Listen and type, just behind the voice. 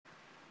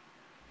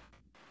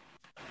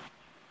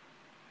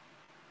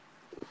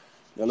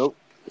Hello?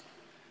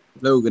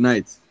 Hello, good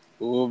night.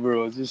 Oh,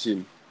 bro, what's this shit?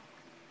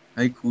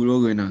 Hi,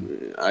 cool, what's going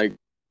on? I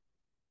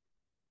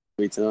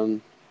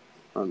waiting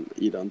on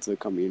Aidan to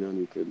come in and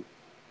we could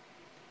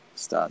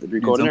start. The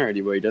recording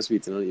already, but just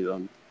waiting on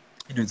Aidan.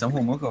 You doing some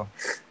homework or?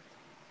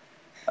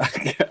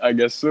 I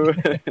guess so.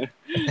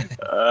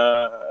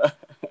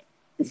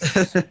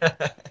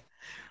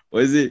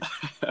 What is it?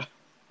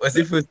 What's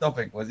the first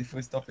topic? What's the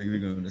first topic we're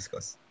going to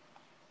discuss?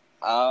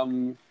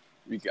 I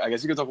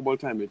guess you could talk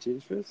about climate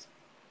change first.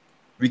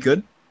 We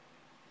could?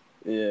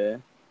 Yeah.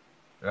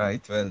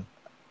 Right, well.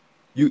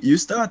 You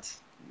start.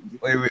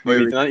 Wait.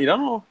 Waiting on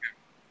Aidan or?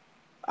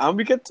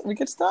 We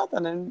could start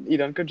and then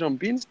Aidan could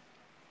jump in.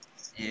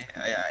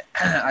 Yeah,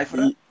 I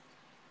forgot.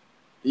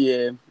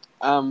 Yeah.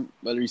 Well,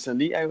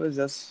 recently I was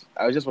just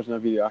watching a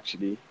video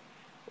actually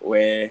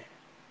where,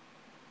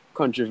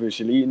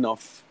 controversially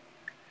enough,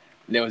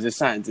 there was a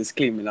scientist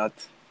claiming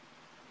that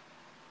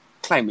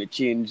climate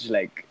change,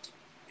 like,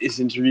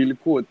 isn't really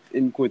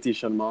in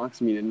quotation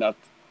marks, meaning that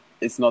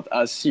it's not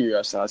as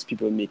serious as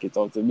people make it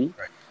out to be,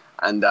 right.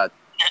 And that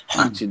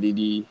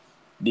actually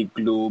the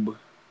globe,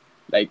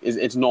 like,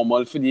 it's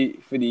normal for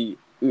the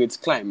Earth's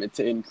climate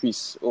to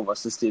increase over a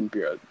sustained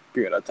period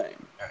of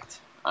time, right.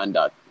 And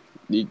that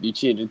the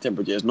change in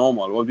temperature is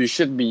normal. What we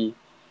should be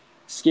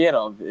scared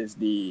of is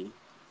the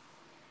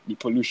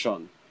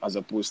pollution, as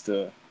opposed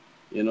to,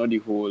 the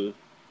whole,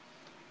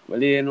 well,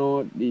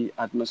 the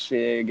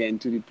atmosphere getting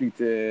too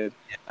depleted,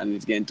 and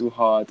it's getting too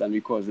hot, and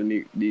we're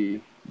causing the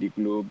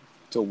globe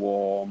to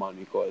warm, and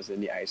we're causing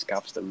the ice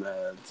caps to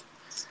melt,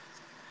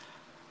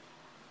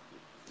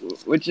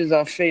 which is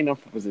a fair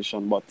enough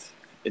proposition, but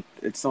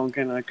it sounds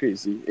kind of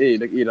crazy. Hey,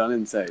 like Aidan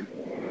inside.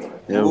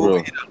 Yeah,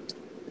 bro.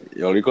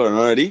 Y'all recording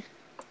already?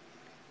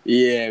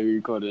 Yeah, we're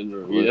recording,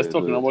 bro. We're just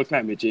talking about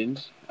climate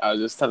change. I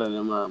was just telling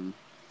them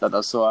that I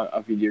saw a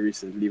video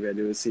recently where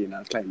they were saying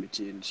that climate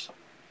change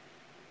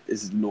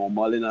is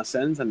normal in a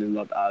sense, and it's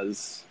not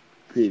as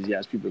crazy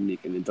as people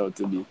making it out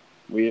to be.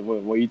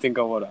 What do you think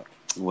about that?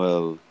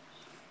 Well,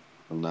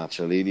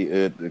 naturally, the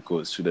Earth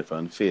goes through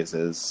different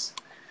phases,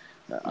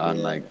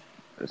 and like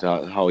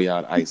how we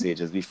had ice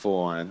ages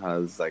before, and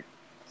has like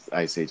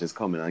ice ages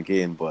coming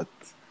again. But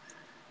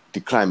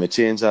the climate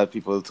change that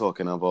people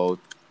talking about,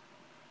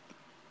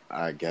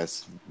 I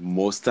guess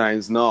most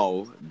times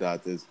now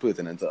that is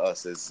pertinent to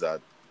us, is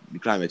that the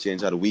climate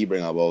change that we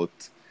bring about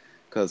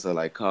because of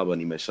like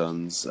carbon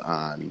emissions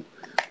and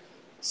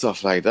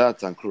stuff like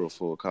that, and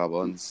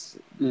chlorofluorocarbons.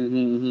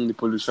 The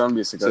pollution,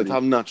 basically. So it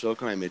have natural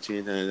climate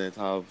change, and it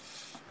have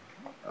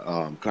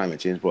climate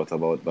change brought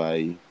about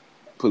by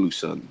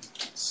pollution.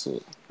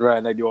 So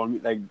right, like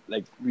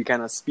we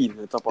kind of speed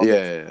the top of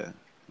it.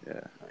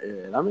 Yeah.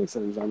 That makes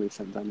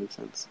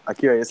sense.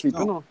 Akira, you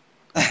sleeping or?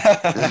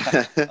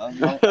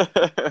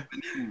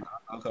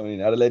 I'm coming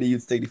in. I'll let you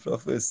take the floor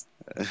first.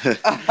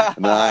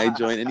 I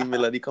join any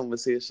middle of the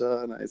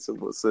conversation. I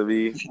supposed to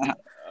be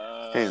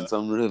having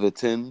some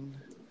riveting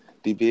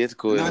debate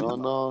going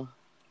on now.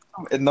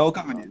 No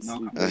coming in.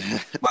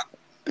 But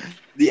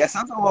the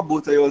essence of what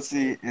both of you all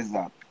say is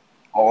that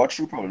our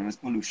true problem is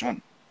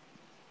pollution,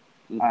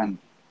 and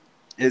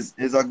is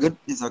a good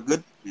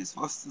place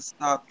for us to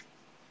start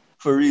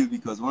for real,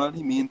 because one of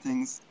the main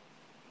things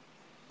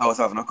I was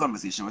having a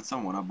conversation with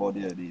someone about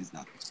the other day is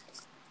that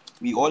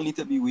we all need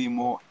to be way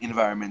more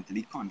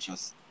environmentally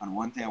conscious. And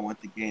one thing I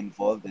want to get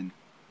involved in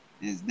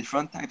is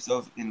different types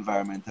of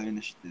environmental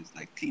initiatives,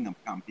 like cleanup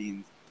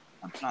campaigns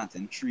and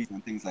planting trees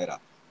and things like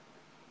that.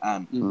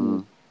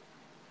 And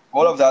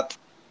all of that,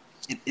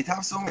 it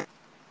has so many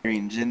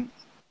ranging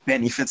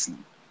benefits now.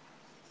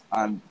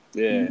 And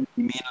the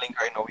main link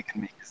right now we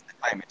can make is the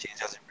climate change,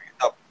 as you bring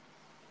it up.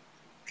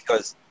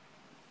 Because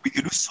we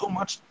could do so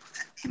much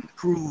to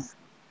improve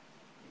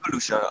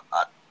pollution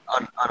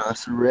on a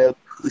real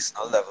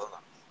personal level,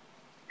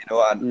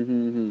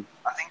 and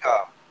I think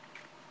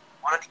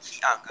one of the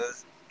key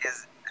angles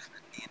is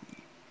definitely in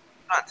the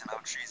planting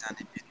of trees and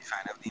the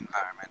beautifying of the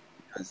environment,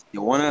 because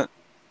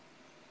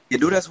you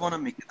do just want to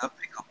make it a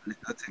pick up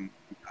little thing,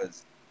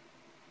 because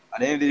at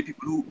the end of the day,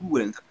 people who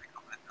willing to pick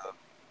up little,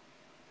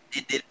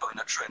 they did point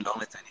a trend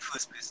on it in the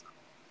first place.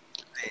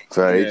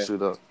 Very true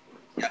though.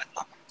 Yeah,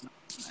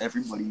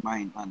 everybody's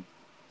mind,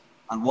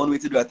 and one way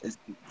to do that is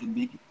to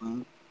make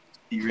people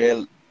be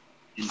real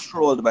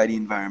enthralled by the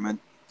environment,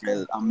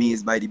 real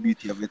amazed by the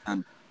beauty of it,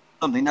 and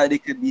something that they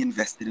could be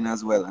invested in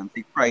as well and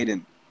take pride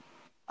in.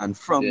 And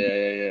from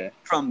there,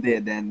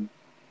 then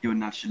you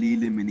naturally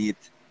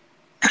eliminate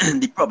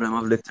the problem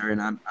of littering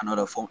and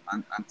other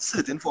and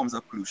certain forms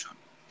of pollution.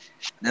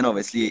 Then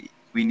obviously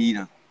we need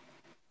a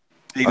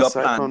bigger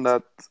aside plan. From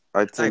that,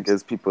 I think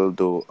is people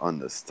don't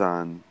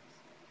understand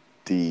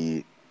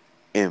the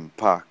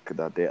impact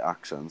that their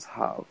actions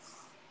have.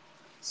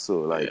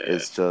 So like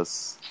it's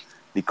just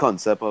the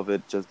concept of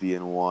it just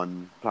being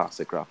one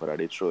plastic wrapper that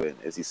they throw in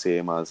is the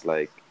same as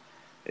like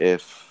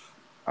if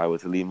I were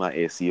to leave my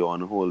AC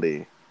on the whole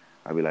day,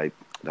 I'd be like,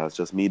 that's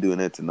just me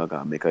doing it, it's not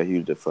gonna make a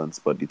huge difference.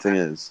 But the thing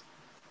is,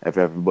 if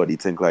everybody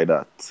think like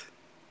that,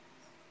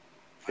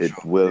 it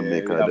will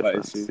make a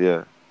difference.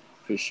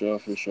 For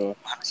For sure.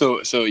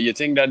 So you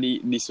think that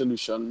the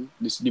solution,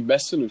 the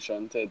best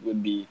solution to it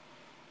would be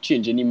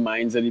changing the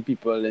minds of the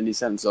people in the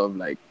sense of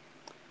like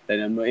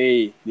letting them know,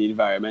 hey, the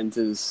environment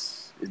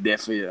is there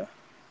for you.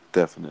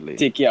 Definitely.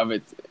 Take care of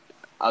it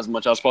as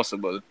much as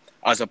possible,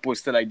 as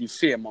opposed to like the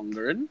fear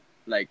mongering.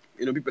 Like,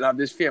 people have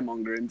this fear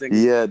mongering thing.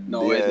 Yeah,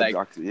 no, it's like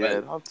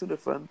have two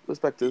different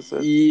perspectives.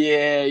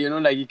 Yeah,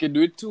 like you can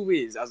do it two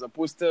ways, as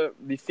opposed to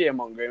the fear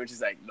mongering, which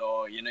is like,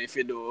 no, if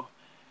you do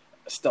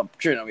stop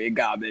throwing away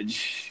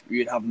garbage,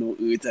 we'd have no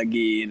earth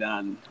again,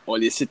 and all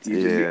the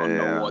cities will be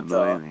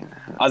underwater.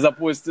 As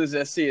opposed to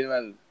just saying,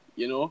 well,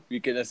 we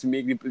can just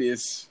make the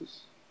place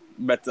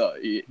better.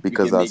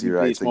 Because that's the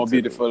right thing more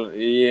beautiful.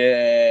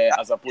 Yeah,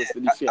 as opposed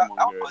to the fear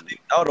mongering.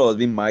 That would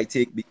be my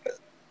take, because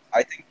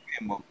I think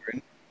fear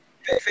mongering,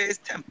 fear is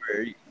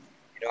temporary,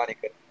 and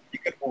you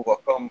can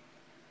overcome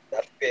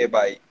that fear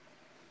by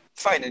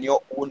finding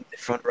your own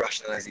different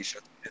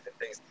rationalization to different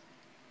things.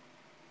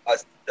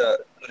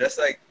 Just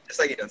like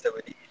Aidan said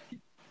with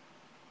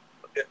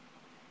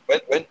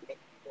when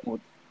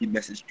the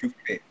message through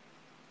fear,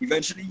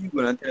 eventually you're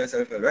gonna tell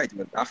yourself, right,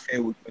 well, that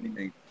fear would for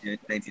the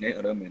 99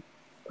 other men,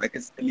 I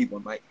can still live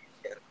on my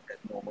ear as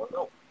normal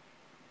now.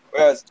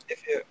 Whereas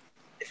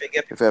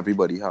if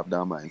everybody have that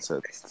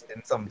mindset,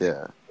 in something,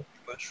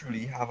 people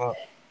truly have a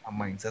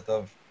mindset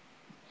of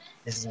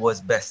this is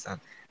what's best, and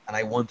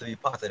I want to be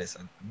part of this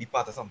and be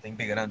part of something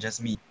bigger than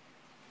just me,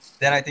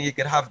 then I think it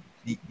could have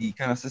the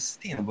kind of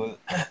sustainable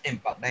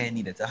impact that I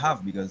needed to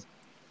have, because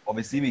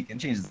obviously making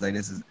changes like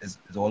this is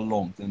all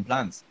long-term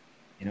plans.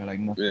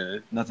 Like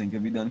nothing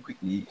can be done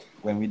quickly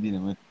when we're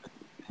dealing with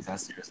things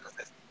as serious as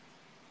this.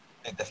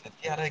 It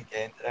definitely had to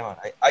get into that one.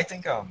 I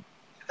think it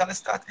had to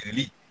start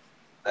early.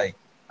 Like,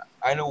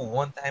 I know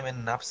one time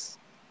in Naps,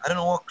 I don't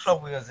know what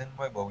club we was in,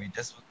 but we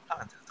just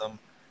planted some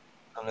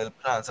little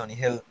plants on the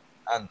hill,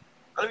 and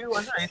we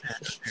wasn't really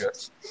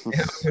serious. We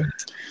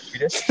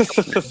just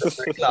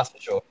very class for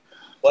sure.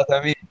 But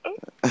I mean,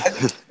 I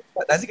think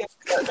that's again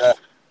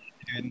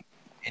doing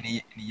in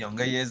the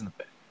younger years now,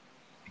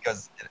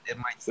 because it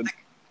might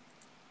stick.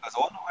 Because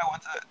all I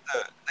want to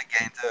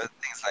get into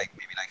things like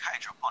maybe like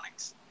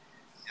hydroponics,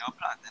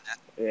 planting just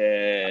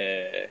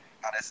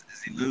and it's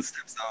the little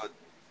steps out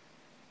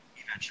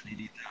eventually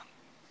lead to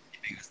the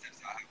bigger steps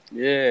out.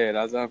 Yeah,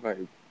 that's a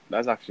vibe.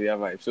 That's actually a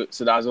vibe.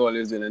 So that's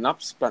always doing an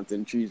ups,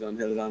 planting trees on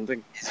hills and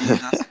things.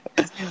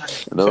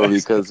 No,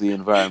 because we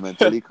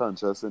environmentally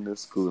conscious in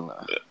this school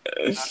now.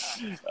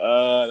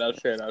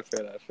 That's fair.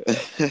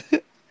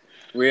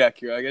 Wait,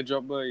 Akiri, I get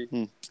dropped by.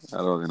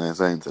 I'll organize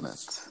the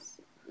internet.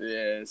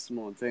 Yeah,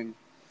 small thing.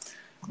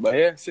 But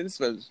yeah, since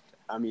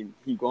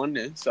he gone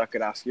there, so I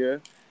could ask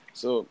you.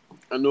 So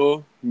I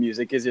know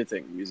music is your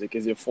thing. Music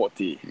is your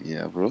forte.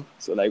 Yeah, bro.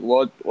 So like,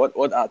 what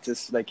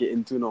artists like you're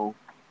into now?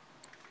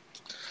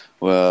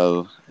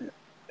 Well,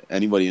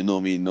 anybody who know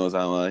me knows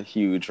I'm a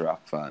huge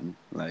rap fan.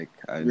 Like,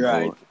 I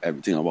know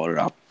everything about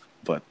rap,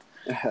 but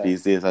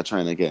these days I'm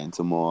trying to get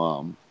into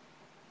more,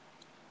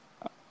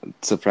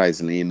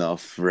 surprisingly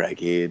enough,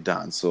 reggae,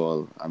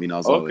 dancehall. I mean, I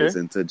was always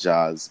into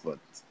jazz, but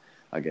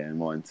again,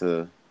 more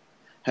into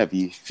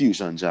heavy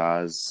fusion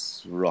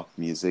jazz, rock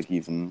music,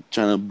 even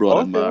trying to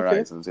broaden my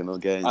horizons,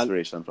 get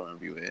inspiration from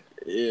everywhere.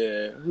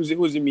 Yeah. Who's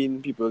the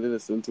main people they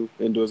listen to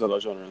in those other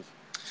genres?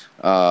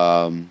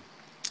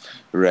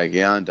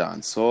 Reggae and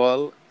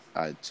dancehall.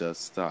 I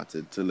just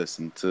started to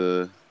listen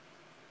to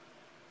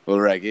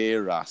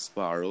reggae,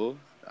 Sparrow.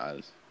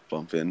 I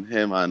bump in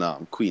him,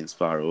 and Queen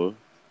Sparrow,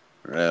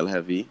 real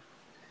heavy.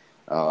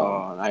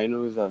 I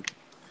know that.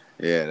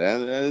 Yeah,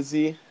 that is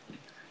the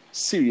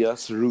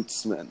serious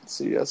roots, man.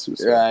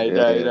 Right.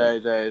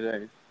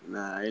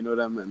 Nah, I know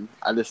that, man.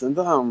 I listen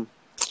to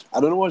I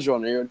don't know what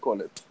genre you would call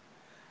it.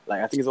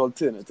 Like, I think it's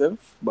alternative,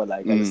 but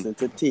like I listen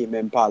to Tame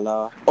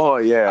Impala. Oh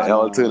yeah,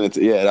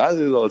 alternative. Yeah, that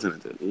is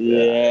alternative.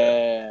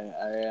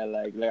 Yeah.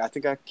 Like I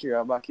think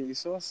Akira back in the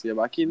source. You're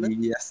back in there?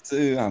 Yes,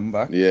 sir, I'm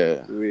back.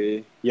 Yeah.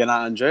 You're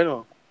not Android,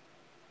 no?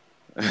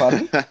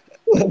 Pardon?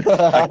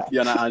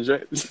 You're not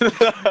Android.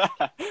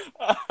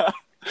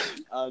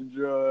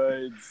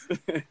 Androids.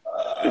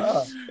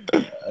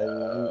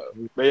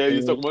 But yeah,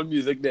 you're talking about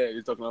music there.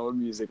 You're talking about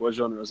music. What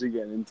genres you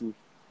getting into?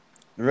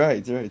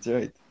 Right.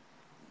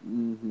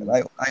 Mm-hmm.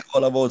 I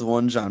all about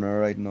one genre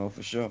right now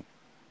for sure.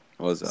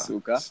 What's that?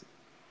 Soca.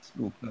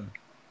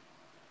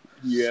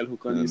 Yeah, who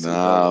can you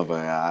Nah,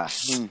 but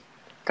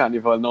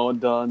Carnival now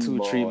done.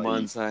 2-3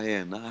 months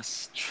ahead. Nah,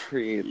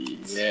 straight.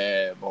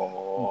 Yeah,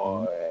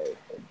 boy.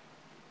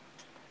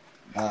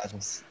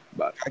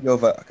 But I go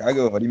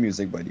over the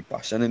music, but the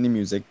passion in the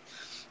music,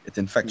 it's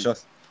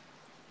infectious.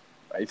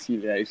 I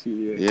feel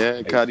it.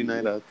 Yeah, can't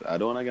deny that. I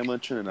don't want to get my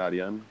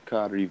Trinidadian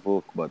card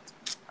revoked, but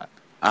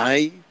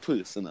I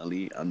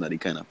personally am not the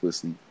kind of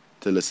person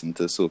to listen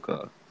to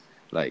soca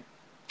like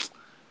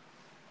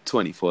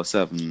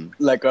 24/7.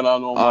 Like on a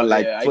normal.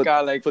 I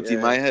can't put in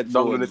my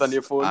headphones. Download it on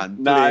your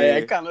phone. Nah,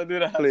 I cannot do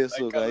that. Play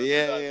soca.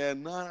 Yeah.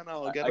 No.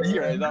 I'll get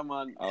that,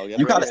 man. I'll get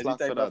you can't slack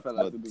for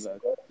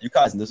that. You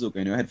can't listen to soca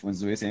in your headphones,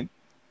 is what you're saying?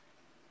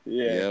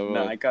 Yeah, Yeah, nah,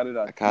 bro. I can't do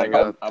that. I can't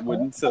Like, do I that.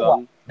 wouldn't sit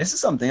down. This is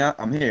something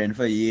I'm hearing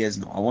for years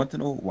now. I want to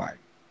know why.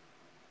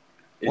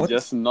 It's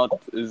just not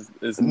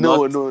No,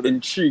 not no,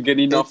 intriguing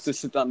enough to it's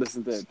sit and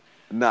listen to it.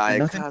 nah. I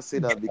Nothing. can't say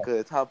that because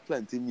it have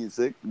plenty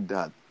music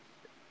that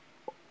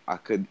I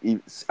could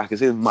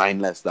say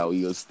mindless that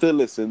we will still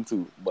listen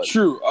to, but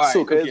True. All right.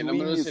 soca Okay. is Let me we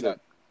not say music. that.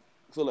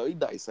 So let me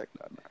dissect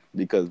that now.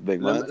 Because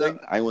big Let man me, let, thing,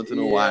 I want to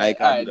know why yeah. I All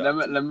can't do right.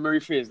 that. Let me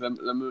rephrase. Let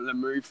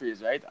me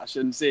rephrase. Right. I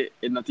shouldn't say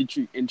it's not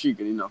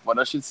intriguing enough. What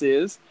I should say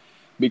is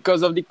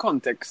because of the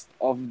context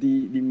of the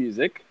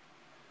music,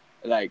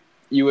 like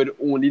you would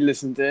only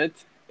listen to it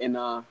in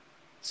a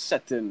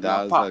setting, a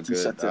That's a party good.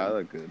 setting, That's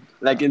a good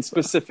like in answer.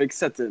 specific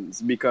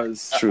settings,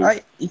 because True.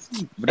 You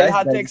see, but it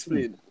had to that's the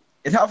thing. explain.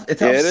 It have Yeah,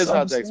 it is some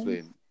hard to songs.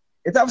 explain.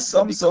 It have But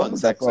some the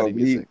songs that context of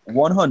the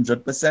probably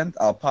music. 100%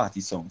 are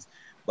party songs,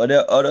 but there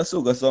are other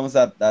soca songs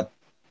that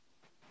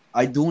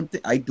I don't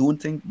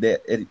think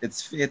that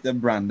it's fair to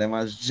brand them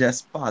as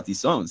just party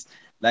songs.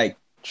 Like,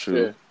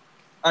 True. Yeah.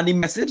 and the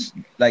message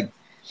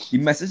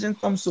in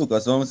some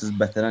soca songs is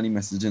better than the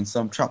message in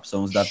some trap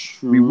songs that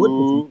we would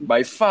listen True. to.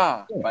 By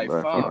far. Yeah. By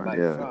By far. far, By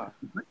yeah. far.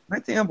 My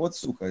thing about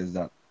soca is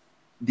that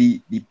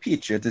the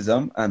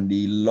patriotism and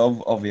the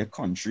love of your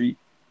country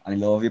and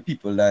the love of your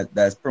people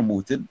that's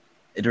promoted,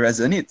 it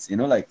resonates. You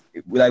know, like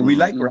we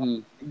like rap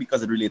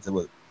because it's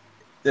relatable.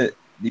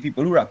 The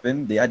people who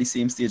rapping, they are the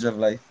same stage of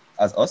life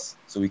as us,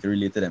 so we can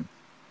relate to them.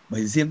 But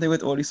it's the same thing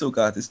with all the soca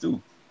artists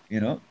too,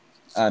 you know.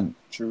 And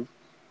True.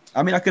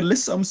 I mean, I could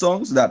list some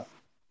songs that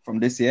from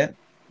this year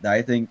that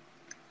I think,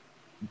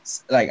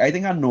 I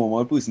think a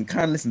normal person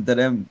can listen to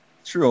them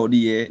throughout the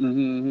year.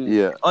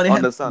 Yeah. On the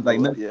head, like Understandable.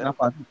 not in Yeah. a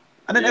party.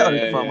 And then the other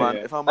If Yeah. a thing, man,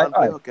 Yeah. if a man I,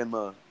 play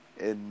Hokkien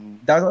in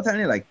that's what I'm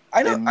telling you. Like,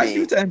 I know in I do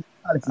May, tell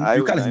I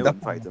you can listen to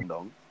wouldn't fight family. him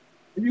down.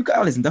 If you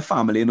can't listen to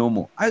family no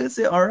more, I would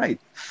say, all right,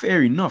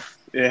 fair enough.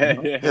 Yeah.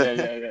 You know?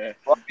 Yeah.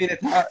 But I mean,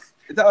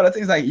 it's other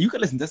things like you can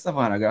listen to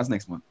Savannah Grass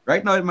next month.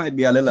 Right now, it might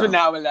be a little. For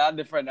now, that's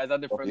different. That's a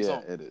different Yeah,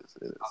 song. it is.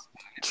 It is.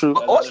 True.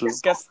 But all True.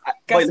 this, boy,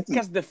 listen,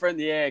 Cause different.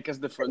 Yeah. Cause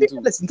you different can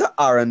too. listen to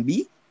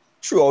R&B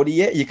throughout the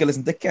year. You can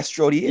listen to Kes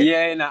throughout the year.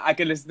 Yeah. Nah, I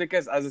can listen to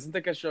Kes. I listen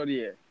to Kes show the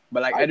year.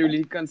 But like, I don't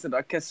really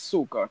consider Kes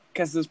soca.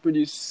 Kes does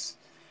produce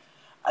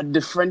a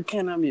different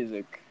kind of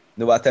music.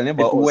 No, but I'm telling you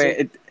about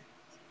also.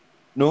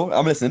 No,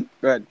 I'm listening.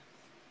 Right.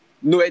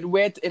 No,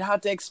 it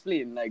had to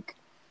explain like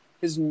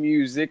his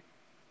music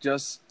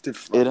just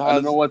different. I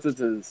don't know what it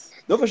is.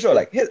 No, for sure.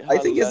 Like It I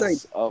has think it's like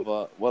less of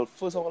a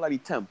first of all, like the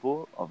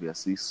tempo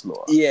obviously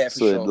slower. Yeah, for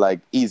so sure. it like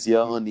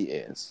easier on the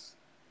ears.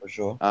 for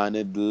sure. And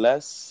it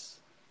less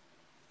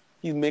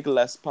he make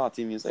less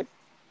party music.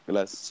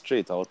 Less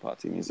straight out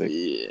party music.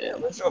 Yeah.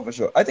 For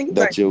sure. I think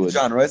That like you his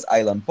would. genre is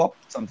island pop,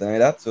 something like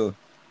that. So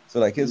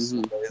like his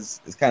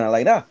is kind of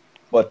like that.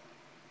 But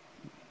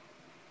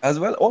as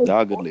well, all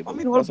Good label. I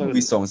mean, all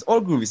groovy songs. All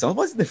groovy songs.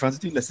 What's the difference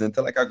between listening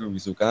to like a groovy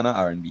soca and an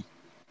R&B?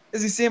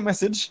 It's the same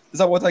message. Is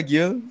that what a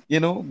girl,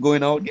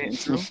 going out getting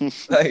through?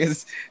 Like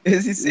it's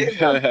the same.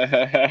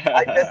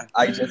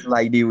 I just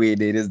like the way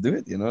they just do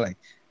it. Like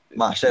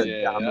Marsha,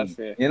 that's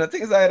fair.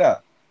 things like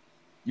that.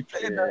 You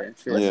play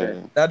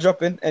that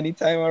drop in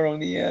anytime around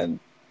the end.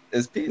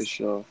 It's peace. For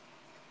sure.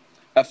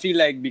 I feel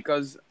like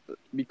because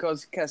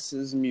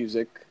Kess's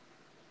music,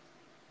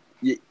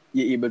 you're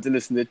able to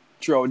listen to it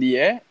throughout the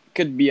year,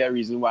 could be a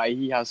reason why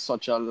he has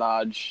such a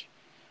large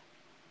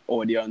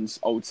audience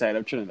outside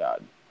of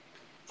Trinidad.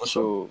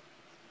 So,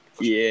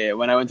 yeah,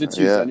 when I went to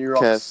Tucson, the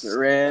Rocks,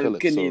 real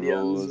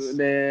Canadians were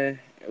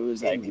there. It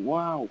was like,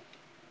 wow.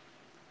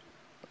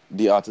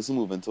 The artists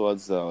moving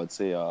towards, I would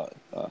say, a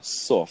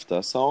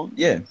softer sound.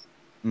 Yeah.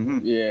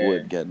 Yeah.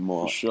 Would get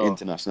more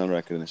international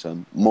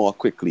recognition more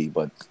quickly,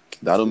 but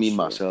that don't mean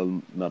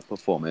Marshall not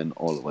performing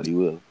all over the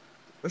world.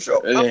 For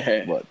sure.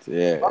 Yeah. But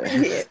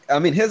yeah. I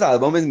mean, his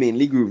album is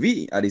mainly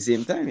groovy at the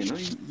same time,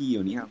 he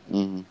only have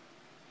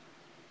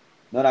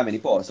not that many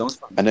power songs.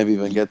 I never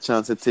even get a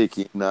chance to take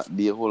in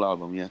the whole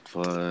album yet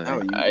for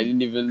I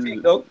didn't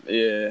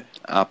even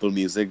Apple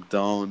Music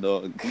down,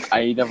 dog.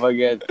 I never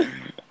get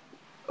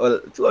well,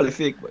 too all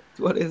fake, but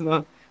too all is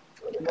not.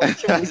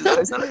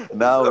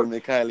 Now,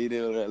 Mikhaili,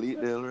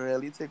 they'll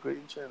really take away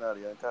in Trinidad.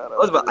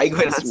 But I go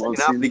and answer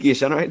an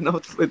application right now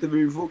for it to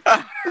be revoked.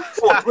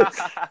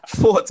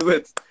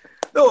 Forthwith.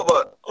 No,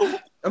 but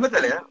I'm gonna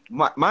tell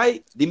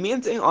you, the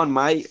main thing on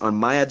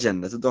my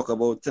agenda to talk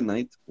about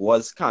tonight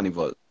was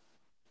Carnival,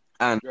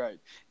 and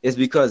it's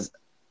because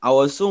I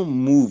was so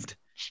moved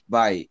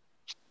by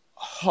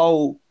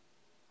how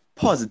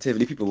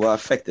positively people were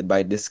affected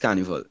by this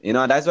Carnival.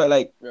 That's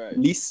why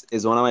Lease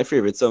is one of my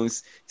favorite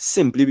songs,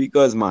 simply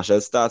because Marshall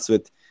starts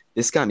with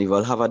this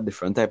Carnival have a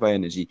different type of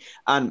energy,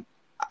 and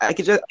I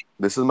could just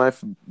this is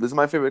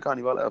my favorite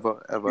Carnival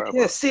ever.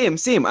 Yeah, same,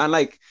 and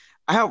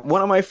I have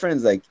one of my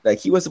friends like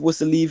he was supposed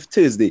to leave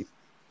Thursday,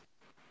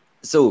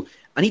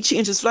 and he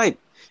changed his flight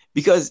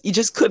because he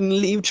just couldn't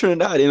leave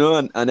Trinidad,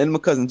 and then my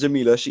cousin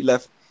Jamila, she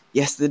left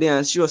yesterday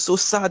and she was so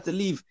sad to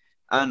leave,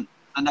 and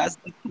that's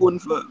the tone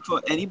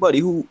for anybody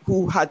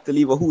who had to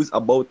leave or who's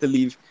about to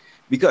leave,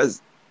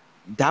 because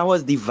that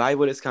was the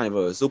vibe of this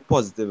carnival. It was so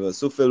positive, it was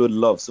so filled with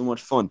love, so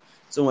much fun,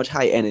 so much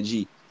high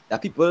energy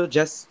that people are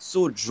just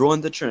so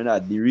drawn to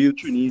Trinidad. The real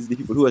Trinis, the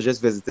people who are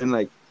just visiting,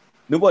 like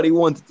nobody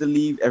wanted to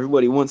leave,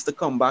 everybody wants to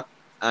come back,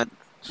 and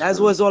that's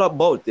what it's all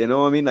about. You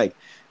know what I mean? Like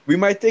we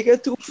might take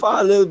it too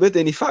far a little bit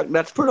in the fact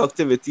that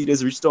productivity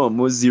has reached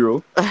almost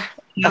zero.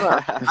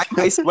 Well,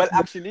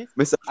 actually,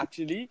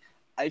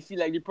 I feel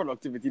like the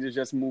productivity has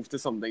just moved to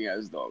something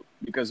else, dog.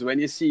 Because when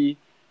you see,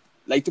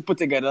 like, to put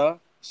together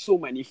so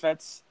many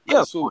fetes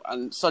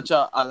and such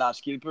a large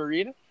scale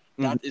parade,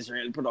 that is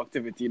real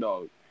productivity,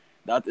 dog.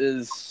 That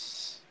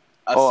is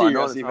a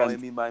serious event. What I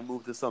mean by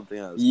move to something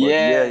else.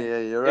 Yeah,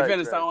 you're right. If you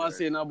understand what I'm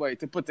saying now, boy,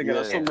 to put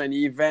together so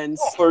many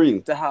events, for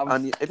real. to have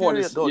and if fun,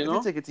 if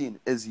you take it in,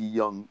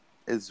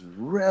 is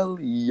real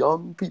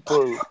young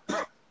people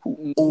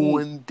who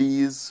own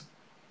these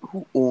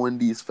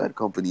fed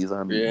companies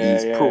and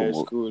these promo.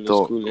 It's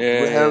cool.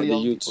 Yeah, real the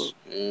young youths.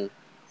 people.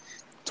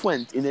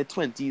 In their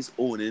 20s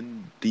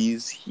owning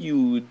these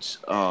huge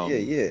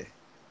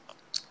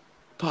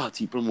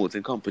party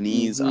promoting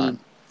companies and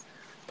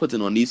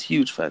putting on these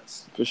huge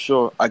fets. For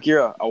sure.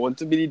 Akira, I want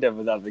to be the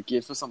devil's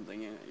advocate for something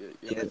you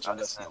mentioned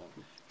just now.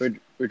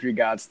 With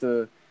regards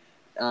to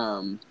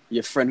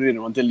your friend who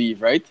didn't want to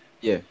leave, right?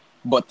 Yeah.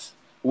 But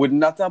would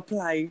not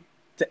apply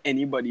to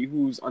anybody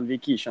who's on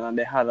vacation and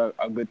they had a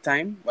good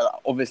time. Well,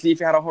 obviously,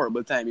 if you had a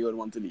horrible time, you would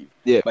want to leave.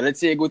 Yeah. But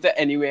let's say you go to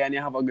anywhere and you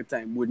have a good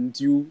time.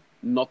 Wouldn't you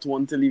not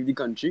want to leave the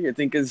country? You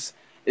think is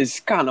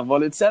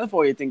carnival itself,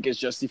 or you think it's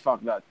just the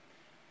fact that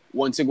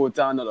once you go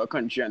to another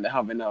country and they're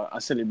having a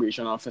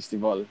celebration or a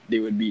festival, they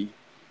would be,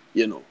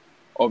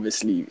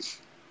 obviously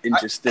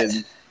interested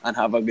and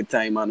have a good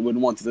time and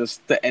wouldn't want this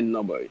to end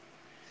nobody.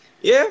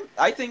 Yeah,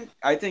 I think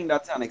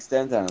that's an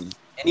extent.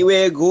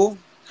 Anywhere you go,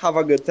 have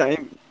a good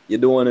time. You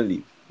don't want to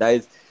leave. That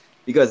is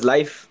because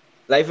life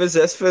is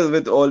just filled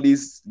with all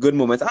these good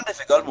moments and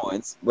difficult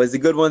moments. But it's the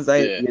good ones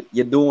that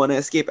you don't want to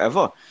escape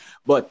ever.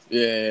 But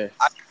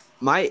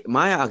my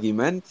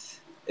argument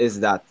is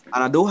that,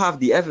 and I don't have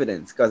the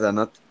evidence because I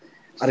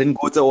didn't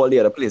go to all the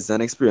other places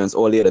and experience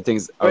all the other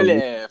things. Well,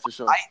 yeah, for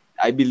sure.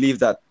 I believe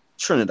that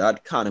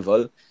Trinidad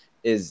Carnival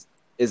is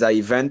an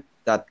event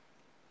that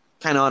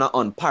kind of on an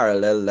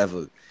unparalleled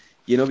level,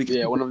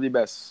 because one of the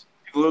best.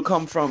 People will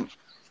come from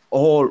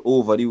all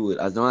over the world.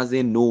 As long as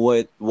they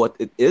know what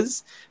it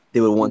is,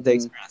 they will want to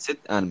experience it,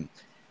 and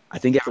I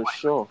think everybody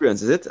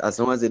experiences it as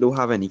long as they don't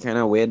have any kind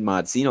of weird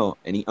mad scene or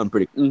any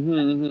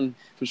unpredictable.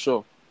 For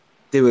sure,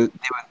 they will.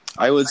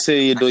 I would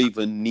say you don't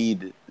even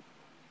need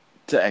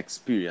to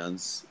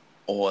experience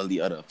all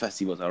the other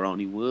festivals around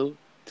the world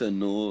to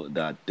know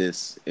that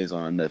this is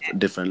on a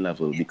different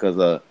level because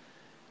the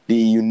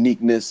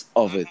uniqueness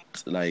of it,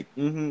 like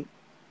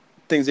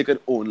things you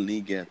could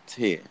only get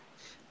here.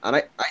 And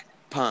I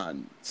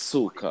pan,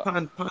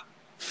 soca,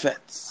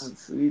 fets.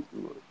 Sweet.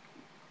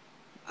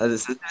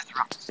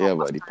 Yeah,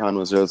 but the pan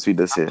was real sweet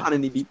this year. Pan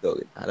in the beat though.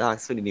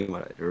 That's the name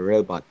of it.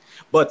 Real pan.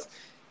 But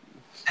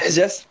it's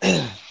just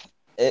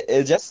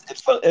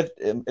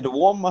it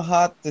warmed my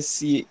heart to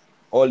see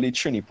all the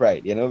Trini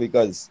pride,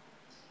 because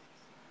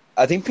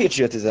I think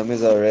patriotism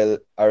is a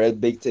real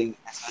big thing,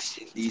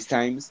 especially in these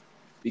times,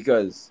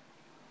 because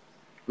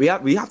we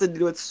have to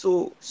deal with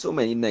so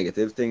many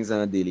negative things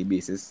on a daily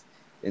basis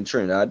in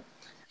Trinidad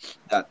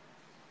that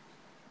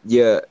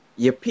your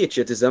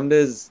patriotism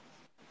is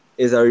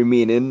a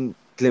remaining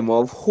glimmer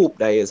of hope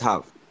that you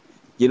have,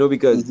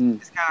 because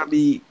it's gonna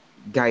be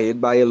guided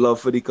by a love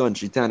for the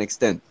country to an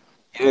extent.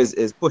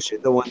 Is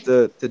pushing the one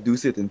to do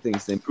certain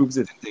things, to improve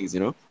certain things,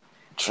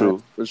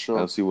 True, for sure.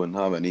 Else you wouldn't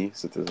have any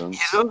citizens.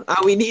 And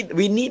we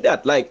need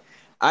that. Like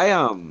I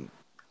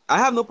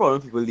have no problem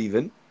with people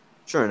leaving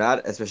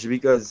Trinidad, especially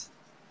because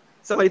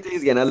somebody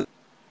thinks gonna,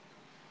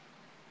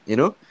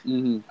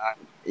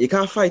 you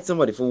can't fight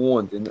somebody for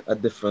wanting a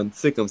different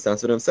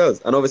circumstance for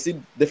themselves, and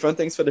obviously different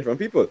things for different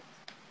people.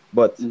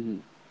 But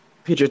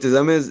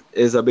patriotism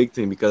is a big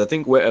thing because I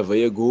think wherever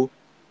you go,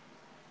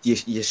 you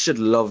should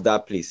love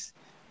that place.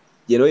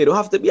 You don't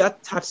have to be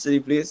attached to the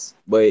place,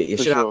 but you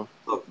should have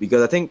love,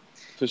 because I think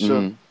for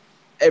sure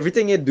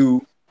everything you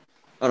do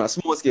on a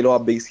small scale or a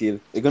big scale,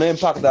 it's gonna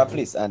impact that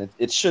place, and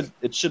it should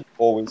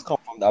always come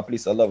from that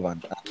place of love,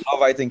 and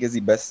love I think is the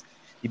best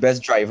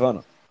driver.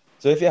 No?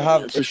 So if you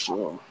have for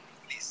sure,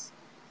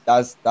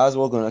 that's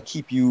what's gonna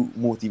keep you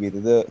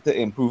motivated to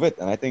improve it,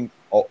 and I think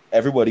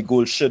everybody's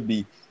goal should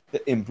be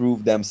to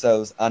improve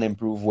themselves and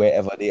improve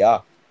wherever they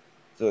are.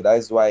 So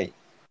that's why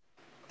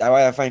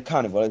I find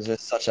Carnival is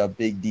just such a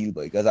big deal,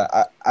 because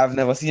I've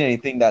never seen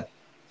anything that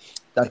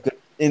could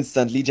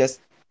instantly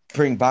just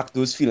bring back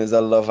those feelings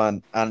of love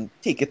and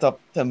take it up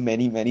to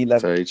many, many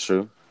levels. Very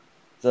true.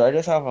 So I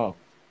just have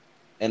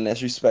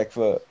endless respect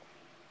for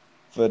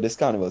this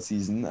Carnival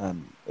season,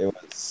 and it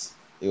was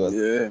for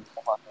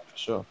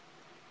sure.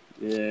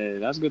 Yeah,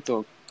 that's good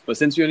talk. But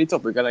since we're on the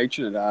topic, I like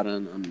Trinidad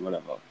and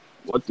whatever.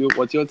 What do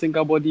you think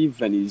about the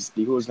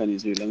whole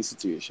Venezuela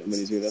situation?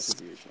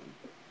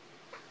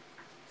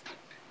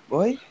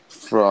 Boy?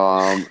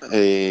 From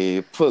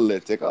a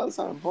political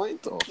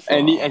standpoint, or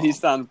Any from,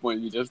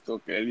 standpoint you just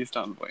took, any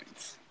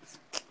standpoint.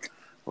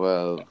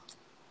 well,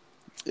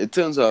 in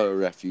terms of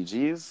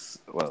refugees,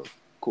 well,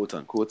 quote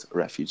unquote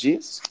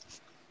refugees,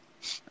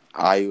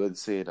 I would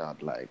say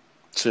that like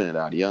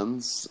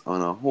Trinidadians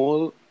on a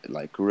whole,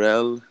 like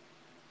real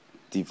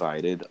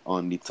divided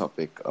on the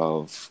topic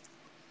of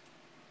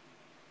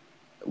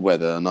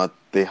whether or not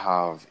they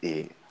have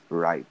a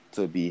right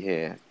to be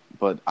here.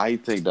 But I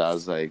think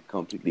that's like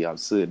completely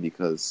absurd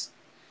because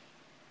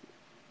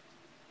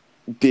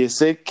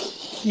basic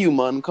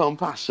human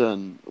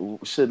compassion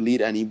should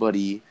lead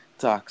anybody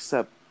to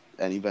accept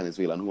any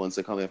Venezuelan who wants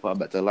to come here for a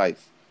better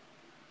life.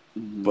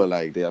 Mm-hmm. But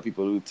like there are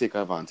people who take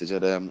advantage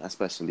of them,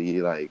 especially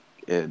like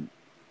in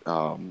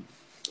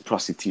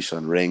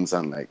prostitution rings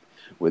and like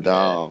with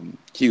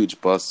huge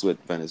busts with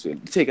Venezuela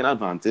taking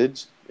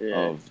advantage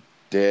of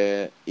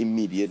their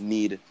immediate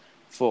need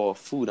for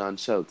food and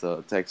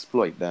shelter to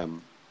exploit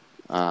them,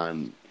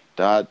 and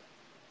that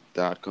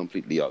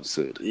completely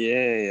absurd.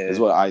 Is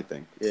what I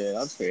think. Yeah,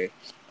 that's fair.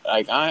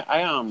 Like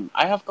I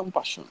have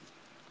compassion,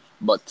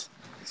 but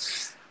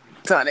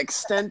to an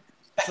extent,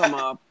 from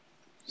a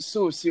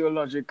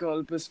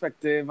sociological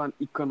perspective and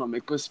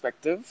economic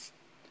perspective,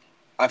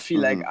 I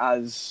feel like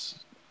as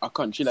a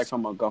country, like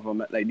from a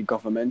government, like the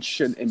government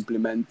should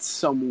implement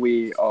some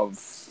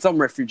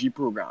refugee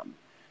program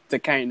to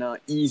kind of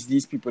ease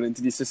these people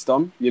into the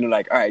system. You know,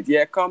 like, all right,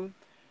 yeah, come,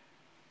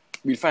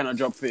 we'll find a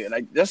job for you.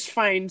 Like, just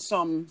find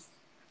some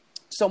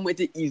way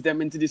to ease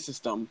them into the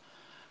system,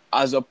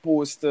 as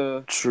opposed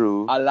to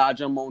a large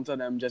amount of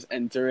them just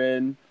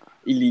entering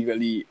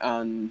illegally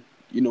and,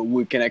 you know,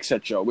 working,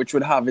 etc., which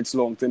would have its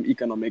long-term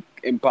economic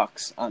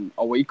impacts. And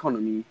our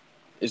economy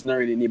is not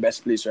really in the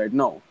best place right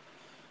now.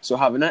 So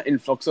having an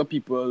influx of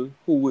people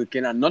who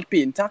working and not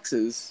paying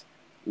taxes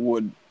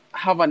would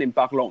have an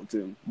impact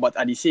long-term. But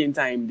at the same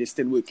time, they're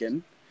still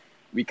working.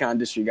 We can't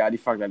disregard the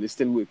fact that they're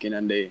still working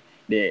and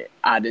they're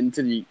adding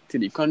to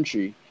the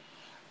country.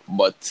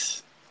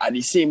 But at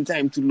the same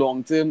time, to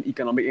long-term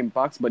economic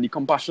impacts, but the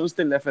compassion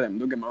still left for them.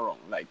 Don't get me wrong.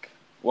 Like,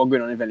 what's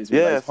going on in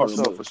Venezuela is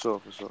horrible. For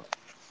sure.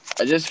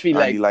 I just feel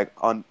and like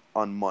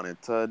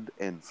unmonitored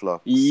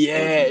influx.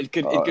 Yeah, it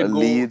could go.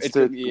 Leads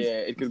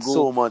It could go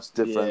so much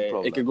different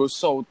problems. It could go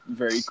south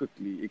very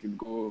quickly. It could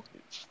go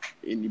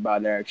in the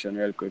bad direction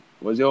real quick.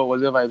 What's your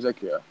vibes,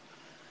 Akira?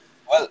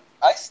 Well,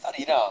 I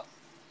studied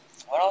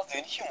when I was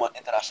doing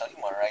international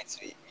human rights.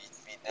 We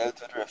dealt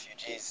with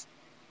refugees,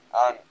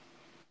 and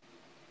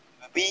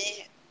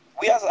we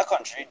as a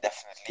country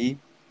definitely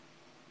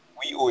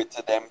we owe it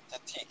to them to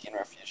take in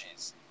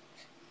refugees.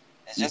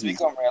 It's just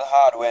become real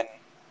hard when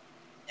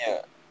you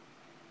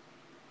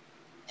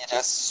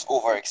just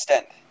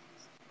overextend,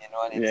 you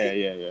know, and it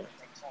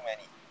takes too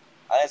many.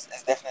 And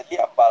it's definitely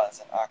a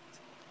balancing act.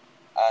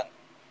 And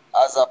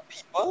as a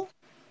people,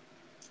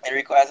 it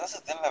requires a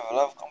certain level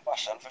of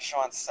compassion for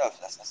sure and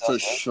selflessness. For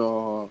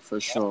sure. And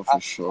it's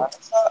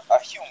a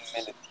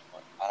humility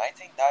one. And I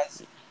think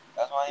that's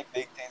one of the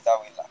big things that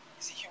we lack.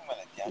 It's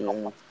humility and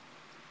compassion.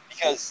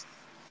 Because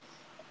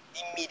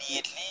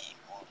immediately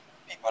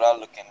people are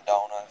looking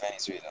down on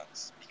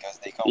Venezuelans because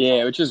they come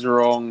from, which is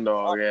wrong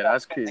though. Yeah,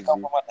 that's crazy. They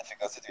come from a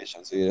difficult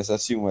situation, so you just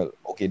assume, well,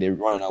 okay, they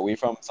run away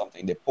from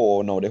something, they're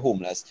poor, now they're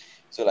homeless,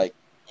 so like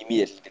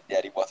immediately they're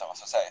at the bottom of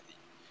society.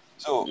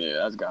 So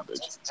that's garbage.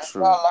 Just a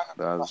lack of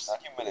compassion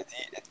and humility.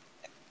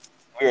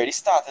 We're already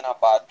starting a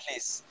bad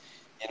place,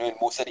 you know, in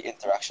most of the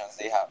interactions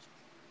they have.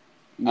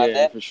 And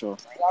then for sure.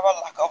 We have a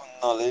lack of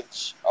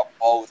knowledge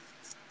about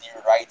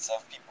the rights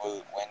of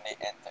people when they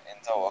enter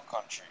into our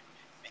country,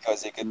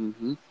 because they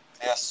could.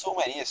 There are so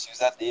many issues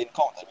that they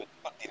encounter with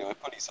dealing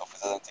with police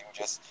officers and things,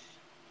 just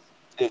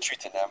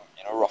treating them,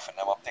 you know, roughing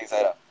them up, things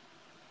like that.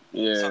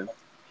 Yeah. So,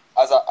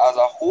 as a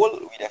whole,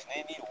 we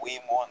definitely need way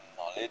more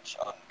knowledge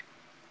on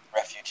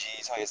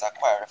refugees, how you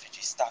acquire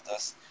refugee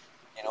status,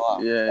 you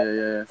know.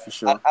 Yeah, for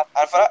sure. And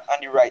for that,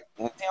 and you're right.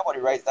 The thing about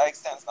the rights, that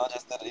extends not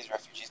just to these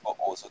refugees, but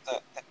also to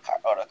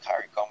other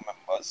CARICOM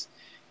members,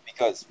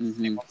 because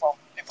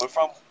people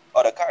from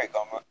other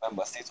CARICOM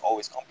member states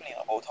always complain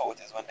about how it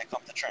is when they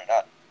come to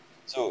Trinidad.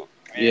 So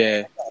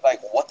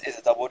like, what is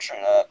it about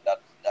Trinidad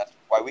that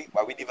why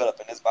we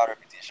developing this bad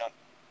reputation?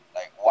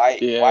 Like why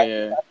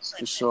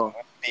for sure.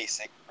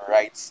 Basic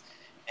rights.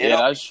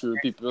 That's true.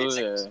 People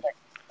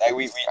like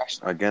we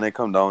actually, again, it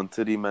come down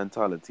to the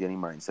mentality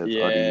and the mindset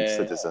of the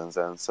citizens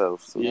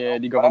themselves. So. Yeah,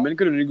 the government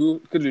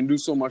couldn't do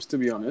so much, to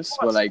be honest.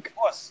 But like,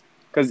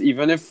 because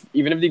even if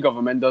the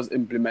government does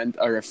implement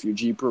a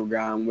refugee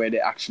program where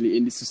they're actually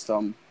in the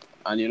system,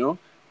 and you know,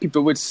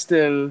 people would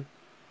still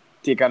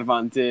take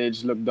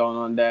advantage, look down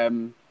on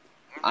them,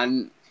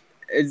 and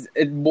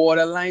it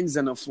borderline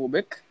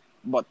xenophobic.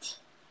 But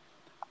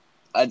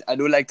I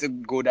don't like to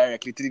go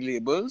directly to the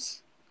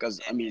labels, because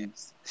I mean,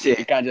 you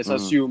can't just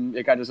assume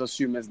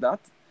it's that.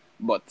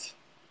 But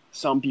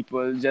some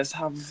people just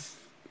have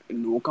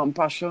no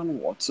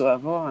compassion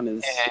whatsoever, and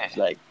it's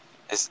like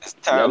it's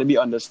terrible. You gotta be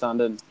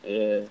understanding.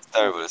 Yeah, it's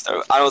terrible.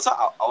 And also,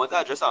 I want to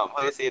address how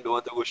you say you don't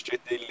want to go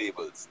straight to the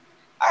labels.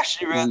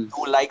 actually really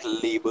don't like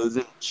labels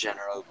in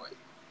general, boy.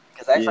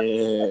 Because I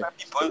find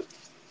people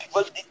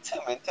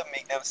determined to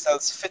make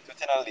themselves fit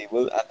within a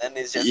label, and then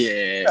it's just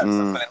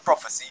self-fulfilling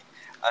prophecy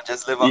and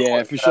just live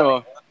according for to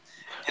sure. that label.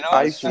 You know,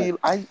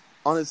 I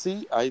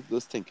honestly, I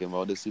was thinking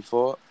about this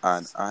before,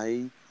 and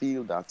I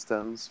feel that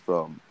stems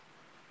from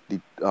the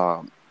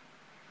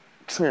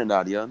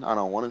Trinidadian, and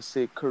I want to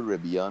say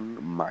Caribbean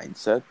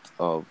mindset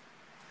of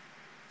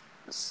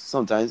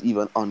sometimes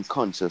even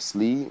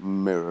unconsciously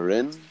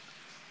mirroring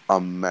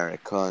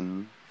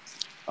American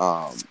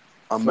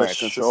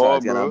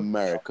society and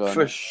American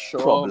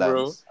problems.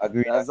 Bro.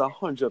 agreed. That's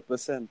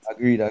 100%.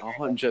 Agreed.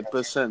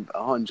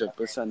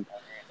 100%.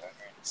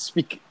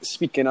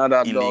 Speaking of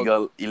that,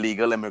 dog.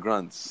 Illegal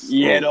immigrants.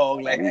 Yeah,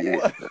 dog. Like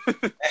what?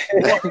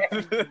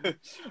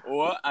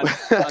 What? And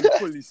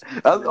police.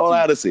 That's all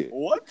I had to say.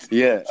 What?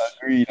 Yeah.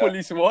 Agreed.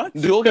 Police what?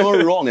 Don't get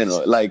me wrong,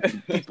 like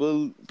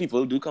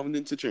people do come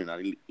into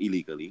Trinidad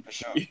illegally. For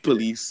sure.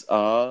 Police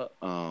are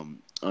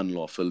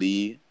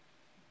unlawfully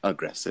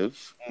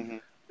aggressive. Mm-hmm.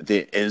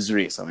 There is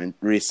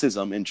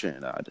racism in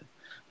Trinidad,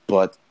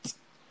 but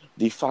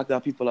the fact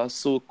that people are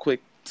so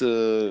quick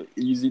to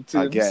use the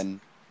terms and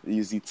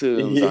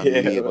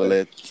label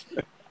it,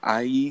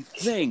 I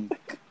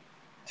think,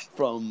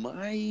 from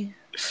my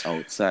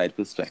outside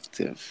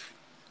perspective,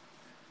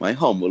 my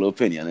humble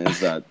opinion is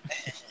that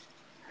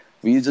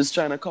we're just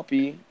trying to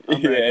copy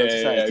American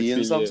society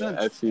in some sense.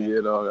 I feel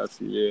you, dog.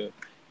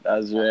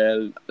 That's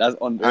real. That's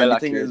unreal. And the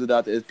thing is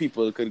that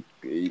people could,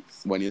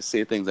 when you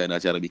say things like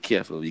that, you gotta be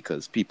careful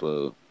because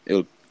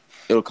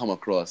it'll come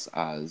across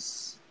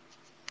as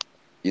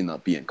you're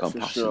not being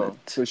compassionate.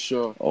 For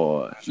sure.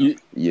 Or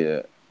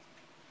you're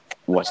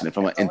watching it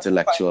from an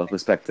intellectual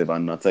perspective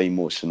and not an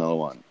emotional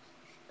one.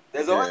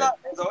 There's always a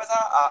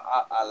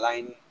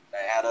line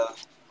that had a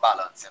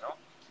balance, you know,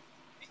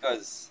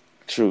 because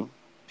True.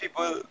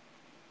 people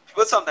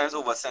sometimes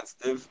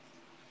oversensitive,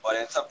 but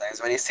then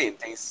sometimes when you're saying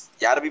things,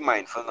 you gotta be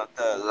mindful not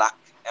to lack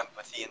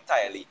empathy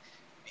entirely,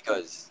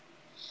 because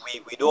we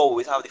don't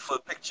always have the full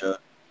picture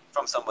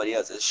from somebody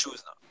else's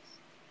shoes now.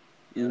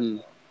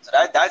 Mm-hmm. So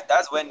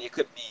that's when it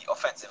could be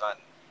offensive, and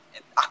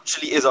it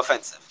actually is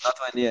offensive, not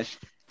when you're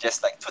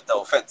just like Twitter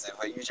offensive,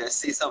 where you just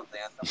say something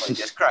and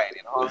somebody just crying,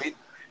 you know what I mean?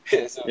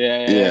 So,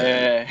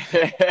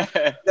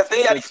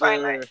 definitely had to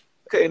find, like,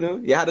 you know,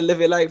 you had to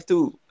live your life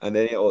too, and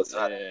then you also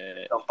had to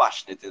be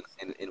compassionate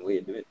in way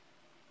you do it.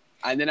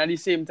 And then at the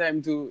same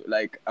time too,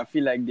 like I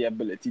feel like the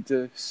ability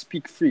to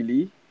speak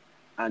freely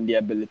and the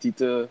ability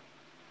to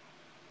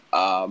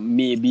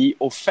maybe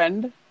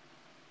offend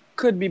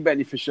could be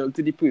beneficial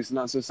to the person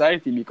and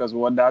society, because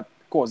what that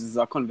causes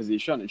a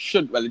conversation. It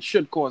should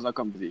cause a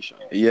conversation.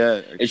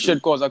 Yeah. It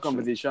should cause a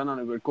conversation,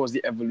 and it will cause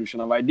the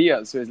evolution of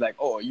ideas. So it's like,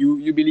 oh,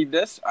 you believe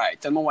this? All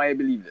right, tell me why you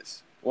believe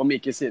this. What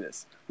make you say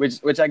this?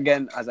 Which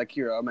again, as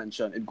Akira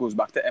mentioned, it goes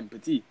back to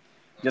empathy.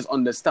 Just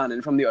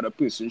understanding from the other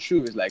person's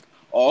shoes is like,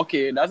 oh,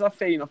 okay, that's a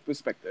fair enough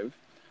perspective.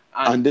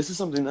 And this is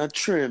something that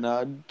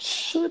Trinidad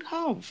should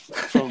have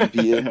from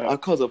being a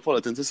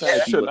cosmopolitan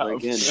society. But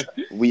again,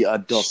 we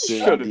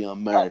adopted the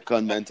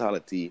American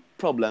mentality,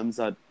 problems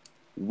that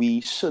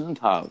we shouldn't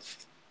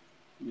have.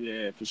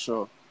 Yeah, for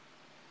sure.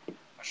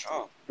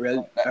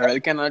 Well, a real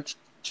kind of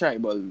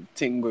tribal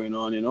thing going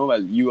on, you know.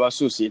 Well, you are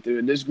associated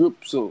with this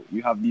group, so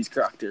you have these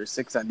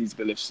characteristics and these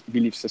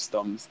belief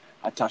systems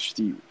attached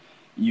to you.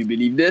 You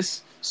believe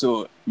this,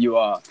 so you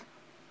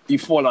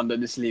fall under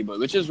this label,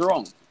 which is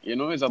wrong. You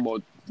know, it's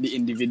about the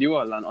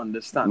individual and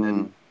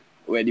understanding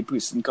where the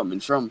person coming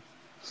from.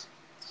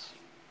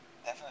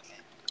 Definitely.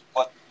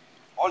 But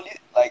all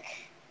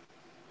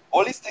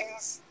these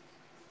things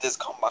just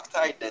come back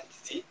to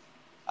identity,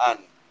 and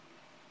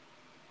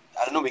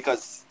I don't know,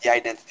 because the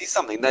identity is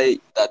something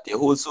that they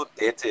hold so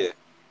dear to you.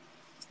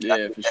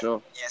 Yeah, for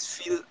sure. You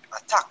just feel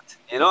attacked,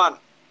 you know, and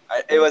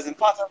it was in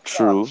part of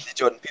the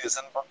Jordan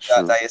Peterson book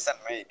that you sent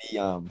me,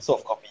 the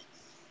soft copy.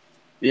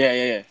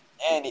 Yeah.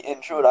 And in the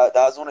intro, that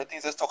was one of the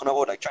things I was talking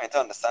about, like trying to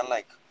understand,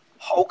 like,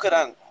 how could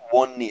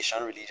one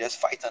nation really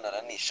just fight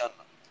another nation?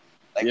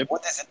 Like,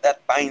 what is it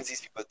that binds these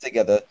people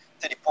together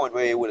to the point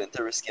where you're willing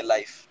to risk your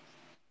life?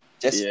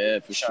 For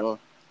sure.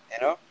 You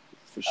know?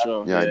 For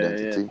sure.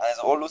 Identity. And there's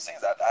all those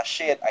things that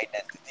shared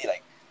identity,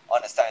 like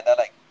understanding that,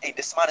 like, hey,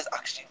 this man is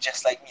actually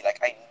just like me. Like,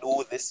 I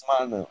know this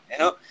man now, you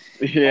know?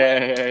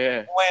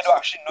 Yeah. When you don't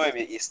actually know him,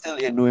 you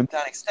know him to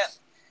an extent.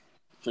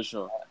 For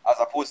sure. As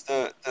opposed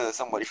to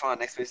somebody from the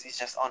next place, he's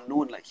just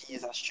unknown. Like, he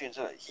is a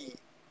stranger. He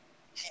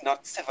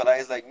not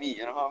civilized like me.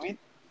 You know what I mean?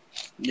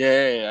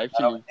 Yeah,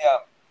 actually.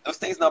 Those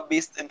things not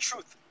based in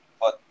truth,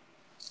 but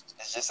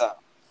it's just a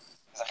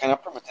kind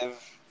of primitive,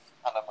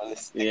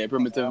 animalistic. Yeah,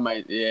 primitive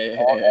mind.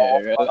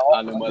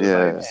 Animal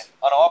vibes.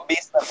 On our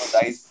base level,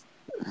 that's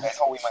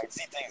how we might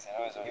see things.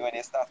 You know, so when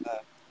you start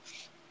to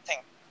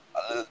think a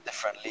little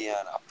differently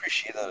and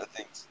appreciate other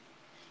things.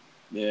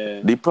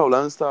 Yeah. The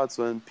problem starts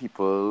when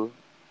people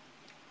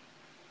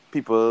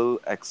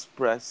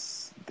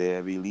express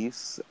their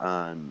beliefs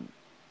and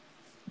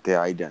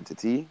their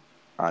identity,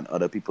 and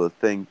other people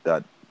think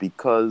that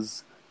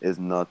because it's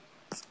not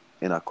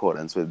in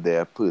accordance with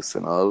their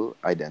personal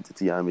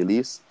identity and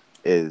beliefs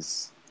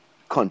is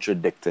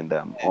contradicting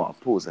them or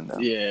opposing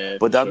them. Yeah,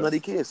 but that's sure. not the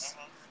case.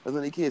 That's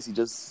not the case.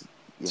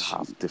 You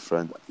have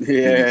different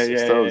Yeah, belief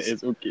systems.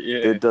 it's okay.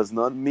 Yeah. It does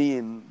not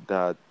mean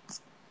that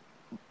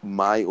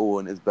my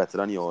own is better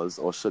than yours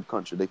or should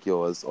contradict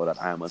yours or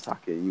that I am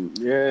attacking you.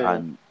 Yeah.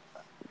 And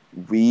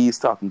we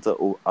starting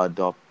to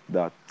adopt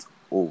that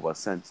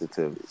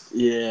oversensitive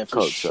for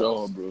culture.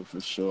 sure, bro, for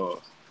sure.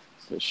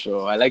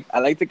 I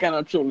like to kind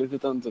of throw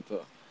it on Twitter,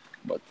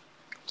 but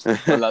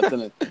a lot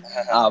in it.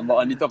 But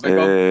on the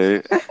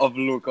topic of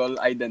local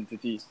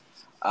identity,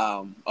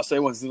 I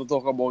wanted to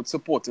talk about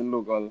supporting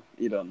local,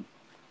 Aidan.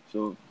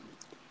 So,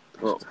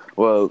 bro.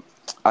 Well,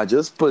 I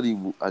just put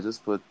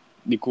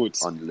the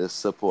quotes on the list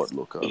support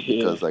local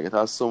because like it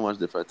has so much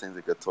different things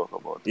we could talk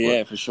about.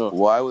 Yeah, but for sure.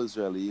 What I was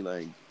really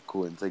like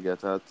going to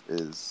get at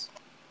is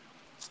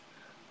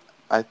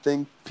I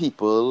think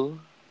people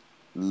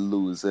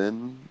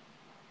losing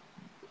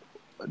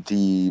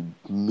the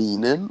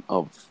meaning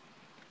of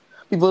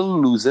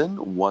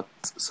what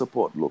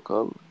support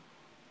local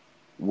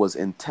was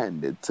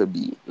intended to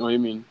be. What do you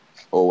mean?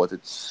 Or what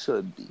it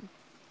should be.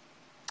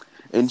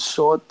 In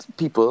short,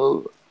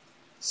 people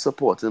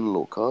supporting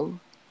local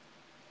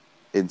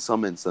in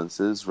some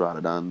instances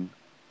rather than,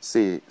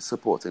 say,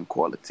 supporting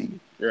quality.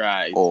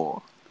 Right.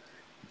 Or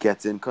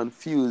getting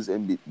confused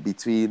in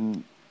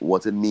between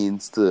what it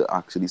means to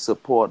actually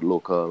support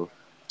local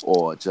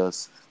or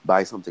just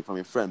buy something from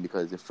your friend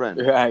because it's your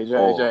friend. Right.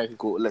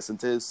 Go listen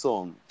to his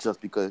song just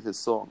because it's his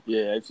song.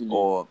 Yeah, actually.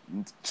 Or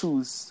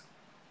choose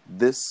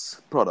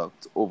this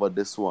product over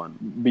this one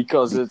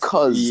because it's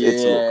local.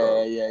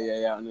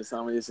 Yeah. I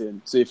understand what you're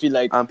saying. So you feel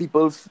like... And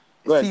people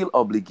feel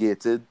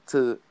obligated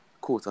to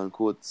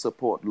quote-unquote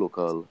support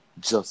local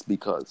just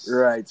because.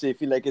 Right. So you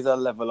feel like it's a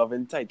level of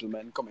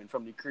entitlement coming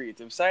from the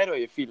creative side, or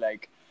you feel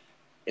like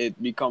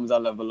it becomes a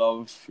level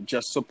of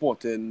just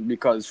supporting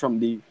because from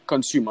the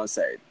consumer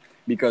side?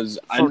 Because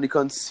from the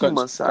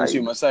consumer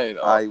side,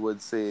 I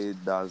would say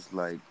that's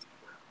like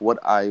what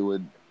I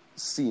would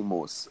see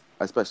most,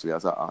 especially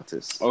as an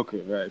artist. Okay,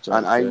 right.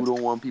 And I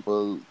wouldn't want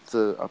people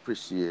to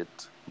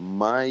appreciate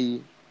my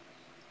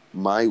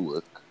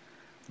work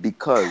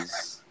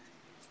because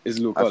it's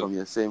local. I'm from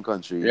your same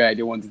country. Yeah,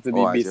 they want it to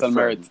be based on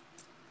merit.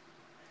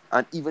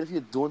 And even if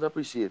you don't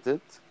appreciate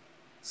it,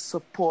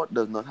 support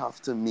does not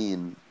have to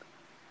mean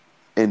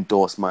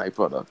endorse my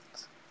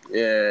product.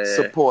 Yeah.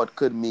 Support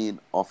could mean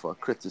offer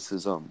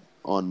criticism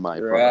on my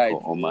product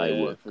or on my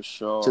work. For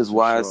sure. Which is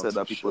why I said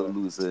that people are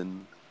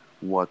losing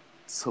what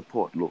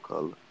support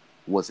local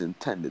was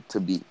intended to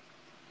be.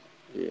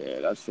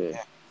 Yeah, that's fair.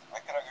 Yeah, I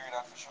can agree with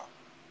that for sure.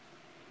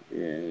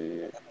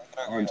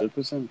 Yeah,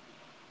 100%.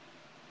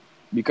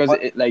 Because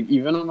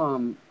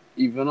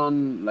even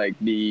on like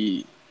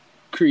the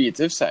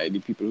creative side, the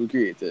people who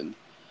created,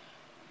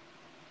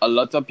 a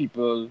lot of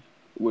people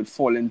would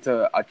fall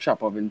into a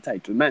trap of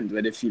entitlement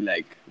where they feel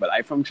like, well,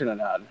 I'm from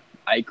Trinidad,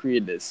 I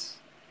create this,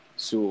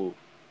 so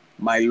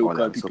my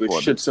local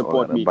people should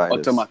support me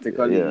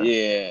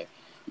automatically.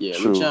 Yeah.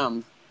 True. Which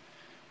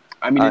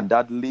and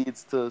that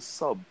leads to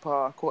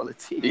subpar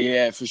quality.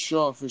 Yeah, for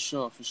sure.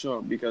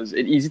 Because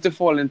it's easy to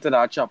fall into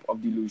that trap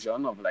of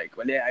delusion of like,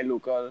 well, yeah, I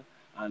local,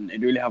 and I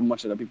don't really have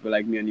much other people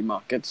like me on the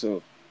market.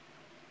 So,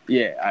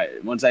 yeah,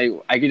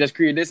 I can just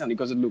create this, and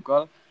because it's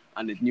local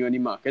and it's new on the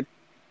market,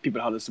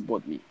 people have to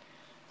support me.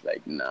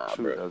 Like, nah,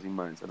 True, bro. that's the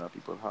mindset that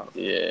people have.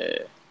 Yeah.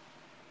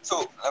 So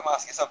let me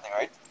ask you something,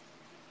 right?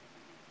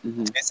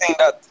 Mm-hmm. You're saying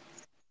that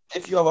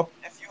if you have a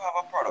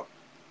product,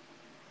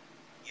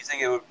 you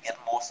think it would get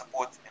more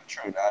support in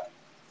Trinidad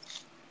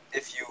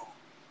if you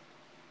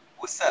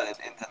were selling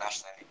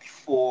internationally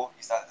before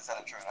you started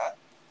selling Trinidad?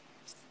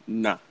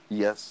 Nah.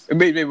 Yes.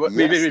 Wait,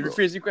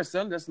 rephrase the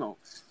question just now.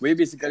 What you're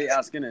basically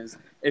asking is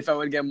if I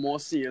would get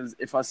more sales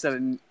if I was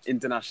selling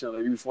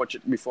internationally before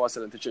I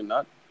sell it to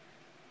Trinidad?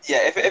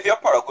 Yeah, if your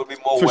product would be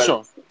more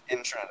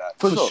in Trinidad.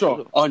 For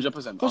sure.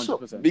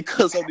 100%.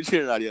 Because of the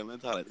Trinidadian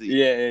mentality.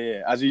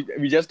 Yeah. As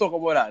we just talk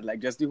about that, like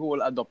just the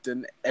whole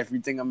adopting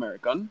everything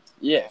American.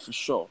 Yeah, for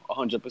sure.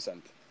 100%.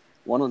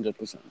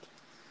 100%.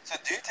 So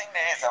do you think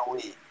there is a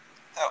way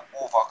to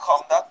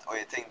overcome that, or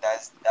you think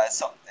that's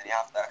something you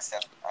have to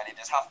accept and you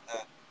just have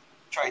to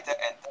try to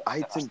enter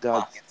I think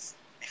that's markets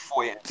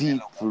before you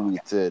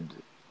deep-rooted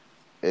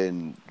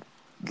in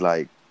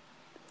like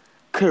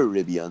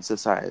Caribbean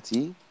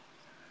society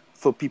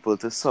for people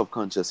to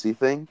subconsciously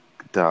think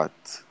that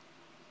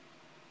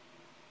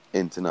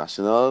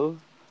international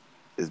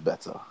is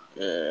better.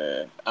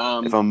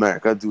 If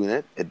America doing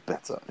it, it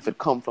better. If it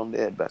come from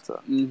there, it better.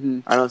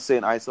 Mm-hmm. I'm not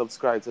saying I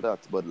subscribe to that,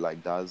 but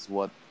like that's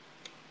what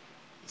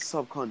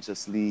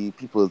subconsciously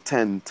people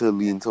tend to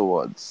lean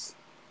towards.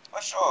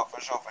 For sure.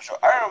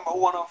 I remember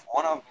one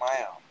of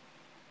my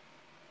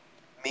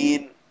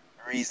main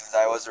reasons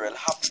I was real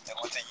happy to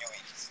go to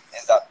UE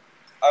is that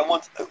I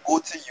wanted to go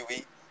to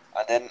UE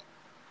and then,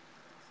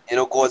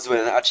 God's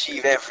will and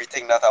achieve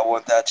everything that I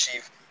want to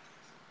achieve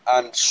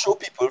and show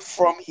people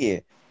from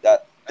here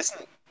that,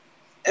 listen,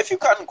 if you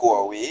can't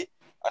go away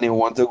and you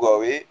want to go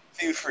away,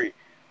 feel free.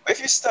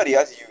 if you study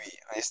at UE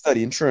and you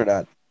study in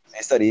Trinidad and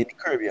you study in the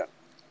Caribbean,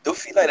 don't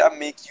feel like that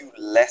make you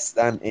less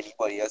than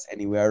anybody else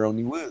anywhere around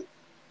the world.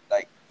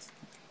 Like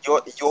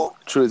your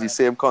True, it's the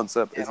same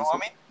concept. you know what I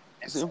mean?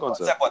 It's the same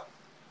concept. But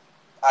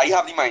I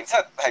have the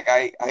mindset, like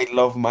I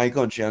love my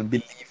country and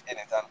believe in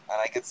it, and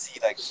I can see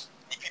like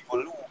the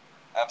people who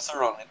I'm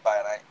surrounded by,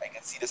 and I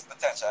can see this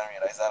potential and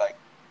realize that, like,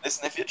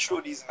 listen, if you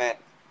throw these men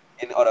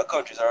in other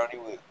countries around the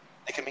world,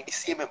 they can make the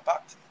same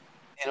impact.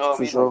 You know what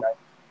I mean? Sure. Like,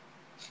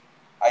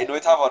 I know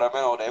it have other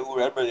men out there who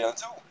are brilliant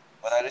too,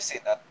 but I just say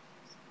that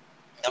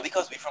not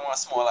because we're from a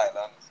small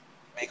island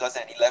make us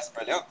any less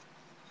brilliant,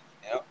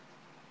 you know.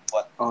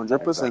 But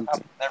 100%.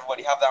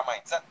 everybody have that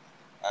mindset,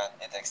 and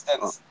it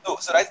extends.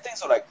 So that's the thing.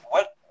 So like,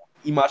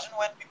 imagine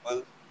when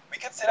people, we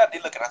can say that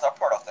they're looking at our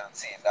product and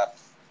saying that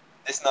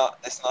this not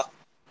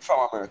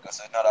from America,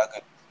 so it's not that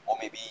good, or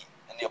maybe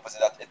in the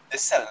opposite, that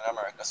this selling in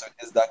America, so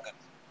it is that good.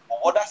 But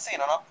what that's saying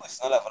on a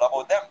personal level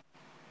about them.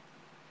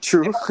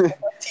 True.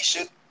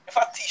 If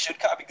a t-shirt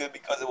can't be good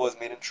because it was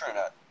made in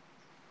Trinidad,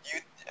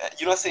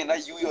 you're not saying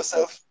that you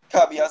yourself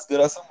can't be as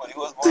good as somebody who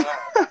was born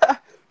in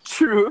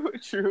True.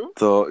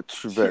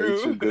 Very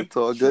true. Good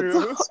talk. I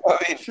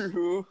mean,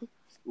 True.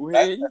 we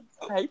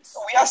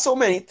have so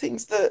many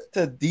things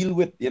to deal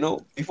with, you know,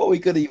 before we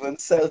could even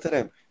sell to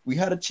them. We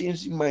had to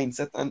change the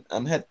mindset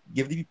and had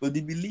give the people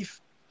the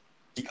belief,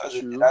 because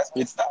that's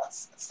where it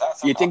starts. It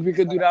starts. You think we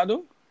could do that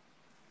though?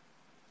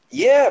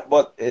 Yeah,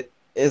 but it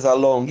is a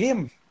long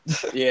game.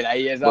 Yeah, that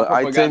is. But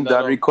I think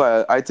that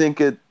requires. I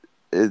think it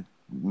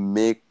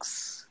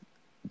makes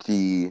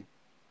the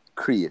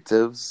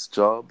creative's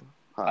job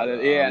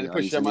harder. And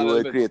push them a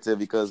little bit. Creative,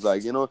 because,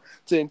 like, you know,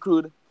 to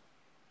include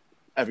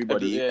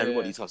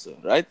everybody's hustle,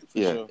 right?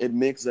 Yeah, sure. It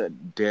makes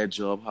their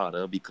job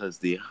harder because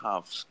they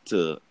have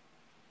to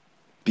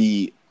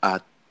be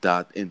at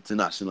that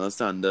international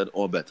standard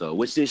or better,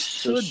 which they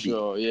should for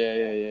sure. be.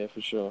 Yeah, for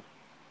sure.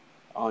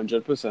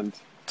 100%.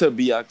 To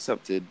be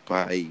accepted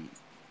by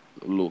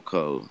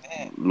local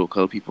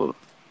people.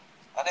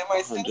 And they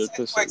might think it's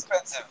too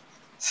expensive.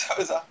 So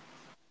it's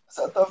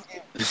a tough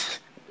game.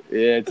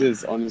 Yeah, it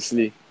is,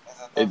 honestly.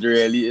 It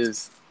really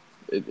is.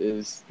 It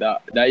is.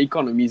 That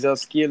economies of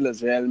scale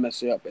as well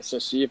mess you up,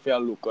 especially if you're a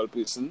local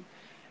person.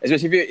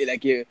 Especially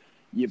if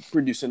you're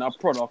producing a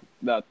product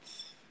that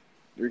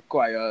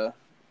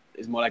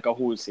is more like a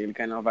wholesale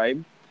kind of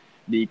vibe.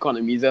 The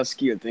economies of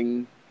scale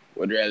thing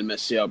would really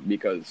mess you up,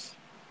 because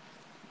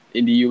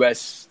in the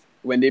US,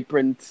 when they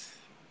print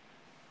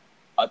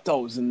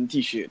 1,000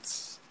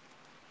 t-shirts,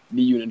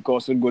 the unit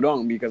cost would go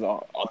down, because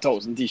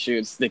 1,000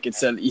 t-shirts, they could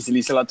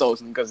easily sell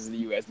 1,000 because it's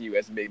the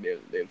US big,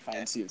 they'll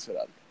find sales for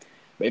that.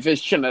 But if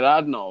it's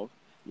Trinidad now,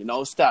 you're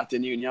now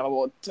starting, you have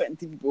about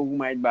 20 people who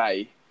might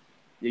buy,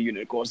 your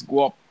unit cost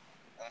go up.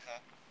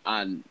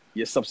 And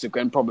your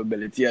subsequent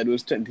probability of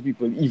those 20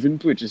 people even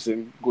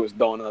purchasing goes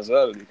down as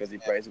well, because the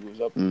price goes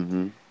up.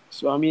 Mm-hmm.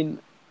 So, I mean,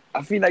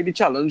 I feel like the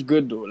challenge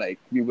good though. Like,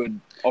 it would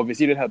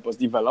help us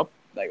develop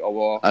like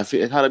our. I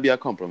feel it had to be a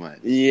compromise.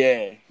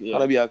 Yeah. Had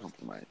to be a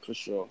compromise for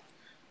sure.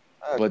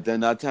 But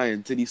then that tie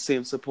into the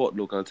same support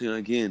local thing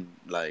again.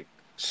 Like,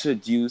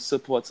 should you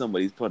support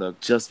somebody's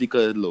product just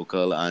because it's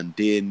local and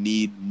they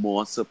need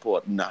more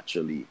support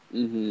naturally?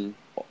 Mm-hmm.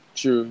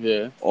 True.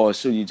 Yeah. Or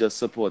should you just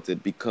support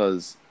it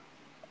because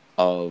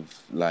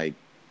of the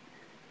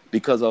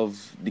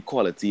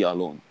quality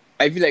alone?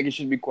 I feel like it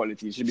should be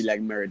quality. It should be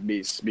like merit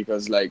based,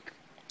 because like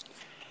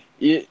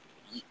it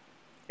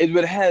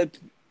would help.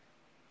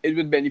 It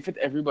would benefit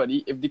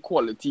everybody if the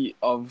quality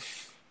of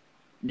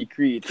the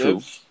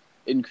creative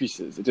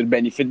increases. It would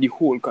benefit the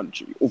whole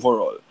country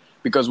overall,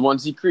 because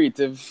once the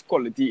creative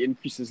quality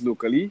increases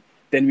locally,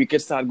 then we can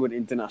start going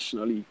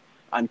internationally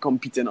and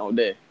competing out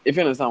there. If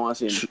you understand what I'm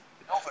saying.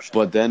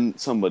 But then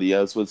somebody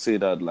else would say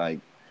that, like,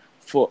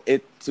 for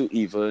it to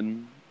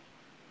even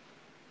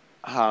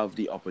have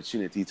the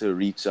opportunity to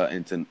reach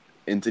into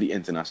the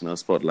international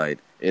spotlight,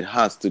 it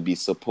has to be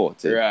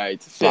supported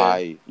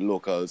by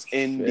locals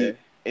in the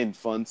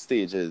infant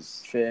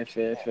stages. Fair.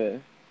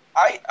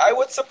 I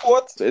would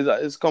support. So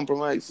is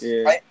compromise.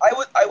 Yeah.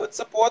 I would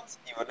support,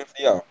 even if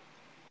the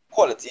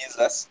quality is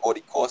less or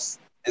the cost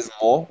is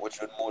more,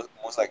 which would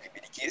most likely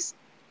be the case.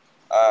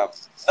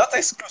 Not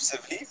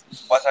exclusively,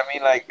 but I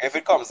mean, like, if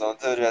it comes down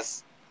to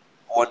just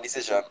one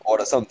decision,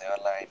 order something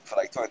online for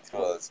like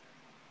 $20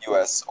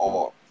 US,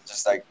 or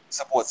just like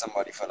support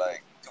somebody for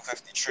like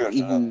 $250,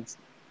 $300.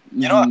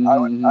 You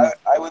know,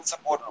 I would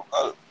support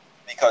local,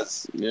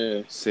 because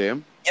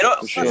same. You know,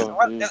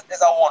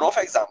 there's a one-off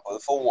example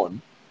for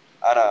one,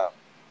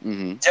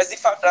 and just the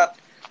fact that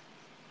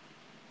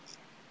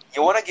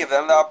you want to give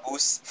them that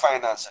boost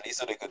financially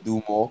so they could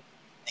do more,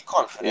 the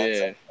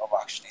confidence of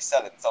actually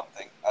selling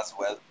something as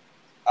well,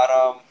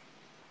 and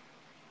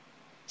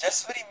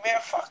just for the mere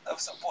fact of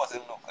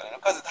supporting local,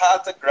 because it's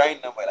hard to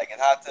grind them, but like it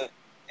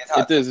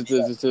is. It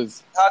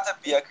had to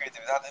be a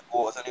creative. It had to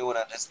go out on your own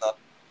and just not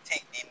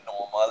take the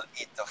normal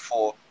 8 to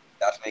 4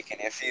 that's making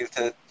you feel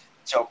to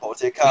jump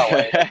out your car.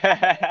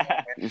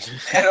 You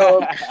know,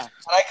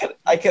 and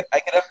I could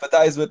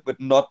empathize with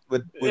someone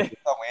who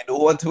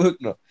don't want to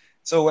work now.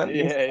 So when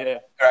Yeah.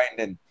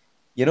 grinding,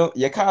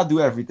 you can't do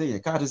everything. You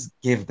can't just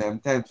give them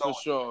 10 For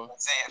sure.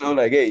 say,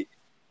 like, hey,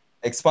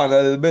 expand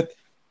a little bit,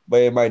 but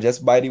you might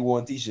just buy the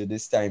one t-shirt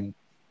this time.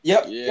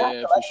 Yep, you have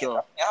Yeah, to for like it.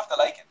 sure. You have to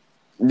like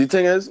it. The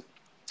thing is,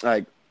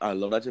 like, I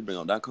love that you bring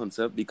up that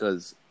concept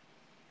because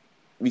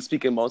we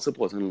speaking about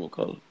supporting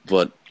local,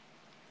 but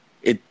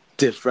it's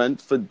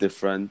different for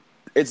different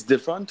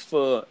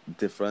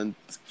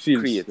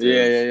Fields.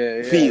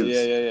 creative fields.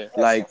 Yeah.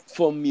 Like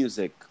for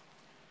music,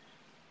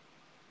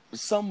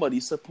 somebody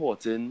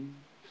supporting,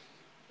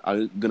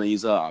 I'm gonna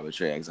use an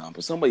arbitrary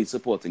example. Somebody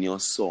supporting your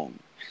song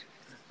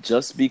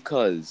just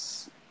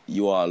because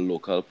you are a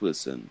local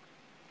person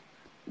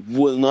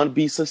will not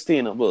be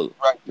sustainable.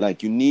 Right.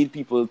 Like you need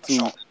people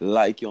to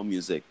like your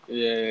music,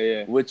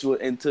 Yeah. which will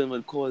in turn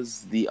will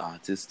cause the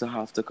artist to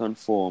have to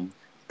conform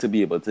to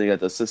be able to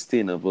get a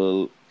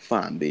sustainable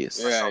fan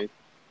base, Right.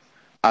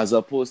 as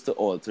opposed to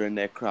altering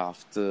their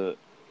craft to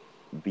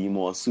be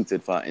more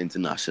suited for an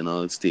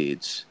international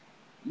stage,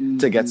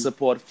 to get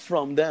support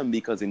from them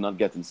because they're not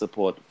getting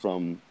support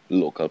from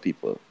local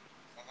people.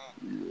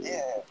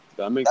 Yeah.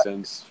 That makes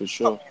sense, for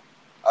sure.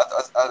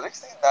 The next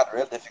thing that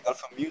real difficult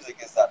for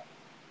music is that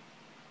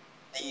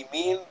the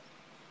main,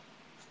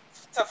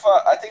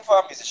 I think for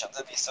a musician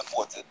to be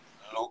supported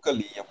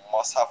locally, you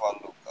must have a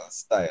local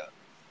style,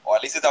 or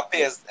at least it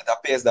appears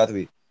that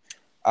way.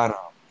 And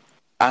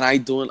And I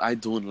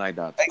don't like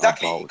that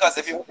exactly, because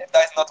if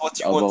that is not what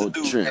you want to about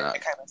do, then Trinidad.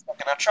 you're kind of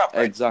stuck in a trap,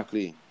 right?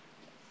 Exactly.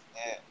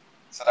 Yeah.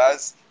 So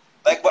that's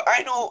like, but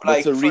I know, But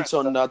like, to reach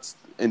on that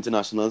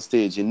international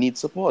stage, you need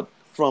support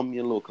from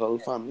your local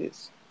fan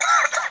base.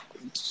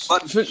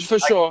 But for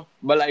sure.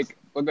 But like,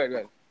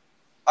 okay.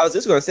 I was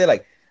just gonna say,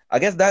 like, I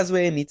guess that's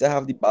where you need to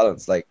have the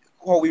balance, like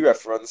how we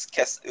referenced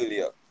Kes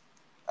earlier,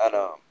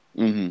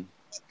 and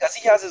because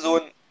he has his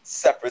own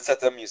separate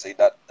set of music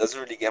that doesn't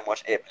really get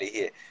much airplay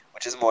here,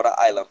 which is more the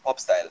island pop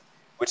style,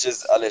 which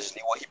is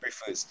allegedly what he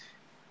prefers.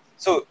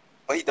 So,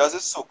 but he does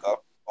his soca,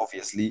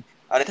 obviously,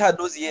 and it had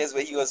those years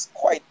where he was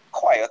quite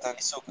quiet on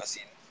the soca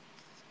scene.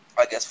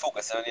 I guess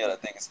focusing on the other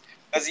things,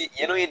 because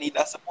you need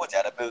that support, you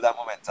had to build that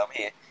momentum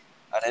here,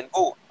 and then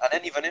go. And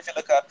then even if you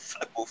look at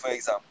Flippo, for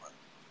example,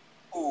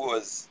 who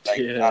was like,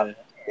 Yeah.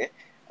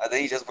 and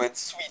then he just went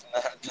Sweden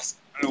and just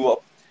blew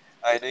up,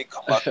 and then he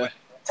come back with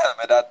Tell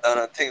Me That Done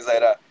and things like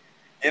that.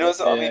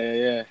 So I mean,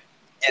 Yeah.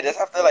 you just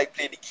have to like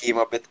play the game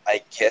a bit,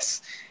 I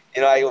guess.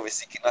 I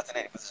obviously not in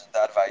any position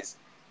to advise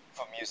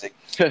for music,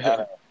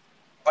 but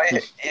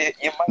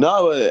you might.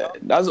 No,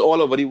 that's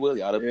all over the world.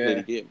 You gotta play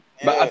the game.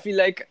 But I feel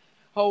like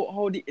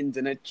how the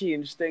internet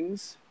changed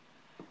things,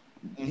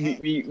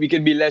 we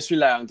can be less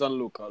reliant on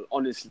local,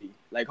 honestly.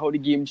 Like how the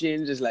game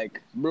changed is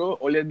like, bro,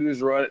 all you do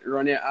is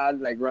run your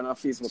ad, like run a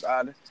Facebook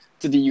ad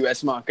to the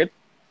US market.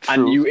 True.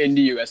 And you in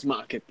the US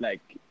market. Like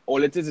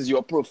all it is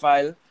your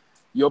profile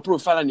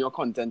and your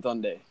content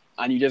on there.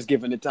 And you just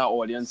giving it to our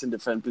audience in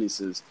different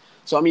places.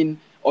 So I mean,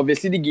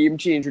 obviously the game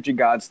changed with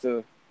regards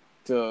to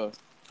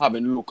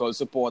having local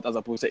support as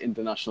opposed to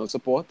international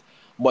support.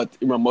 But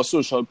remember,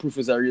 social proof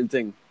is a real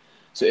thing.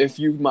 So if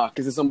you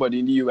market to somebody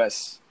in the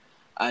US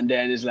and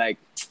then it's like,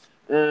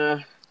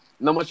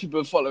 not much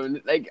people following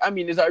it. Like, I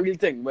mean, it's a real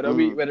thing. Whether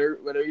we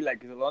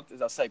like it or not,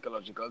 it's a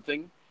psychological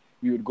thing.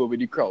 We would go with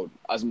the crowd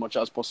as much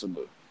as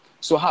possible.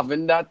 So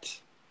having that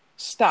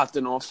start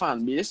in our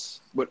fan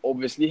base would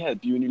obviously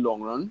help you in the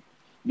long run,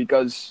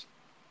 because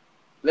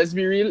let's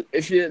be real,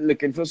 if you're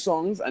looking for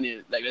songs and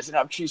you like, let's say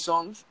have 3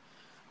 songs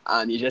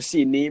and you just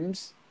see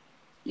names,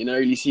 you're not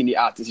really seeing the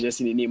artist, you just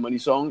see the name on the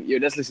song, you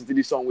just listen to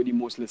the song with the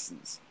most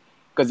listens,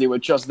 because they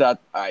would trust that,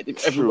 all right,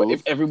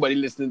 if everybody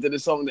listening to the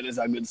song, then it's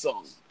a good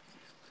song.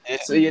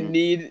 So you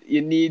need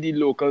the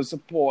local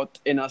support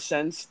in a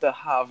sense to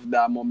have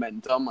that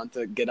momentum and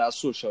to get that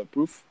social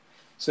proof,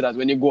 so that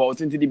when you go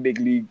out into the big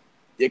league,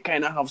 you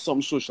kind of have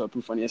some social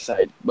proof on your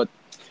side. But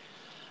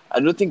I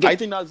don't think I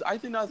think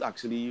that's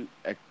actually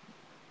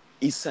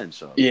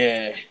essential.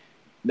 Yeah,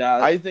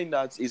 I think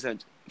that's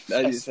essential,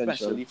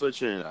 especially for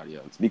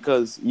Trinidadians,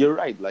 because you're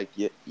right. Like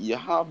you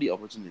have the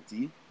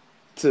opportunity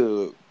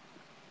to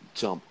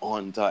jump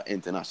onto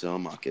international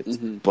markets,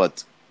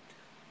 but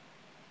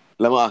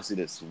let me ask you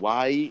this: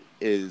 why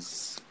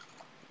is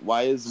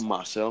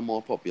Marshall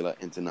more popular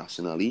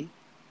internationally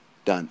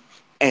than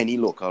any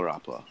local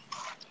rapper?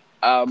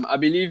 I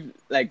believe,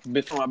 like,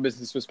 from a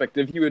business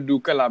perspective, he would do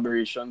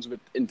collaborations with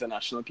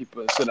international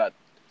people so that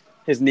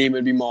his name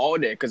would be more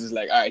out there. Because it's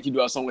like, all right, he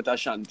do a song with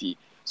Ashanti,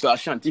 so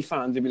Ashanti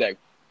fans would be like,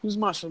 "Who's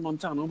Marshall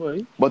Montano,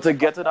 boy?" But to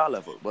get to that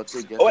level,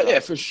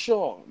 for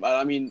sure. But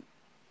I mean,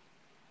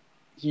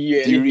 he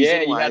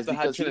has to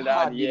have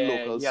Trinidad. He had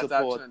the local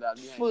support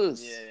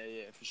first.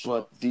 Yeah, for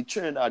sure. But the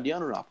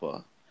Trinidadian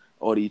rapper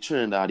or the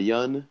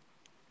Trinidadian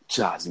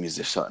jazz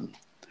musician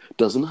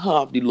doesn't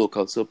have the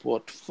local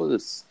support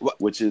first,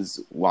 which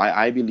is why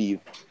I believe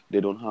they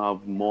don't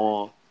have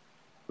more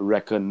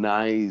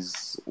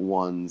recognized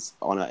ones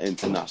on an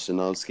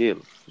international scale.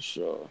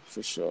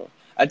 For sure.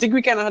 I think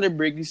we kind of had to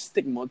break the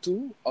stigma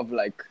too of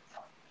like,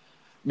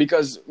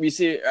 because we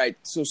say, right,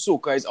 so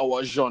soca is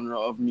our genre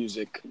of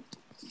music.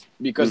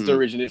 because they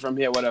originate from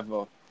here,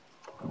 whatever.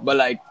 But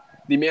like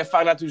the mere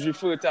fact that you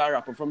refer to a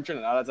rapper from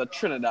Trinidad as a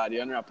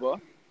Trinidadian rapper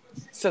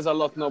says a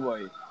lot, no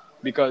boy.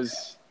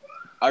 Because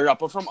a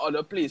rapper from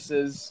other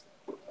places,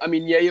 I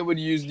mean, yeah, you would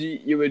use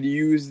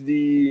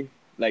the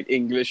like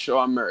English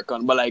or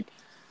American, but like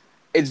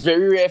it's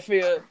very rare for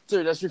you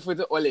to just refer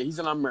to, oh yeah, he's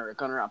an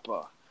American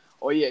rapper.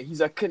 Oh yeah, he's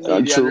a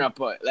Canadian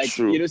rapper. Like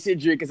you don't say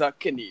Drake is a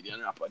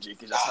Canadian rapper.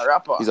 Drake is just a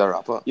rapper. He's a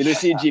rapper. You don't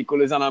say J.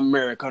 Cole is an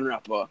American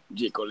rapper.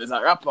 J. Cole is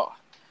a rapper.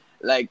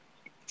 Like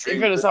if you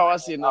know how I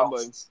say now,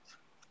 boy.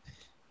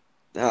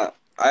 Yeah,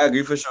 I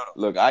agree for sure.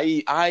 Look,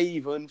 I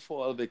even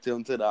fall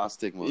victim to that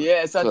stigma.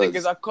 Yes, I think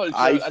it's a culture.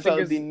 I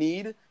felt the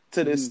need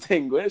to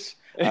distinguish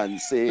and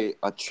say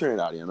a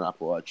Trinidadian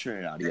rapper or a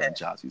Trinidadian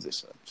jazz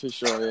musician. For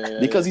sure, yeah.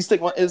 Because the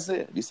stigma is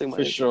there. The stigma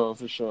for is sure,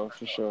 there.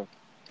 for sure.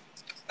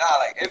 Nah,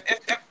 like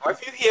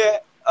if you hear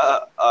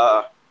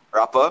a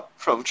rapper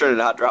from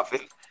Trinidad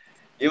rapping,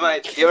 you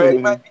might be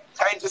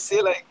trying to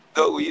say like,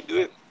 "Dog, what you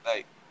doing?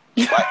 Like,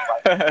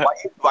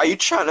 why you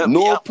trying to?"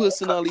 No,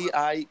 personally,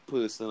 I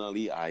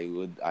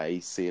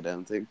say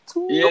them thing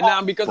too. Yeah,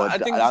 nah, because I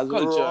think it's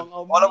culture.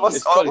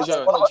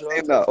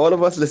 All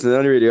of us listening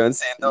on the radio and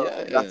saying, "No,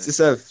 that's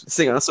yourself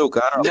singing a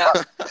soca."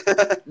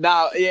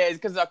 Now, yeah, it's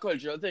because it's a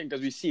cultural thing.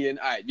 Because we see in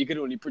you can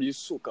only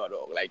produce soca,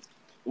 dog. Like,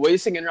 what are you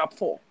singing rap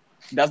for?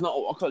 That's not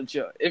our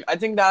culture. I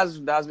think that's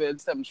where it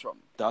stems from.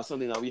 That's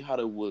something that we had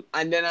to work.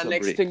 And then the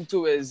next thing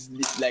too is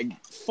like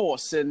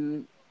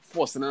forcing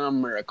an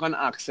American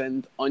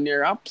accent on your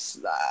raps.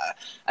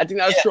 I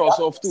think that throws us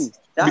off too,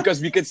 because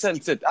we could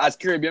sense it as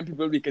Caribbean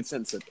people. We could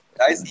sense it.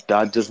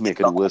 That just make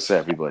it worse for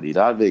everybody. You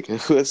can't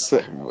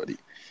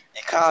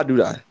do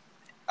that.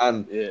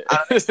 And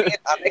the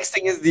next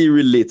thing is the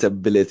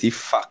relatability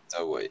factor,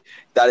 boy.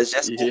 That is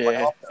just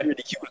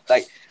ridiculous.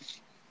 Like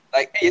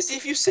you see,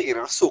 if you sing in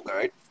a soca,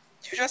 right?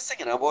 You're just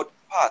singing about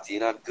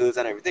partying and girls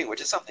and everything,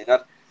 which is something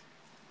that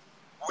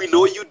we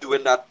know you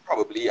doing that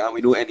probably, and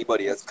we know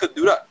anybody else could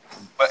do that.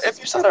 But if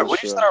you start when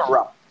you start a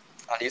rap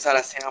and you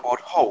start singing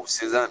about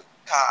houses and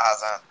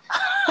cars and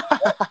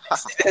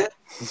then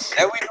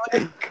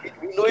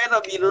we know you're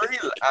not being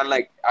real, and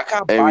like I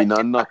can't buy. We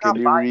not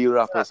knocking the real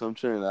rappers from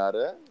Trinidad,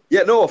 eh?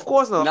 Yeah, no, of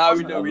course not. Now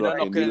we not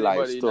knocking the life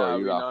anybody.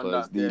 story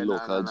rappers, the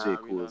local J.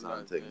 Coles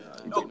and things.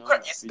 I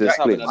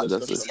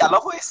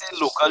love how you say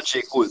local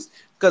J. Coles,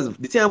 because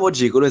the thing about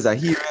J. Cole is that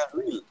he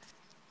real,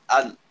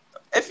 and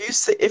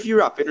if you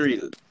rap in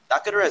real,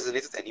 that could resonate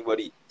with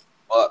anybody.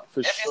 But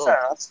if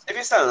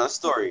you're telling a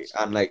story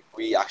and like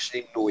we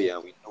actually know you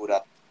and we know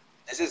that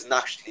this is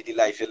naturally the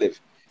life you live,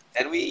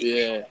 then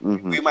we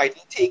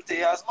mightn't take to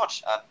you as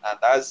much, and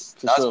that's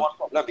one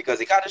problem,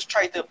 because you can't just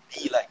try to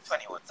be like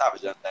 21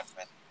 Savage and them,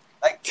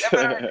 like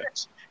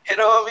rich. You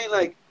know what I mean?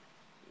 Like,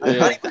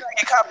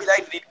 you can't be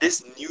like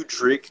this new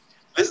Drake.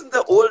 Listen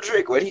to old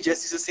Drake when he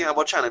just used to sing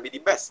about trying to be the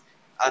best,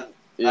 and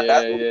we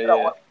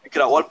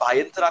could all buy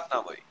into that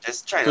now, boy.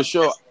 Just trying for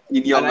sure.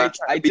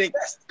 I think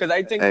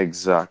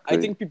exactly. I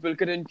think people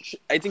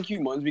I think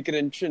humans, we could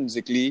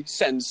intrinsically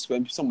sense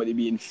when somebody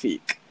being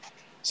fake.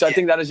 So I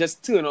think that is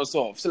just turn us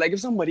off. So like if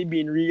somebody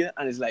being real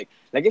and it's like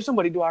if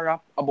somebody do a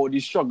rap about the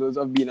struggles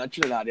of being a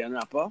Trinidadian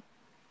rapper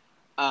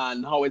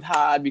and how it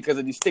hard because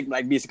of the stigma,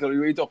 like basically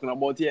what you're talking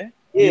about here,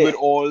 we would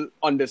all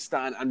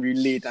understand and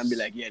relate and be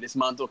like, yeah, this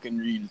man talking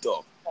real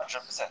talk.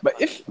 100%. But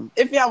if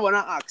you have an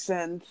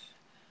accent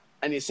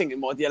and you're singing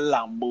about your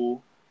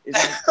Lambo,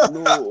 it's like,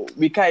 no,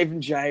 we can't even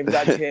drive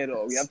that here,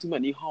 though. We have too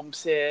many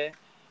humps here.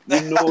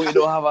 We know you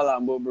don't have a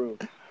Lambo, bro.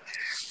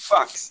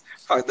 Facts.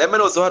 That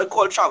man also had to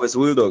call Travis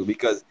Will, dog,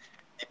 because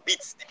the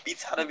beats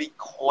had to be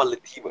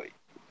quality, boy.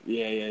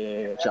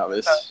 Yeah.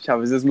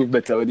 Travis just move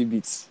better with the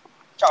beats.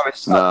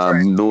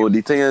 No,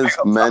 the thing is,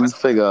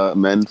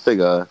 men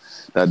figure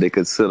that they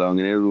could sit down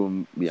in a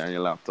room behind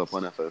your laptop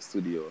on FL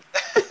Studio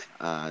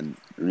and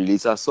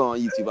release a song on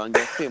YouTube and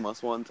get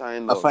famous one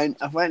time. I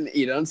find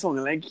Aidan song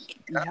like he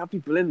have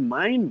people in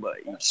mind, but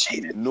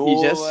he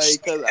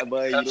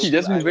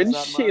just moving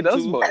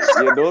shaders, boy.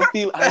 You don't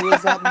feel I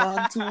was that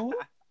man too?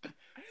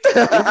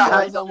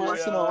 I was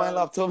sitting on my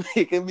laptop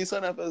making me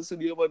son FL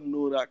Studio, but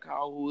no, that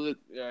can't work.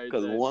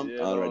 Because one,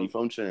 already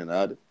from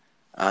Trinidad,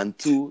 and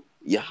two,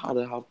 you had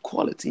to have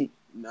quality.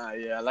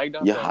 I like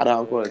that. You had to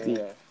have quality.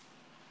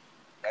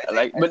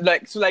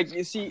 But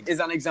you see, is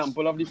an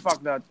example of the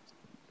fact that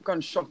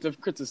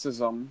constructive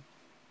criticism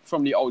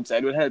from the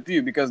outside will help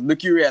you, because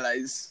look, you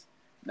realize,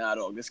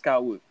 dog, this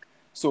can't work.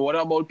 So what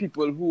about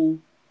people who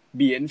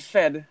being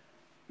fed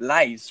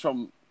lies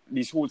from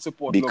this whole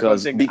support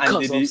because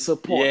local thing, of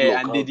support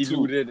and they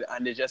deluded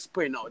and they just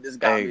putting out this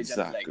garbage.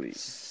 Exactly. And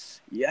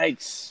like,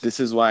 yikes. This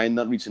is why I'm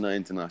not reaching an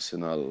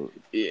international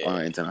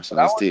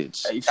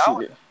stage.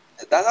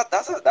 That's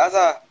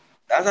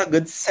a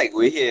good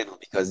segue here,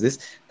 because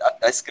this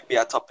could be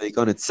a topic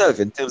on itself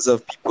in terms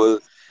of people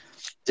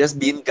just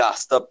being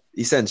gassed up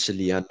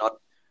essentially and not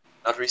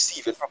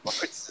receiving proper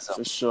criticism.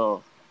 For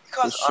sure.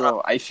 Because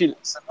I feel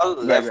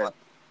on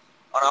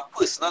a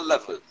personal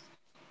level,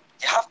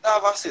 you have to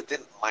have a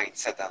certain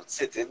mindset and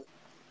certain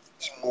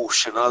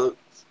emotional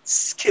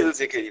skills,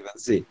 you can even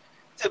say,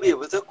 to be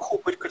able to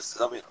cope with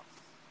criticism,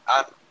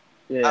 And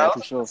Yeah,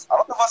 for sure. a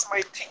lot of us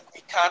might think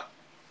we can,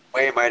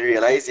 where you might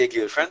realize your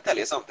girlfriend tell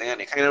you something and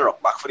they kind of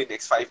rock back for the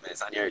next 5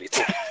 minutes and you're really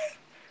talking.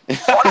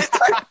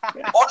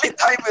 only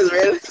time is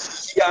real.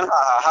 And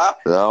ha.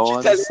 That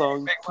one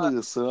sound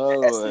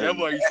personal. Yeah,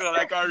 boy, you sound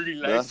like a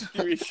real life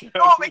situation.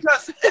 No,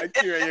 because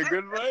Akira, you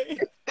good, boy?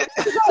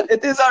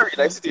 it is a real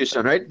life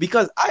situation, right?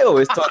 Because I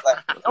always thought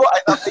I'm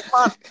a big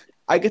man.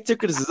 I get to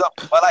criticism,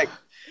 but like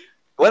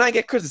when I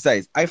get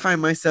criticized, I find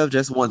myself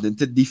just wanting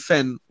to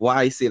defend what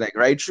I say, like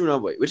right through now,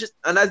 boy.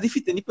 And that's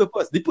defeating the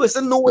purpose. The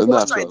person knows what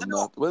you're trying to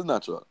do. Well,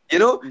 natural.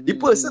 The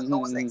person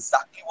knows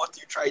exactly what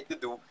you tried to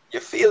do. You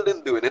failed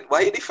in doing it. Why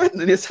are you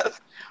defending yourself?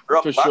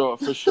 Rock for back.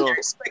 For sure. You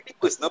respect the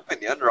person's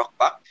opinion, rock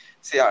back.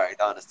 Say, all right,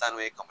 I understand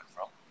where you're coming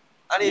from.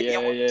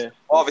 And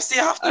obviously,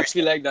 you have to. I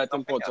feel like that's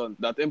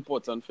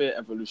important for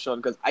evolution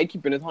because I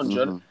keep it at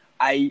 100. Mm-hmm.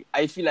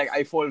 I feel like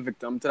I fall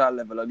victim to that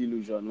level of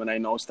delusion when I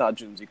now start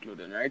JUNZI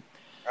clothing, right?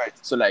 Right.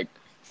 So like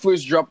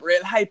first drop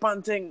real hype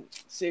and thing,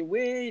 say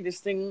wait this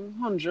thing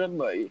 100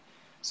 boy.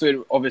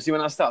 So obviously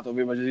when I start off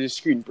it was just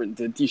screen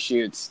printed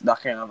t-shirts,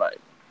 that kind of vibe.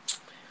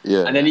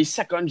 Yeah. And then the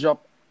second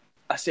drop,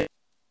 I said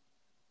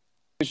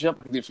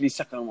the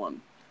second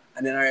one,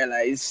 and then I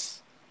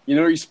realized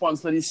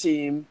response not the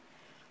same.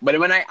 But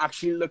then when I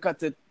actually look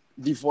at it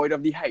devoid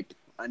of the hype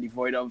and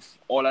devoid of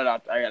all of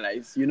that, I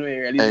realized, you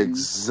really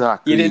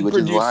exactly, didn't which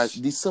produce. is why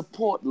the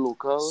support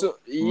local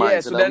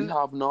mindset that we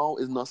have now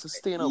is not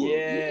sustainable.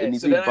 Yeah, it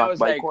needs so to be then I backed was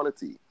by like,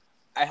 quality.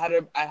 I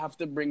have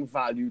to bring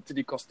value to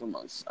the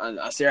customers, and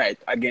I say right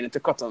again it's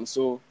a cotton,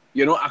 so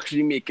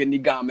actually making the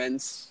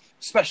garments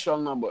special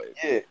now, boy.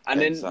 Yeah,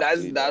 and then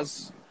exactly,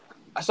 that's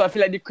so I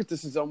feel like the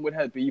criticism would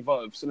help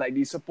evolve. So like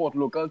the support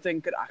local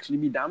thing could actually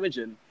be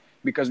damaging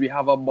because we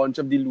have a bunch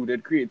of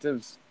deluded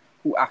creatives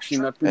who actually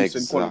not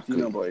producing quality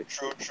now, boy.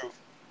 True.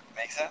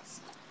 Makes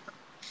sense.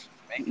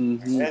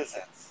 Makes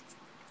sense.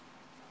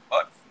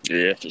 But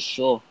yeah, for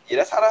sure. Yeah,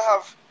 that's how to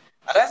have.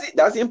 And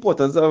that's the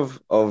importance of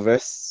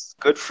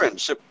good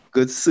friendship,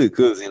 good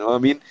circles, you know what I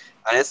mean?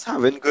 And it's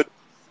having good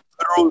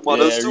role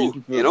models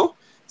too,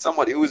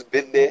 Somebody who's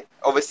been there.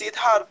 Obviously, it's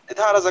hard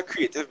as a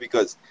creative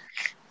because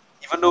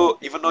even though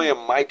you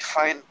might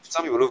find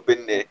some people who've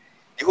been there,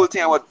 the whole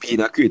thing about being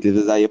a creative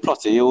is that you're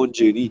plotting your own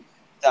journey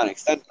to an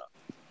extent.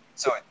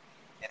 So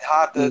it's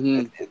hard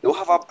to it don't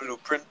have a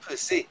blueprint per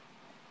se,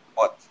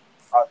 but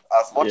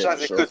as much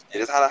as it could, you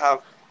just had to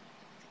have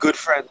good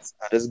friends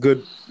and there's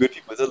good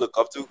people to look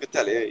up to who could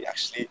tell you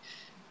actually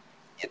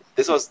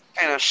this was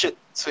kind of shit,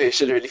 so you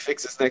should really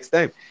fix this next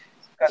time.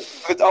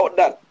 Because without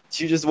that,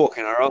 you just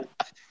walking around.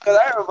 Because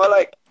I remember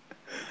like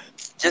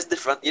just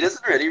different. You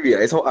doesn't really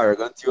realize how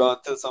arrogant you are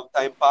until some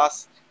time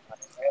pass.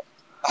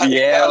 And you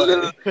get a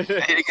little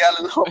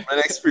humbling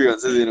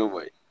experiences,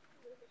 boy.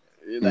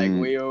 Like,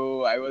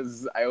 I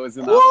was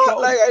in that what? club.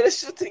 Like I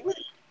just think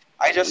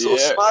I just so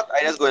smart.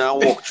 I just go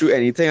and walk through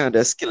anything and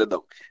just kill it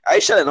down. I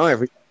should know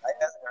everything.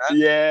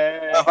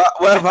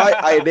 Whatever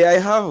idea I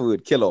have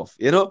would kill off.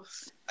 I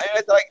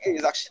like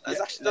it's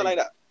actually not like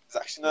that. It's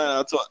actually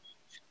not at all.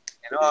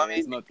 You know what I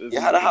mean? You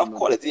had to have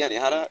quality and you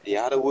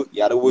had to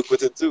work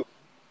with it too.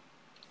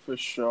 For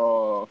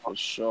sure.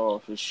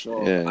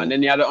 Yeah. And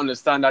then you have to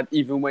understand that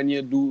even when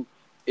you do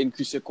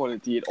increase your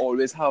quality, it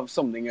always have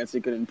something else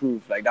you can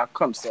improve. Like that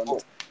constant.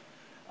 All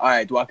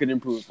right, what can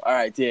improve? All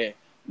right, yeah.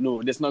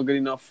 No, that's not good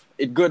enough.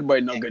 It's good, but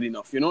it's not good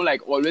enough.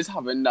 Like always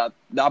having that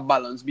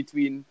balance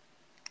between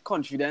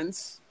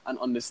confidence and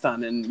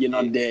understanding you're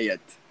not there yet.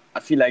 I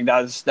feel like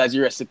that's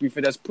your recipe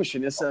for just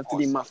pushing yourself to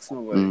the max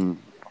now.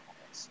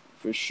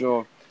 For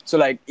sure. So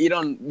like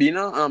Aidan, being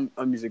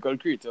a musical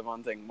creative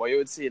and thing, what you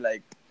would say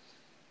like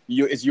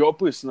it's your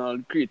personal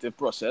creative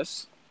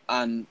process,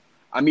 and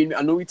I mean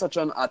I know we touch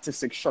on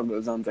artistic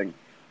struggles and thing,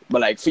 but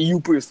like for you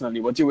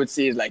personally, what you would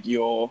say is like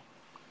your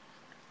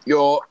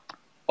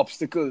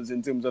obstacles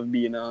in terms of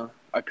being a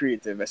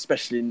creative,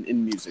 especially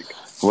in music.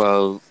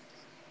 Well,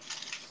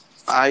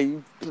 I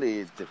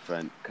play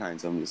different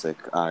kinds of music,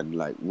 and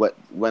like when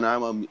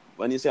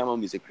you say I'm a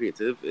music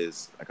creative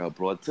is like a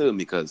broad term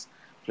because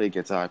I play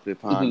guitar, I play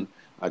piano,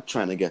 I'm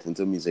trying to get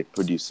into music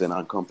producing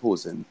and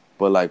composing.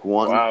 But like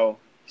wow,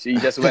 so you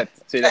just wet.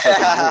 So that's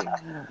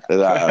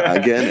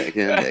again.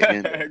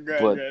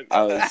 But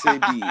I would say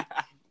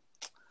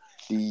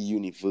the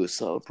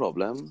universal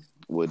problem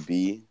would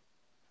be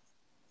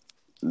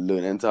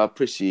learning to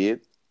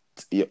appreciate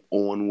your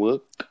own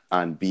work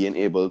and being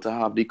able to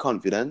have the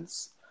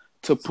confidence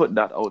to put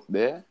that out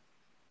there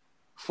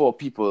for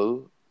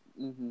people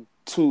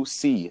to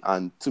see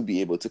and to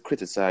be able to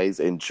criticize,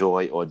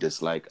 enjoy, or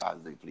dislike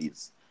as they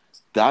please.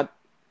 That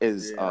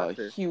is a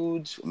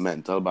huge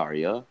mental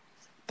barrier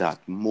that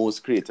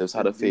most creatives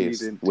had to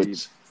face,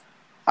 which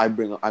I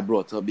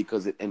brought up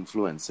because it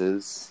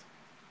influences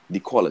the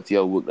quality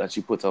of work that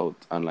you put out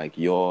and like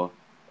your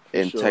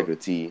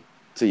integrity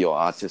to your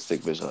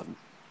artistic vision.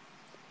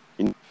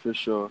 For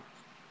sure.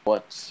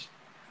 What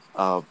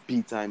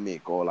beat I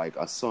make or like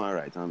a song I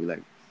write and I'll be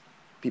like,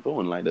 people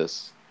won't like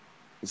this.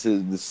 This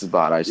is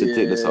bad. I should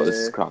take this out. This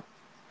is crap.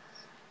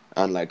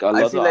 And like a I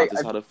lot of feel like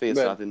artists had to face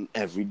that in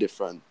every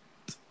different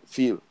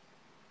field.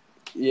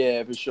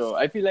 Yeah, for sure.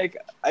 I feel like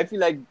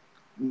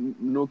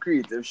no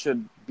creative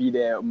should be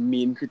their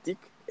main critique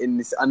in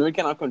this. I know it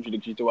cannot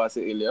contradict to what I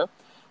said earlier,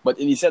 but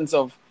in the sense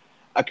of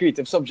a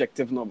creative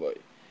subjective no boy.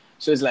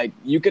 So it's like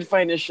you could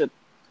find a shit,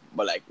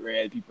 but like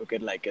real people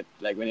could like it.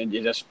 Like when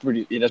you just put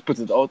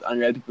it out and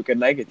real people could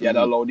like it. You had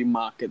to allow the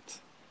market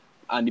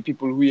and the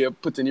people who are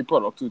putting the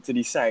product to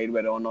decide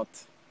whether or not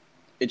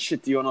it's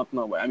shitty or not.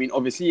 No, but I mean,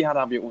 obviously you had to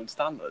have your own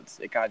standards.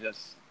 You can't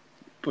just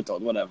put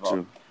out whatever.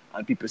 True.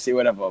 And people say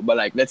whatever. But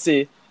like, let's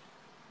say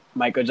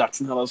Michael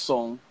Jackson had a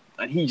song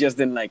and he just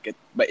didn't like it.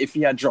 But if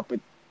he had dropped it,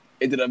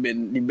 it would have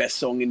been the best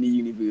song in the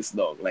universe,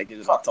 dog. Like, it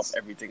would have top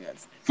everything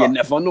else. You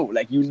never know.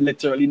 Like, you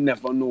literally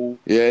never know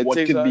what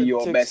could be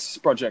your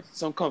best project.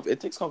 It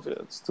takes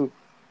confidence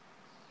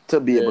to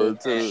be able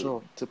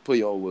to put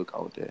your work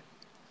out there.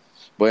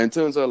 But in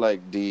terms of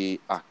like the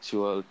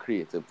actual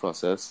creative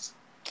process,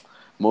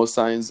 most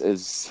times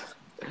is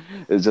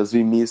just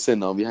me sitting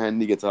down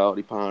behind the guitar or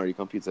the piano or the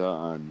computer,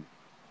 and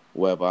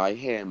whatever I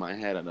hear in my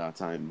head at that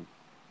time,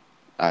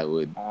 I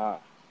would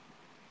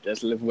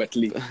just live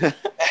wetly.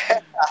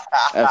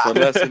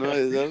 Effortless, you know.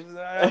 It's just,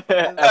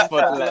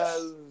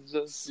 Effortless.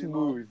 Just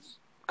smooth.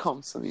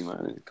 Comes to me,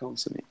 man. It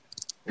comes to me.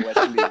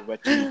 Wetly.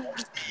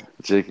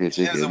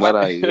 JK.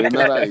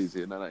 Not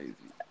easy.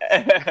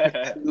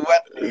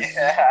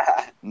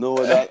 No,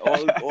 that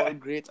all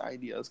great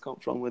ideas come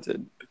from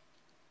within.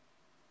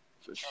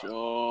 For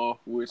sure.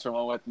 Words from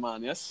a wet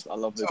man, yes? I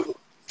love it.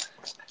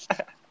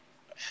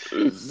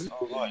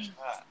 Oh gosh.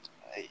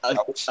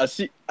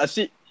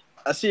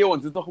 I see you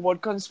want to talk about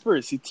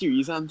conspiracy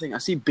theories and things. I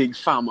see Big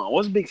Pharma.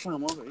 What's Big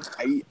Pharma?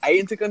 I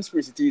into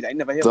conspiracy theories. I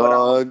never hear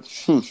about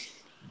that.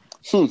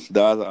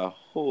 That's a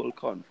whole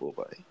convo,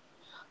 boy.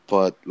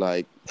 But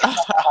like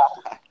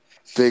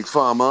Big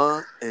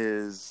Pharma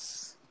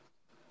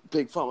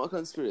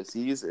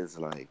conspiracies is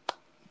like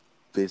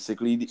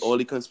basically all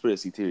the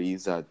conspiracy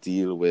theories that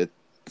deal with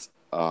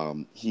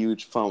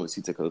huge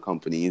pharmaceutical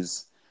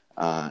companies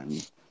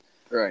and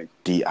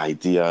the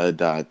idea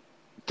that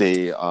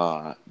they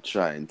are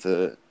trying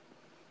to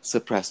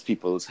suppress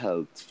people's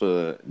health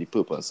for the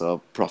purpose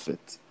of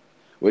profit,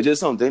 which is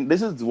something.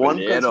 This is one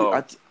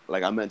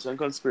like I mentioned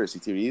conspiracy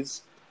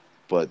theories,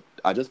 but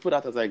I just put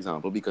that as an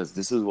example because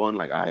this is one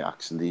like I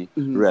actually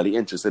really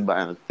interested by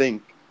and I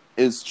think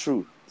is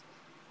true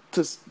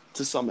to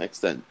some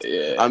extent.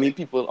 Yeah. I mean,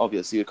 people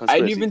obviously I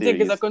don't even think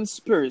it's a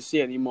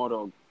conspiracy anymore,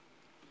 dog.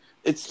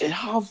 It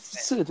have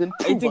certain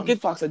proven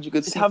facts that you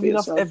could see. It have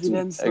enough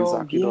evidence, dog.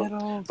 Exactly,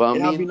 dog. But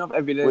it have enough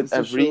evidence. With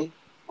every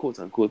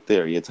quote-unquote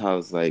theory, it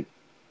has like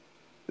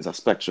it's a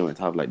spectrum. It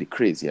have like the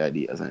crazy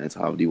ideas, and it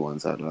have the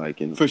ones that are like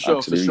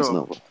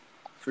reasonable.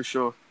 For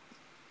sure.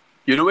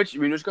 You know which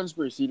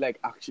conspiracy like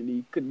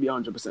actually could be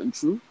 100%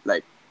 true?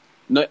 Like,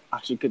 not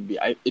actually could be.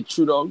 It's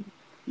true, dog.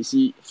 You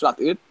see, flat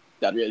Earth.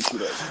 That really true,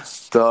 dog.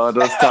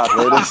 Don't start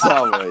with that.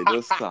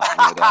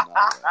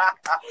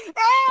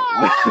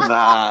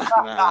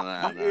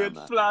 Nah. It's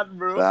flat,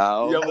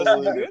 bro. You ever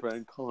seen the Earth?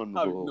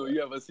 No,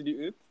 you ever seen the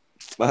Earth?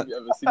 Have you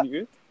ever seen the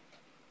Earth?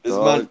 This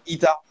man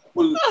eat a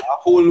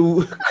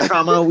whole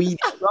cram of weed.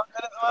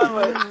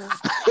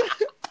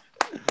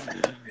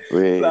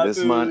 Wait, this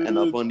man end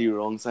up on the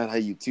wrong side of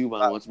YouTube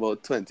and watch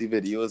about 20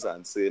 videos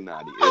and say,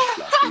 nah, the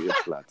Earth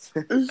flat.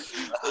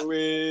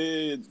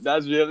 Wait,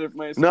 that's really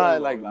my story.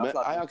 No,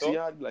 I actually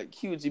had like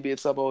huge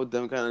debates about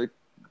them kind of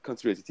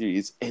conspiracy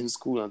theories in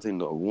school and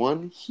things.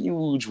 One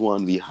huge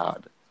one we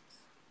had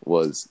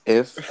was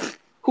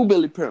who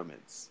built the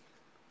pyramids?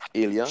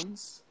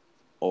 Aliens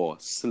or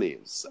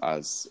slaves,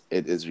 as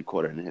it is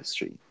recorded in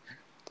history?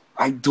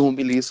 I don't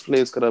believe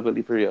slaves could have built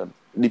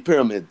the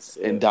pyramids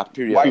in that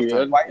period. Why do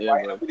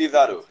you believe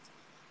that, though?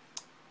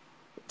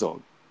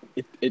 Dog.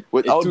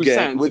 Without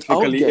getting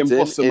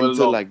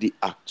into like the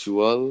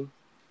actual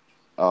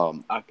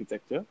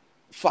architecture,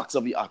 facts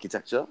of the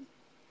architecture,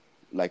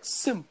 like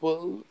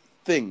simple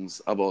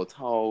things about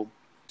how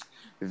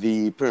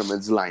the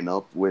pyramids line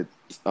up with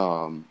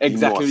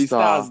exactly the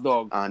stars,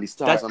 dog, and the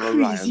stars on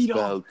Orion's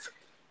belt.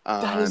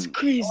 That is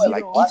crazy.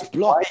 Like each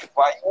block.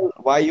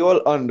 Why you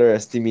all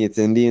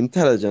underestimating the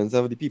intelligence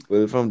of the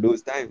people from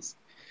those times?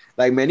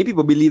 Like many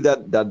people believe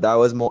that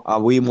was a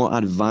way more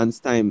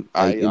advanced time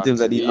in terms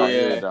of the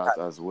that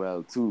as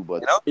well too.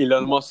 But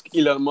Elon Musk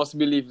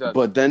believe that.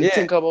 But then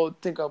think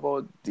about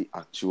the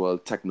actual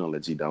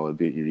technology that will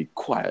be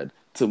required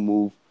to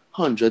move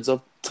hundreds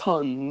of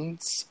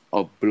tons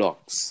of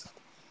blocks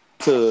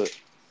to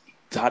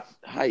that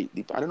height.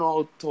 I don't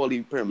know how tall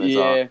the pyramids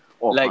are.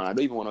 I don't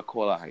even want to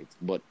call it height,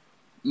 but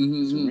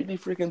it's really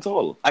freaking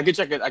tall. I can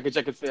check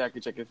it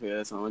for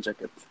you. So I'm gonna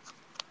check it.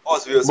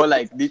 But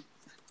like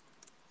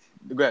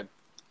go ahead.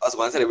 I was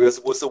going to say we were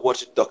supposed to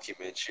watch a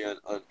documentary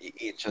on the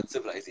ancient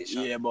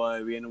civilization. Yeah,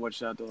 boy, we didn't watch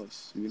that.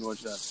 We didn't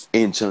watch that.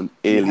 Ancient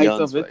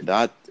aliens.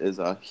 That is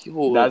a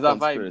whole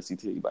conspiracy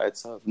theory by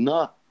itself.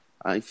 Nah,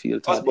 I feel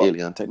that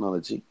alien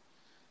technology.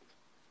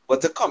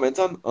 But to comment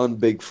on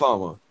Big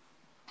Pharma,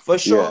 for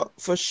sure,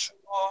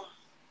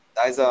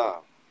 that is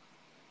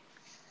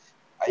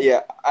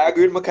yeah, I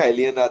agree with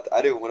Mikhaili in that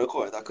I don't want to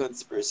call it a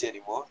conspiracy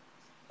anymore.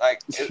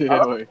 Like,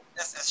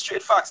 it's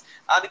straight facts.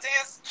 And the thing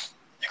is,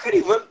 you could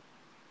even,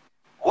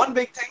 one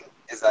big thing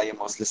is that you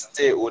must listen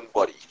to your own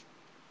body.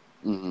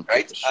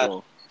 Right? For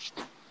sure.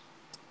 And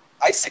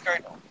I sick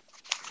right now.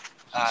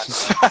 And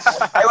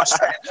I was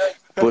trying to...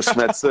 Bush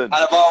medicine. And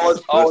I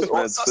was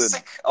also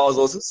sick. I was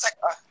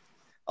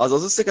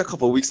also sick a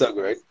couple of weeks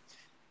ago, right?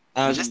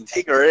 And I was just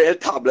taking real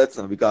tablets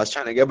now because I was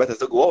trying to get better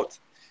to go out.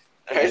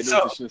 Right?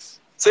 So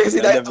you see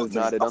that?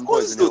 They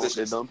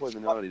don't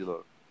poison you already,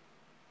 though.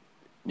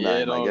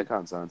 Yeah, I get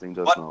cancer and things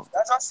just but now.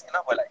 that's what I'm saying.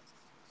 But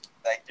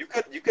like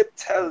you could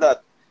tell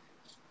that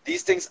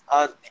these things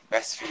aren't the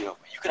best feeling of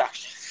it. You could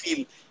actually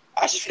feel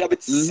a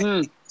bit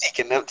sick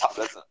taking them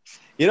tablets.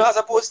 You know, as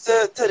opposed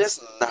to this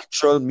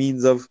natural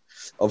means of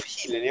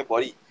healing your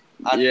body.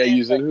 And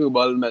using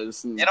herbal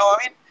medicine. You know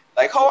what I mean?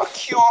 Like how a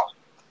cure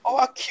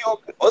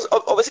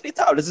obviously the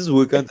tablets is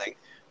working thing.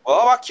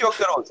 But how a cure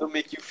can also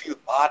make you feel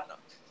bad now.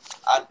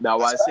 And that's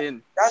what I'm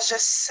saying. That's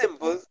just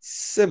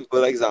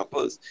simple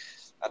examples.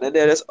 And then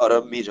there's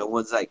other major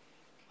ones like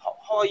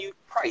how are you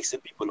pricing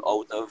people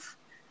out of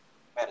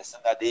medicine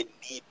that they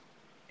need?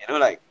 You know,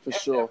 like for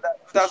sure.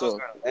 That's what's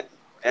going on.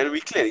 And we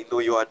clearly know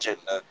your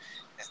agenda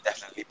is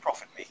definitely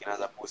profit making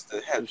as opposed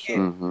to health care.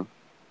 And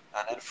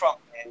then from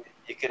there,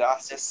 you could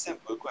ask just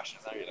simple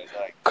questions and realize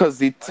like because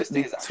the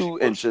two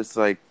interests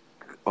like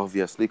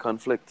obviously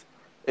conflict.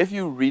 If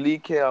you really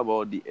care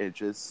about the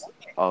interests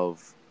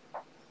of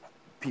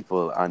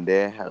people and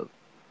their health,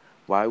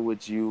 why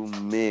would you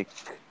make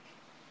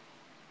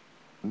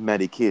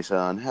medication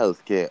and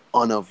healthcare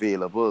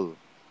unavailable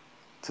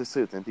to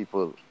certain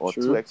people or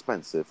too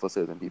expensive for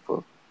certain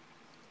people?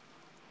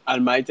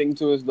 And my thing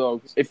too is,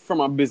 dog, if from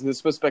a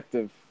business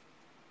perspective,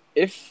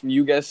 if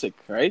you get sick,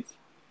 right,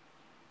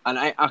 and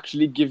I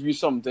actually give you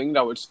something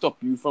that would stop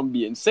you from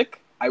being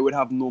sick, I would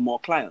have no more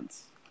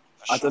clients.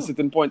 At a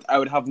certain point, I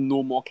would have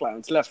no more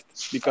clients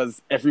left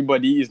because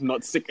everybody is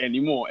not sick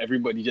anymore.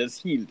 Everybody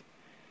just healed.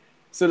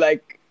 So,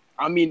 like,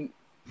 I mean,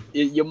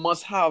 you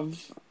must have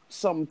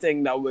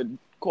something that would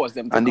cause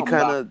them to come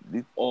back.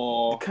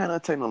 The kind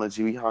of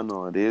technology we have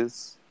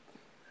nowadays,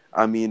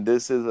 I mean,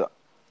 this is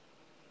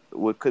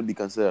what could be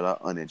considered an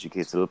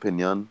uneducated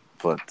opinion,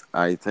 but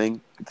I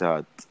think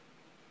that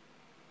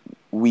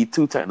we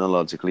too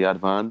technologically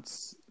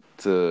advanced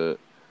to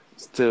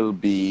still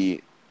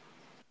be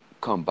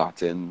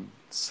combating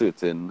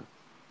certain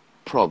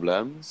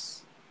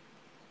problems.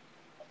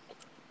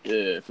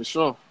 Yeah, for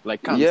sure.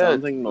 Like cancer.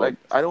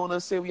 I don't want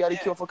to say we had a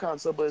cure for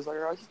cancer, but it's like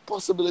a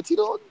possibility,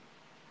 though.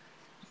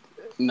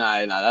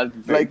 Nah, that's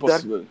very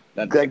possible.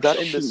 That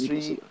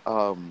industry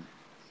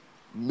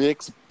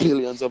makes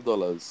billions of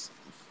dollars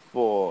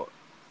for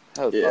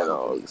health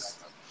companies.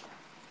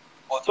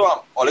 Also,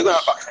 are you going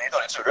to vaccinate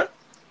all the children?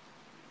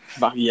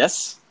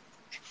 Yes.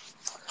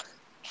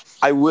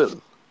 I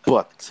will,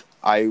 but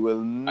I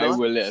will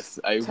not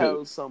I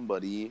tell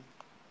somebody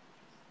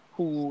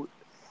who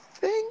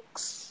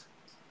thinks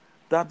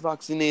that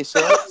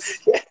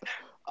vaccinations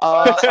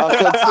are a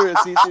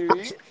conspiracy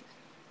theory.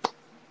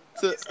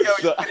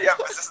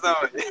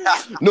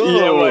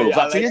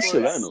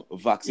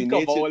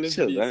 Vaccinate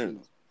children.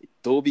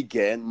 Don't be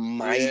getting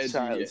my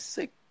child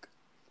sick.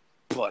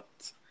 But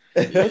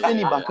if in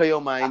the back of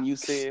your mind you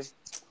say,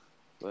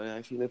 well,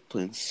 I feel like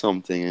putting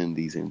something in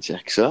these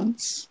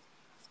injections.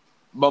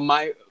 But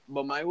my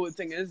whole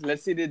thing is,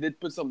 let's say they did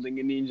put something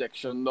in the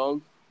injection,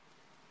 dog.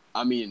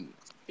 I mean,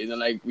 it's not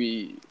like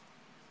we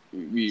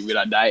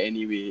will die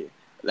anyway.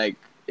 Like,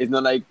 it's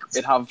not like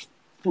it have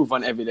proof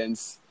and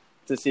evidence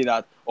to say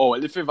that, oh,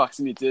 well, if you're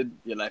vaccinated,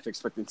 your life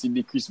expectancy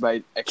decreased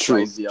by X,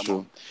 Y, Z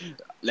amount.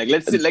 Like,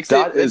 let's say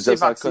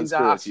vaccines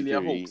are actually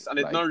a hoax and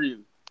it's not real.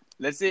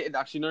 Let's say it's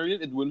actually not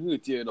real, it wouldn't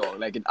hurt you at all.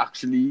 Like, it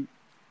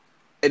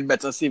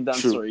better safe than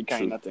sorry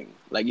kind of thing.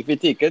 Like, if you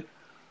take it,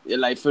 your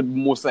life would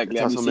most likely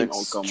have the same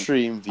outcome.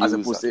 Extreme views as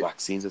opposed to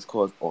vaccines is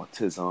called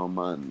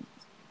autism and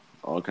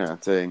all kind of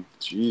thing.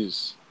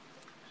 Jeez.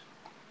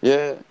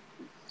 Yeah.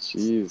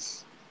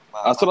 Jeez.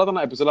 I saw that on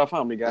an episode of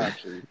Family Guy,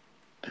 actually.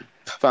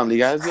 Family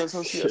Guy is doing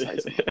some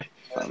serious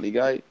Family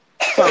Guy.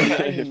 For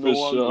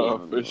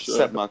sure.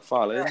 Seth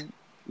MacFarlane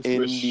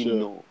in the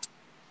know.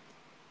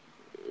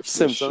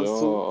 Simpsons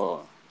too.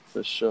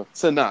 For sure.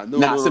 So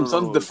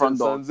Simpsons different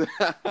dog.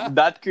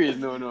 That crazy.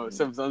 No.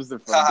 Simpsons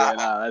different.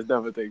 That's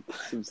never thing.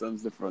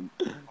 Simpsons different.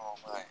 Oh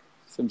my.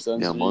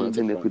 Simpsons. Yeah, man. I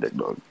think they predict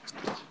dog.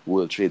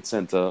 World Trade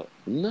Center.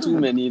 No. Too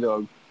many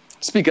dog.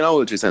 Speaking of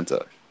World Trade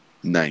Center,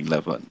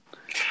 9/11.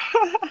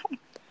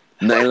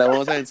 9/11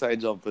 was an inside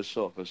job for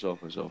sure. For sure.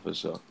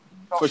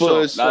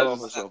 That's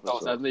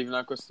not even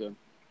a question.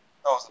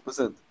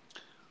 1,000%.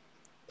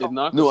 It's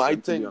not. No, I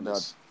think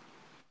that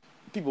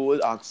people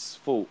will ask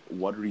for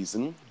what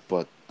reason,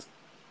 but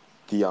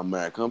the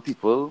American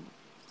people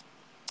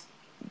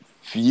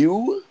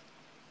view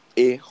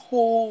a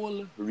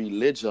whole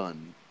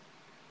religion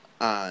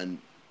and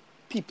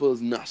people's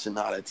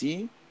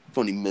nationality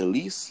from the Middle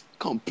East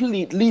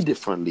completely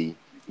differently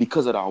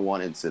because of that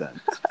one incident.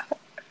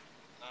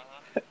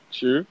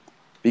 True.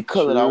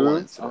 because of that one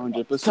incident,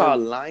 100%. to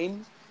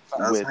align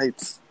That's with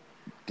heights.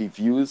 the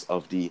views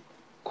of the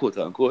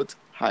quote-unquote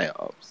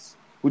higher-ups,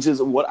 which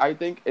is what I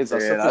think is a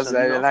Yeah, that's sufficient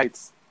very enough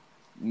heights.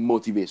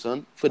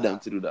 motivation for them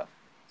to do that.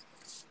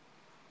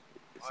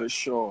 For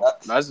sure.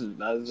 That's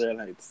very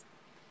heights.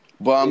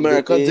 But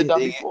America did that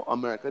they- before.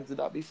 America did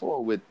that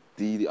before with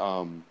the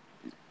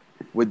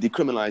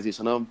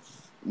criminalization of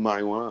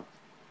marijuana.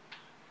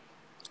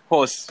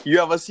 Horse, you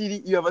ever see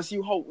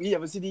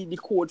the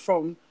quote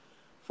from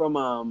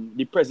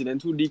the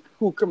president who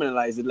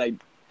criminalized it, like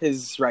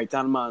his right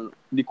hand man,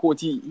 the quote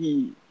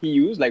he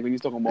used, like when he's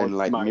talking about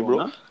Enlighten me, bro.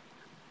 marijuana.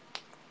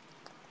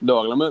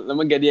 Dog, let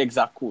me get the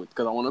exact quote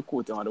because I want to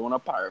quote him. I don't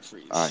want to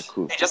paraphrase. Alright,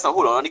 cool. Hey, just now,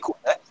 hold on the quote.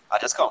 I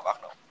just come back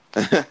now.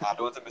 I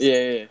don't want to miss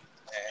it.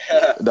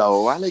 Yeah.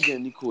 Now, while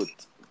again, the quote,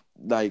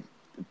 like,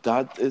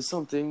 that is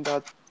something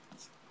that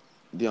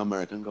the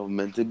American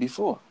government did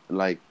before.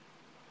 Like,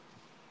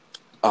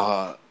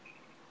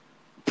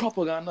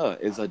 propaganda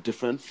is a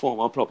different form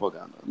of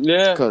propaganda.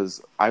 Yeah.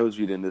 Because I was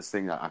reading this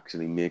thing that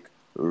actually make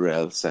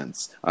real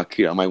sense.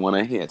 Akira might want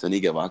to hear it when he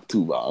get back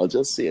too, but I'll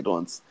just say it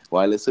once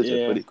while it's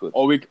searching for the quote.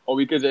 Or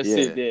we could just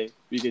say Yeah. it there.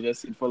 We could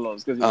just say it for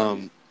loves.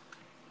 Because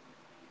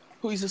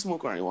Who used to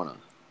smoke marijuana?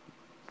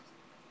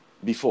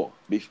 Before?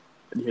 the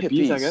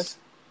hippies, I guess.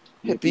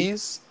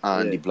 Hippies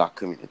and Yeah. the black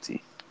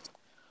community.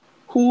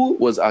 Who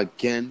was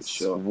against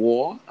Sure.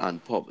 war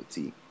and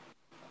poverty?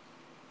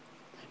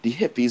 The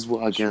hippies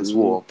were against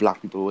True. war.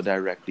 Black people were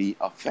directly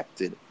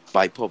affected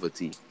by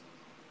poverty.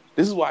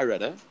 This is why I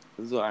read it.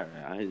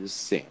 I just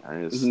say.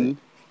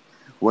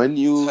 When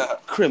you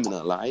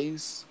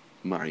criminalize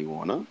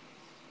marijuana,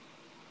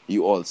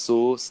 you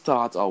also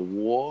start a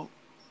war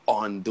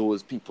on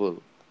those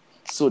people.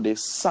 So they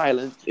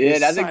silence. Yeah, they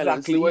that's silence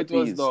exactly the what it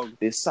was, hippies. dog.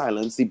 They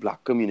silence the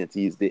black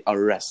communities. They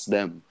arrest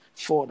them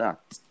for that,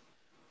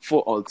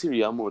 for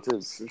ulterior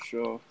motives. For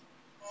sure.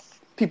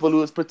 People who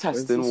was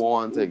protesting Where's this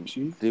war and quote, things,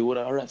 G? they would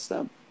arrest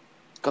them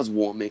because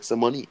war makes the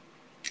money.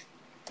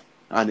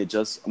 And it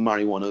just,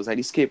 marijuana was like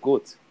the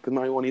scapegoat. Because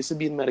marijuana used to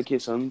be in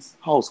medications,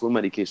 household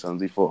medications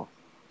before.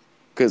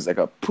 Because like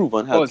a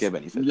proven healthcare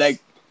benefits.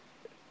 Like,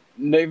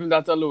 not even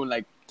that alone,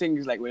 like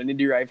things like when they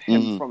derive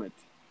hemp from it.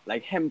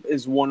 Like hemp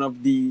is one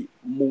of the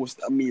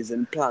most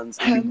amazing plants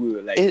in the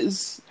world. Like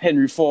is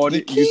Henry Ford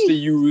the key. used to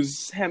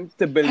use hemp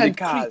to build the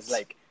cars. Hempcrete.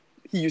 Like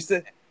he used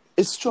to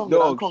It's stronger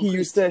than concrete. he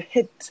used to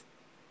hit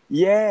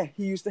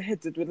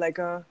it with like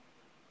a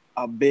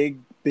big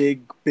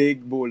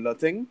boulder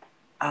thing,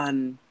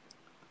 and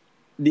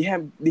the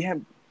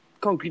hemp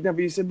concrete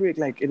never used to break.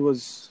 Like it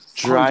was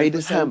dried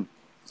 100%.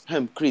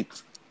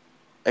 hempcrete.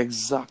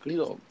 Exactly,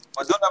 dog.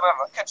 But don't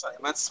ever catch on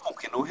man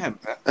smoking no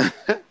hemp, eh?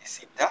 You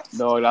see that?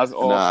 No, that's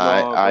off.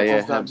 Nah, dog. I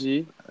That's off hemp. that,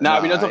 G.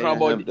 Nah, we're not talking hemp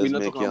about does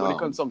make the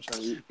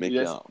consumption. Make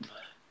Yes. your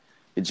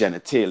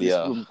genitalia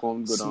This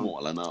room go down.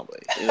 smaller now, boy.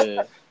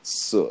 Yeah.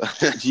 So,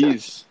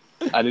 Jeez.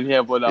 I didn't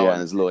hear about that yeah, one.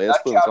 and it's low air That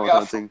sperm can't be count a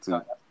and thing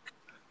too.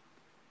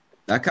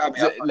 That can't be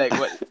So, a like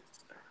what?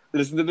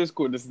 Listen to this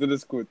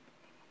quote.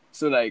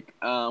 So like,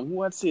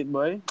 who had said,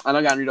 boy? I'm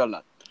not gonna read all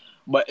that.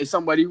 But it's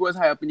somebody who was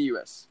high up in the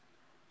US.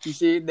 He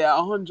said there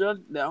are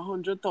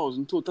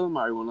 100,000 total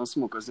marijuana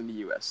smokers in the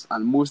US,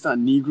 and most are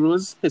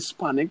Negroes,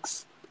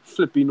 Hispanics,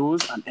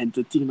 Filipinos, and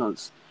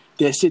entertainers.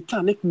 Their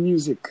satanic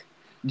music,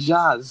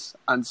 jazz,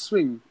 and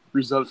swing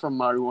result from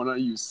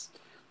marijuana use.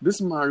 This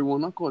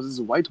marijuana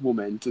causes white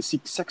women to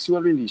seek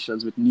sexual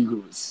relations with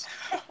Negroes,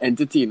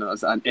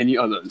 entertainers, and any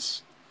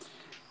others.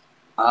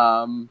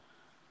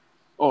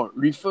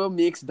 Reefer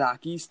makes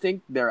darkies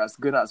think they're as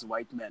good as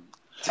white men.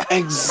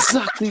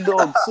 Exactly,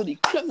 dog. So the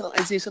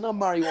criminalization of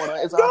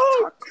marijuana is an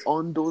attack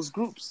on those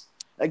groups.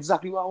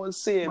 Exactly what I was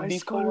saying My before,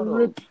 skull dog.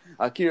 rip.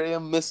 Akira, you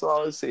missed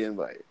what I was saying,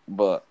 boy.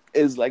 But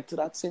it's like to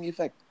that same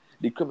effect.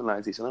 The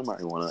criminalization of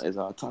marijuana is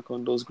an attack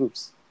on those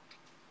groups.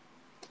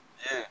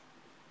 Yeah.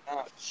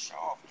 For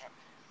sure.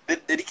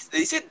 Did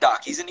he say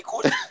darkies in the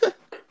quote?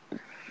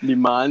 The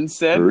man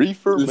said,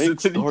 Reefer listen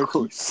makes to the quote.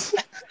 darkies.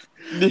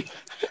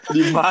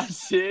 The man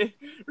say,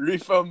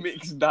 Reefer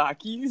makes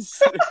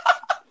darkies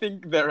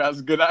think they're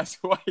as good as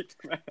white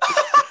men.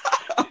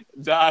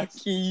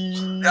 Darkies.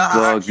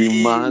 Dog,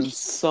 the man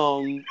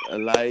song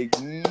like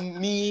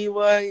me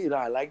white.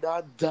 I like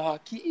that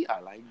darkie.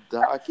 I like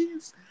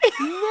darkies.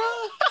 You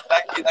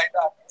like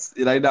darkies?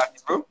 You like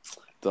darkies, bro?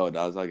 Dog,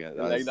 that's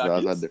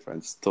a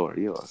different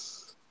story.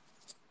 Yes.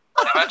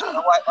 I mentioned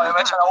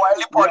a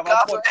Wiley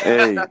podcast.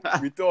 Hey.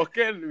 We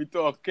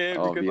talking.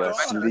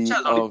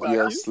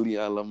 Obviously,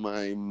 I love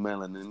my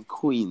melanin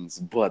queens,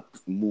 but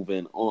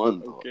moving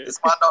on. Okay. This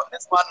man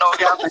now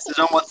get a message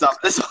on WhatsApp.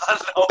 This man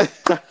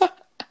now.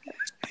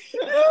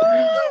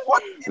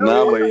 What?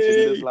 Nah, but you should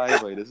do this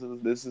live, boy.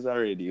 This is a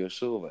radio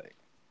show, boy.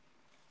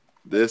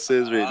 This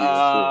is radio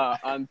show.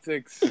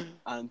 Antics.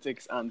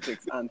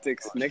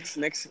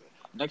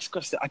 Next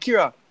question.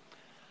 Akira.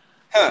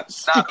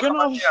 Speaking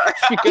of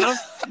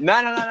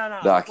no.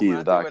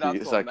 Darkies.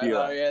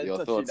 Akira,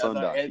 Your thoughts on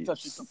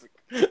darkies?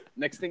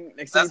 Next thing,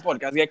 the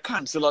podcast get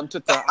cancelled on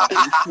Twitter after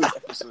the first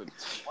episode.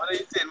 What are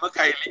you saying,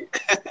 Makaili?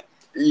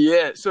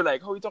 Yeah, so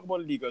like how we talk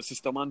about legal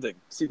system and thing.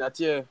 See that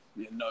you're a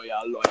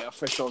lawyer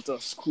fresh out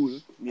of school,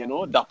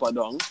 dapper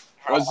down.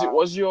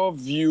 What's your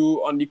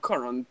view on the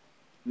current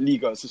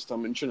legal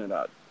system in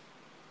Trinidad?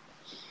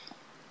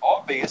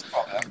 Our biggest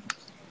problem,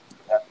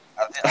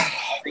 I think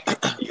any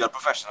legal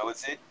professional would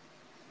say,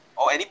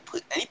 or any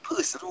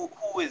person who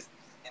is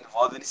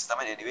involved in the system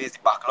in any way, is the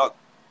backlog.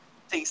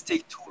 Things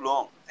take too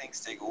long.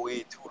 Things take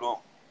way too long.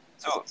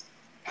 So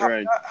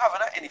having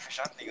an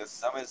inefficient legal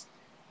system is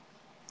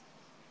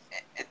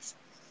it's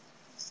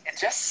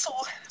just so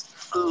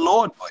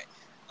flawed, boy.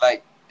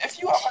 Like, if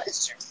you have an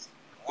issue,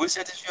 worse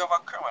yet, if you have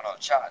a criminal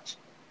charge,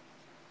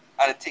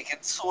 and it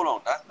taking so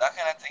long, that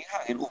kind of thing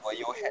hanging over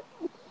your head.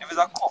 If it's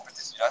a corporate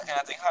issue, that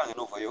kind of thing hanging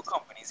over your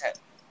company's head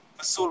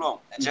for so long,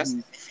 it just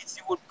defeats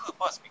the whole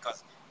purpose,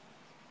 because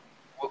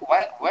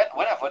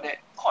whenever the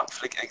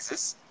conflict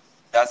exists,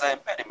 there's an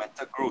impediment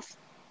to growth.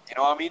 You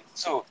know what I mean?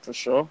 So for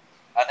sure.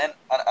 And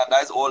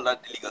that's all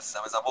that the legal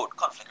system is about,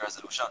 conflict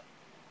resolution.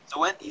 So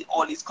when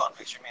all these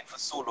conflicts remain for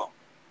so long,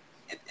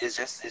 it's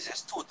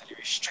just totally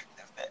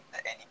restrictive to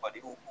anybody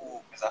who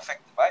is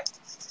affected by it.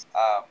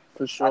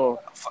 For sure.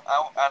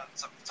 And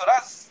so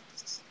that's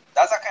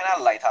a kind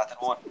of light-hearted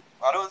one.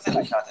 I don't say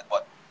light-hearted,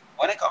 but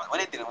when it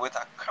dealing with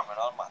a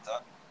criminal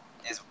matter,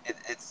 it's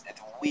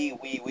way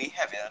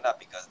heavier than that,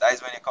 because that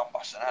is when your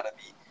compassion had to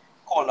be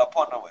called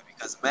upon now,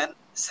 because men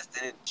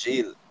sitting in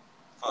jail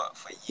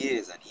for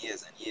years and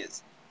years and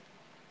years,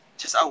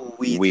 just are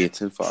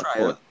waiting for a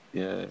trial.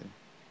 Yeah.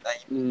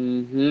 Like,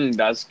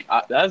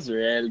 that's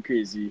real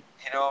crazy. You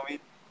know what I mean?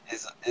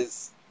 It's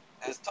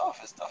tough.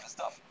 It's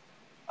tough.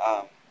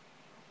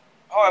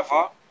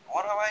 However,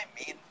 one of my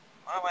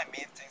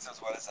main things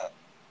as well is that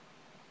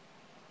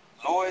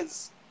law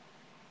is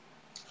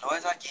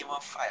a game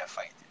of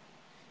firefighting.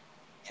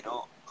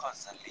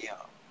 Constantly.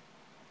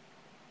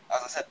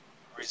 As I said,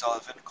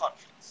 resolving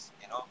conflicts.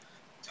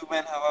 Two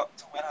men have a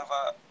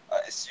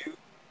issue.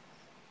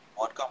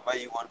 One come by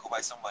you, one go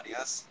by somebody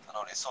else, and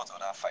now they sort out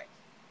that fight.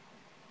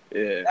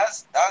 Yeah.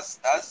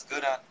 That's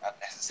good and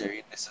necessary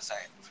in this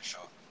society, for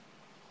sure.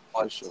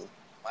 But for sure.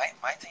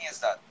 My thing is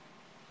that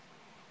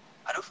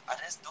I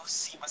just don't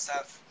see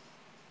myself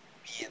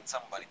being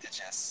somebody to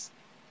just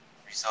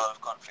resolve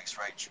conflicts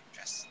right through,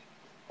 just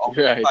out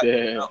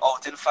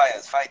in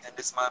fires, fighting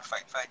this man,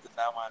 fighting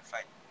that man,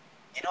 fight.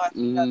 I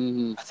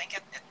think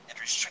it's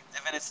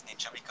restrictive in its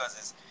nature,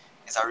 because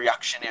it's a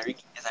reactionary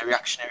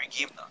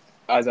game now.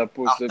 As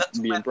opposed to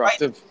being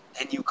proactive.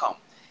 Then you come.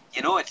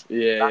 It.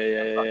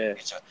 Yeah.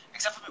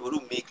 Except for people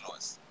who make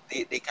laws,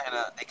 they kind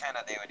of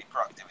there with the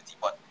proactivity,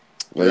 but.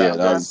 Well,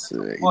 that's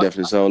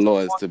definitely so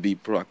lawyers to be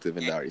proactive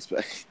in that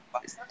respect.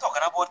 But still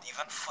talking about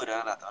even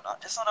further than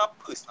that, just on a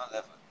personal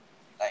level.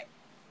 Like,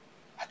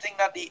 I think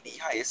that the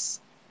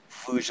highest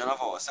version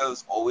of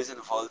ourselves always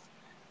involves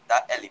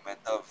that element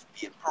of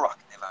being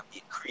proactive and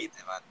being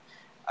creative and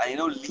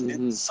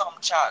leading some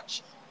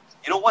charge.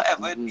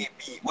 Whatever it may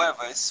be,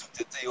 whatever is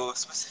suited to your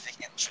specific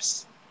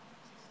interests.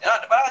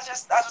 But that's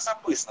just a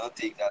personal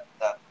take, that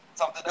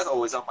something that's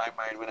always on my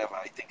mind whenever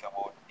I think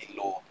about the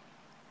law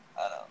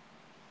and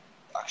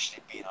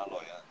actually being a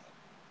lawyer.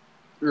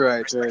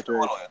 Right. Respect to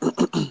all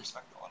lawyers.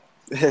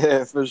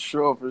 Yeah, for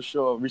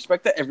sure.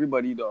 Respect to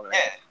everybody, though, right?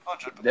 Yeah,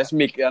 100%. Let's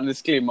make a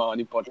disclaimer on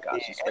the podcast.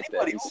 Yeah, Respect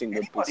every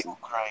single person. Who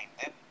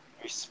grinding,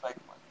 respect,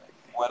 man.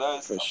 Whether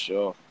it's for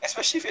sure.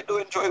 Especially if you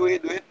don't enjoy what you're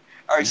doing,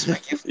 I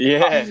respect you.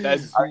 Yeah,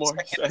 that's more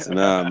sense.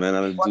 Nah, man,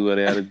 I do what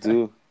I gotta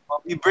do.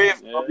 But be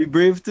brave. But be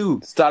brave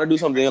too. Start to do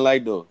something you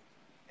like, though.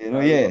 If you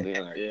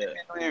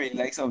really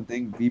like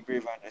something, be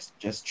brave and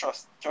just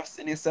trust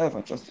in yourself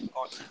and trust in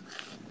God.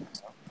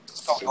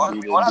 We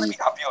want to be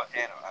happy out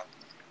there,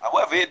 and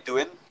whatever you're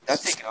doing,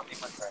 that's taking up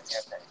people's time,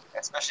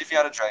 especially if you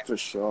had to drive. For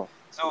sure.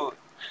 So,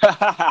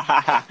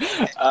 that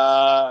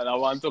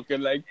one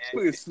talking like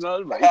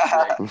personal, right?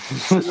 I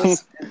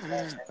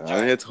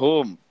hit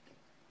home.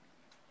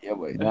 Yeah,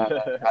 boy. You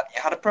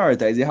had to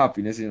prioritize your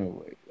happiness,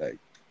 boy. Like,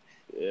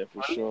 yeah,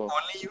 for sure.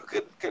 Only you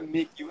can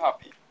make you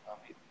happy.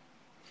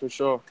 For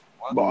sure.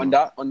 But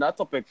on that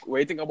topic, what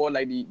do you think about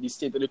like the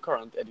state of the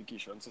current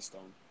education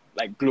system,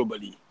 like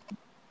globally,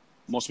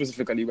 more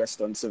specifically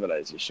Western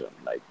civilization,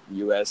 like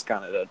US,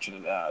 Canada,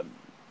 Trinidad?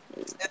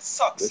 It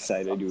sucks. It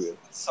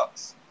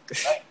sucks.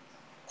 Like,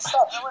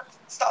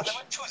 start them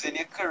with choosing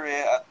your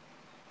career at,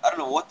 I don't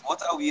know, what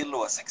are we in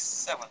law,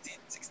 17,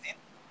 16?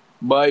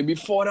 But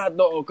before that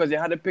though, because you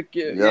had to pick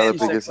your... Yeah, I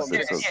guess you had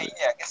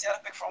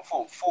to pick from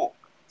Form 4.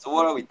 So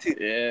what are we, 14,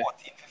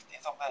 15,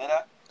 something like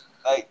that?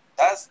 Like,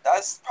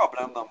 that's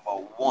problem number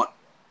one.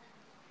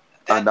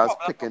 Then and that's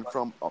picking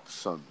from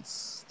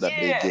options that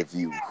they give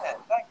you.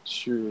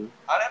 True.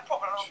 And then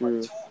problem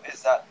number 2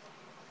 is that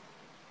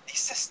the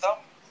system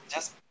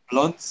just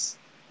blunts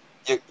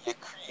your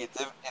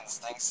creative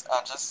instincts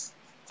and just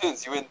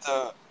turns you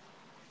into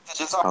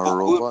just a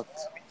robot.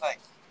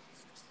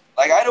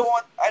 Like I don't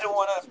want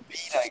to be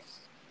like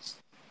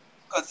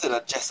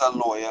considered just a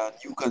lawyer and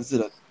you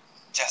considered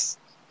just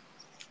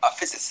a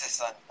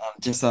physicist and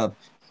just a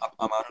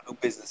man who do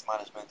business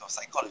management or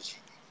psychology.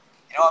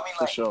 You know what I mean?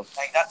 For Like, sure.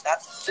 like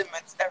that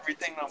limits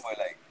everything, no boy.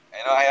 Like,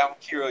 you know, I am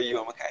Kiro,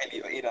 you, I'm a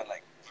Kylie, or Aidan.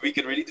 Like, we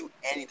can really do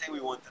anything we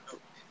want to do.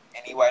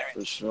 Anywhere,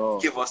 For sure.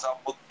 give us a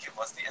book, give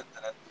us the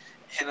internet,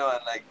 you know, and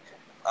like,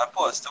 and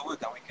put us to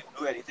work, and we can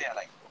do anything. And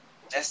like,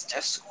 just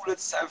school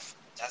itself,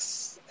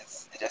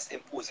 it just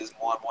imposes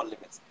more and more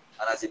limits.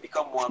 And as you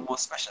become more and more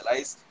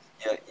specialized,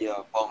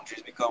 your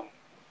boundaries become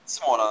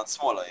smaller and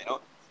smaller, you know,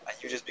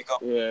 and you just become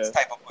this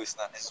type of person,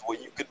 and this is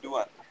what you can do,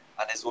 and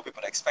this is what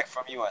people expect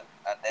from you, and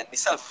then the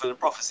self-fulfilling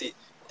prophecy,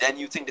 then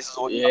you think this is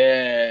all you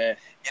have.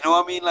 You know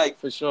what I mean? Like,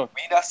 for sure.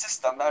 We need a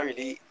system that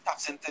really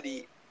taps into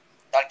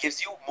that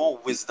gives you more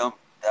wisdom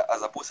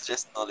as opposed to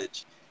just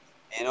knowledge,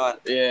 you know, and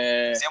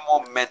gives you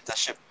more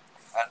mentorship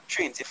and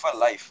trains you for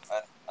life,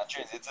 and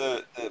trains you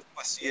to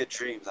pursue your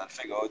dreams and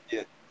figure out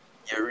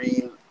your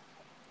real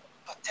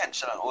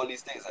potential and all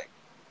these things. Like,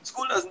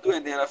 school doesn't do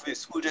anything for you.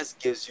 School just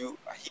gives you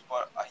a heap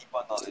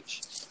of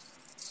knowledge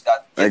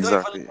that you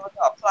don't even know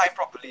to apply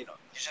properly. You know,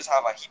 you just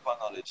have a heap of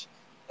knowledge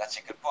that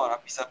you could put on a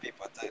piece of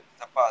paper to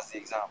pass the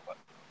exam. But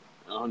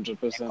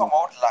 100%. You come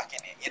out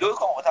lacking it. You don't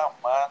come out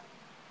a man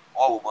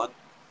or woman.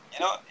 You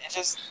know, it's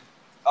just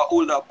an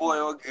older boy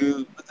or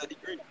girl with a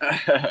degree. You know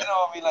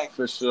what I mean? Like,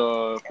 for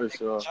sure. The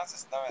education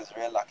system is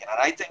really lacking. And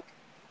I think,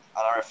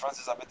 and I referenced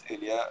this a bit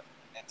earlier,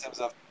 in terms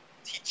of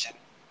teaching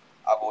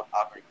about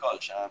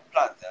agriculture and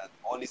plants and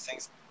all these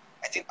things,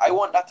 I think I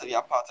want that to be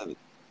a part of it.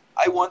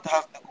 I want to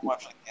have to come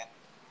and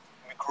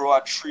we grow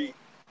a tree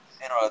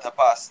in order to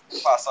pass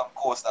some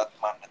course that's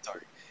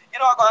mandatory. You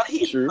know, I got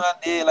hate man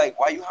there, like,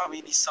 why you have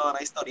me this son?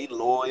 I studied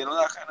law, you know,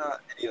 that kind of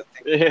idiot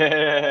thing.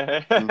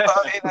 Yeah. But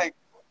I mean, like,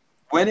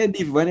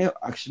 when you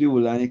actually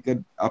will and you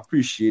could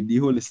appreciate the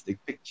holistic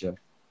picture,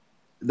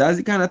 that's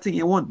the kind of thing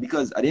you want.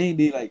 Because at the end of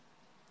the day, like,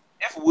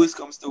 if worse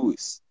comes to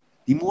worse,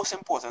 the most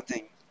important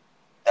thing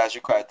that's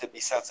required to be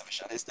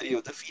self-sufficient is to be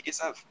able to feed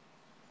yourself.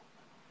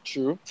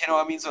 True. You know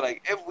what I mean? So,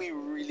 like, if we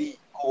really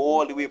go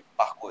all the way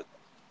backward,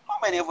 how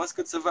many of us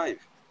could survive?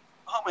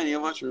 How many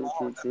of us true.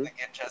 can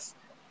just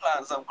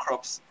plant some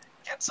crops,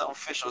 get some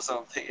fish or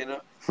something, you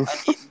know, and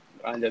eat.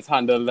 And just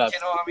handle that. You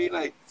know what I mean?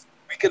 Like,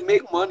 we can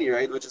make money,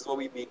 right? Which is what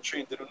we're being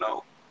trained to do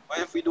now. But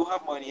if we don't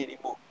have money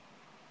anymore,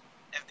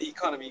 if the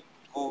economy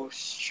goes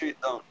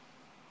straight down,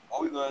 what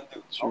are we going to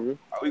do? True.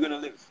 How are we going to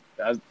live?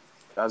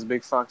 That's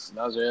big facts.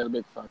 That's real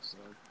big facts.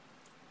 Man.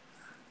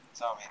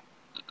 So,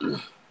 I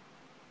mean,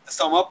 to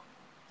sum up,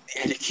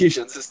 the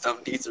education system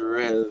needs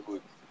real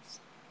work.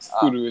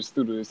 Studio.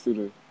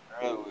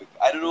 Real work.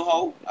 I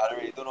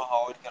really don't know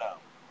how it can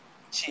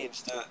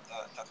change to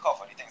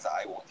cover the things that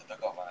I wanted to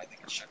cover, and I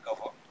think it should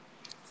cover.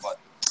 But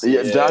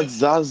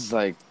that's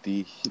like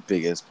the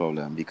biggest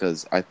problem,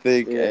 because I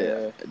think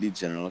the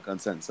general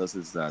consensus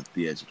is that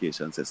the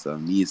education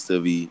system needs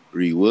to be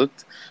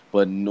reworked,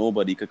 but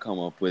nobody could come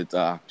up with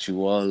an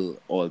actual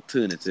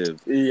alternative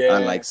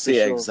and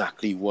say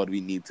exactly what we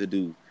need to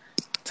do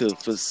to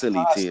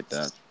facilitate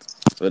that.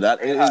 But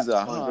that it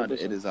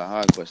is a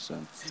hard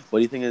question.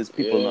 But the thing is,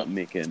 people not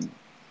making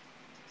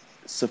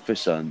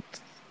sufficient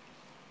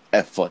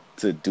effort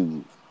to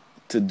do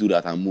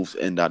that and move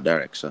in that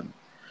direction.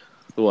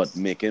 So what,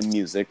 making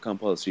music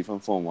compulsory from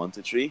Form 1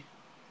 to 3?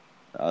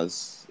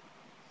 As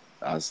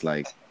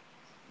like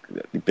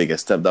the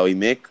biggest step that we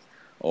make,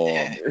 or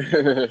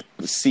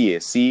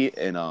CAC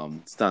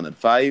in Standard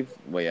 5,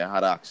 where you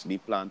had to actually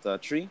plant a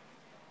tree.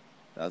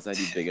 That's like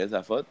the biggest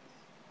effort.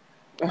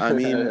 I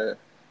mean,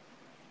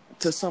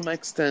 to some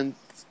extent,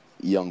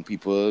 young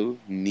people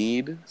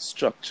need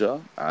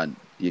structure, and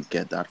you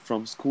get that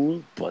from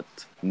school, but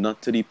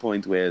not to the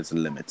point where it's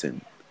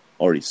limiting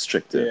or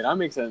restrictive. Yeah, that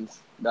makes sense.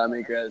 That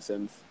makes real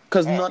sense.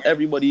 Because not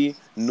everybody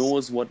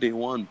knows what they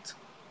want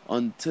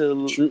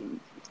until,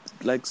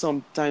 like,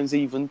 sometimes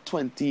even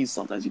 20s,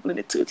 sometimes people in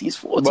their 30s,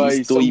 40s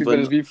but some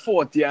people be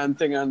 40 and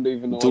thing and don't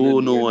even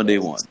know what they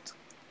want.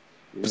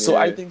 Yeah. So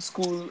I think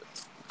school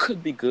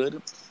could be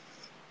good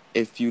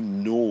if you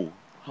know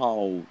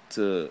how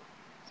to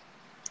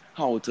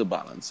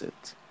balance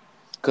it.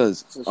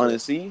 Because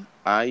honestly,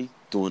 I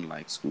don't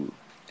like school,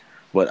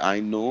 but I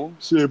know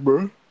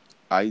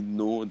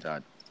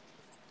that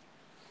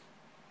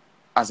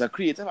as a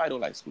creative, I don't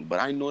like school, but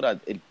I know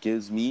that it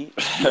gives me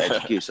the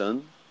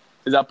education.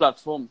 It's a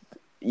platform.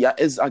 Yeah,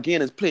 it's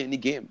playing the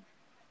game.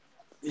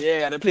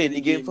 Yeah, playing the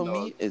game for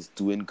me is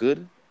doing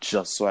good,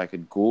 just so I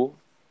could go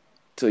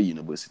to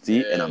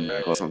university in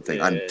America or something,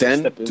 and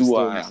then do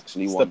what I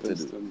actually want to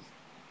do.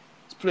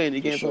 It's playing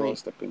the game for me.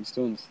 Stepping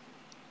stones.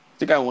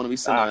 Think I want to be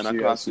sitting in a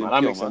classroom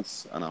pure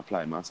maths and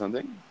apply maths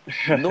something?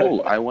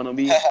 No, I want to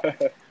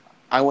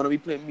be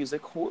playing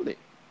music whole day.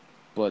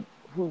 But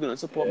who's gonna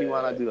support me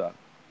while I do that?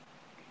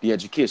 The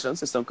education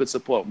system could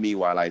support me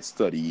while I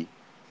study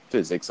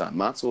physics and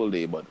maths all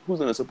day, but who's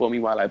gonna support me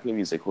while I play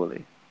music all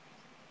day?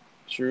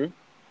 True.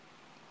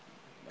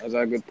 That's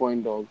a good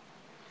point, dog.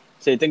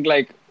 So you think,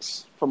 like,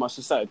 from a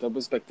societal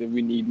perspective,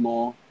 we need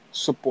more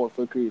support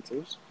for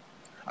creatives?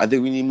 I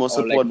think we need more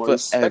support for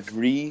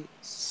every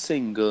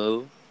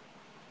single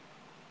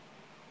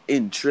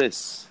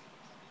interest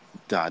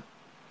that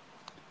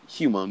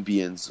human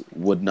beings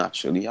would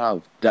naturally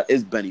have that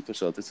is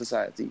beneficial to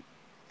society.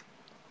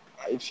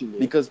 I feel it.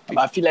 Because But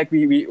I feel like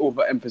we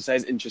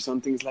overemphasize interest on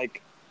things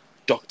like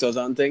doctors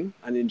and thing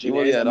and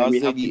engineers, and then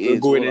we have people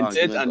going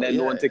into it and then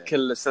no one to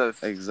kill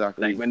themselves.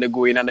 Exactly. Like when they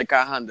go in and they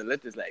can't handle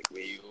it, it's like,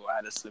 wait, you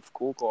had a sniff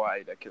coke or I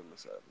had to kill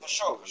myself. For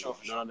sure.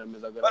 None of them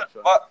is a good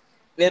option. But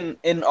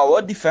in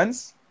our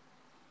defense,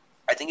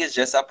 I think it's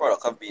just a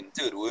product of being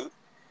third world.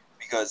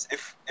 Because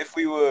if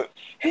we were...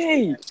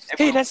 Hey,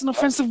 that's an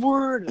offensive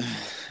word.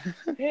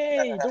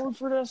 Hey, don't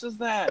refer to us as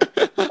that.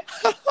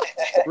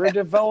 We're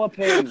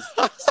developing.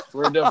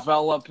 Don't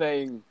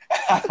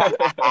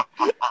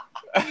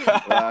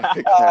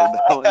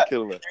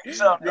kill me.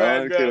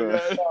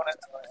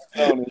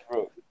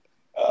 Bro.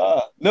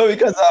 No,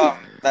 because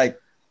like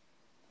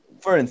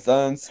for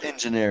instance,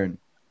 engineering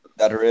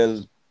that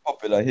real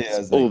popular here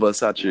as like,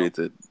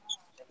 oversaturated.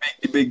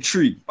 The big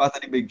tree, part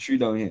of the big tree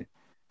down here.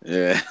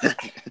 Yeah.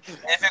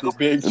 The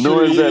big tree. No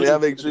one's a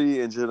big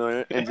tree.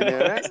 Engineering,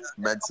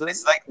 medicine,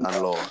 like,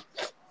 and law.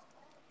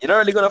 You're not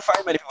really gonna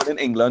find many people in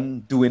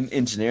England doing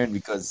engineering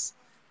because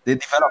they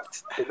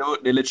developed.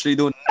 They literally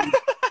don't need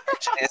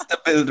engineers to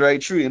build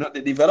right through.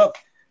 They develop.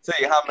 So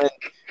you have men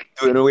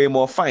doing way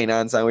more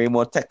finance and way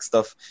more tech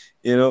stuff.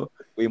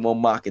 Way more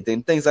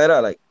marketing, things like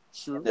that. Like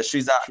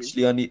industries are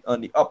actually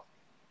on the up.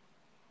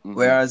 Mm-hmm.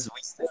 Whereas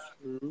we still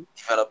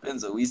developing,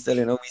 so we still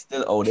we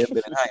still out there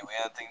building highway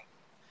and things.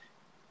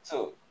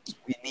 So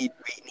we need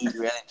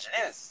real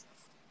engineers,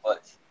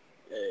 but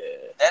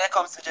then it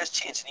comes to just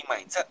changing the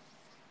mindset.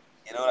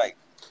 Like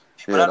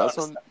people that's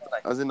on,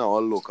 as in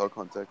our local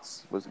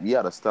context, but we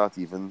had to start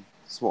even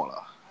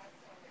smaller.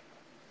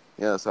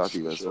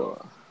 Smaller.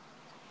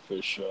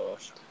 For sure.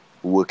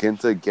 Working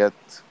to get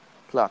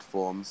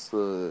platforms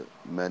to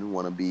men who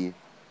want to be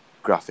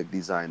graphic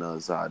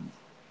designers and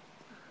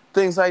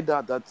things like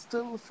that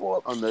still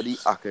fall under the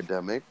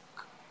academic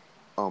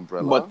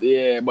umbrella.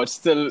 But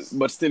still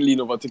lean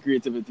over to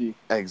creativity.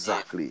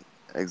 Exactly.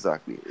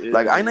 Yeah,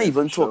 like I'm not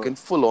even talking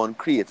full on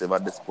creative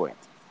at this point.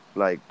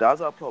 Like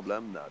that's a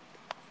problem that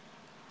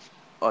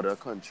other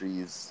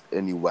countries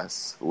in the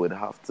West would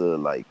have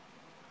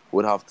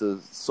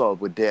to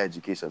solve with their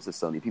education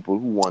system. The people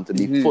who want to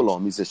be full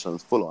on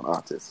musicians, full on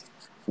artists.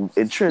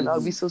 In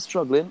Trinidad, we still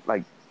struggling.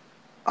 Like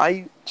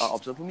an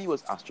option for me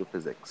was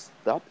astrophysics.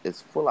 That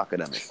is full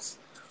academics.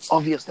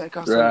 Obviously, I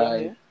can't study that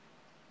here.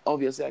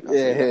 Obviously, I can't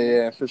study that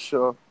here. Yeah, for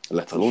sure.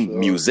 Let alone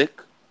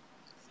music.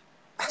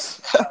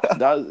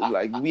 That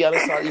like we had to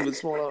start even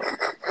smaller.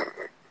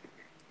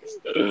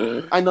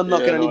 I'm not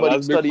knocking anybody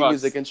who study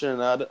music in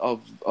Trinidad.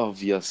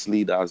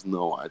 Obviously, that's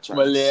no I try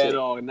to say.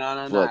 No.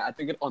 I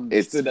think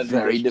it's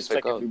very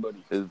difficult.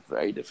 It's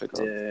very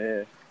difficult.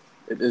 Yeah,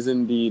 it is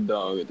indeed,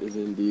 dog. It is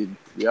indeed.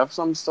 We have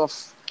some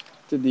stuff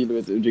to deal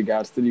with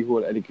regards to the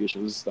whole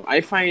education system.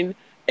 I find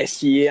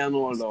SEA and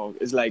all, dog,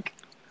 is like...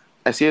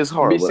 SEA is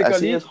horrible. Basically,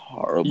 SEA is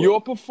horrible. Your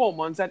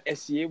performance at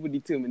SEA would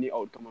determine the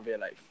outcome of your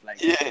life. Like,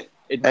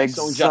 it might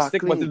sound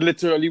drastic, but it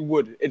literally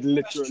would. It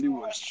literally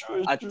would.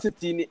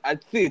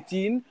 At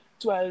 13,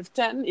 12,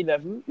 10,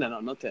 11... No,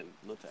 not 10.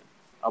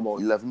 About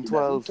 11,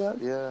 12.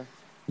 Yeah.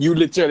 You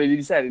literally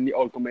decide in the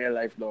outcome of your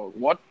life, dog.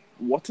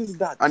 What is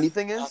that? And the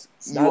thing is,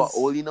 you are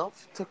old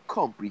enough to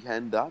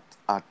comprehend that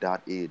at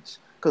that age.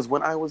 Because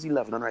when I was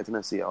 11 and writing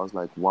essay, I was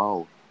like,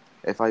 wow,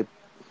 if I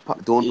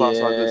don't pass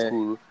out good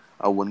school,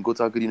 I wouldn't go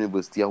to a good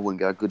university, I wouldn't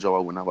get a good job, I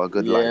wouldn't have a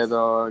good life.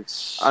 Dog.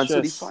 And so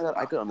the fact that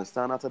I could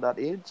understand that at that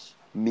age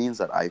means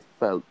that I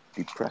felt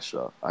the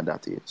pressure at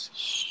that age.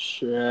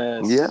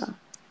 Stress. Yeah.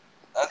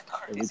 That's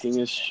crazy. Everything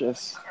is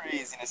stress.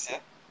 Craziness, yeah.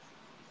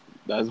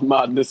 That's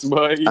madness,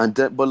 boy.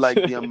 But like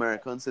the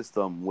American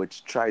system,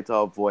 which try to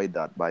avoid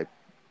that by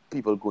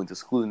people going to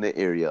school in the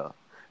area,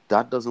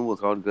 that doesn't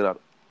work out good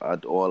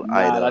at all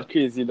either. That's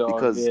crazy, dog.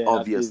 Because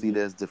obviously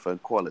there's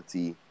different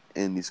quality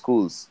in the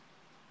schools.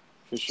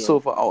 For sure. So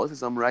for our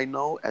system right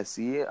now,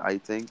 SEA I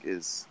think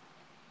is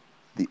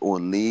the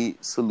only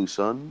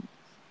solution.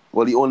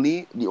 Well, the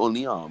only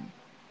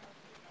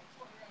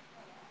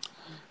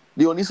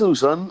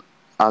solution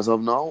as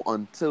of now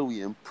until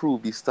we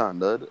improve the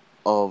standard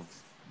of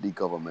the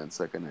government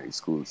secondary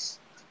schools,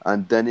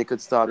 and then you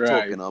could start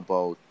talking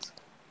about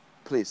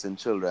placing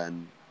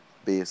children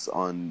based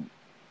on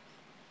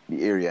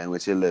the area in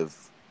which you live.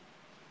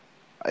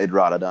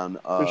 Rather than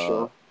for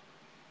sure.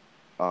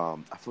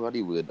 I forgot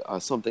the word.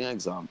 Something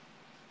exam.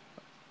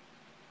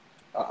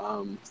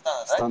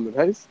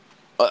 Standardized?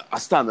 A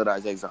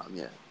standardized exam,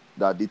 yeah.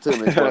 That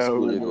determines what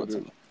school you go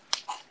to.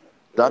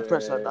 That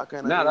pressure, that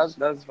kind of...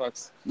 that's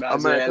facts.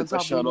 Americans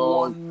have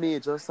one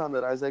major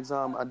standardized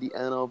exam at the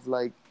end of,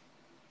 like,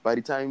 by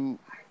the time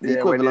the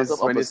equivalent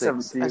of upper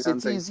six.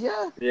 SATs,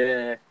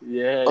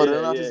 yeah. Other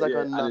than that, it's like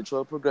a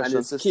natural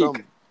progression system.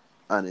 Cake.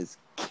 And it's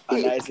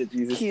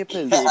Cape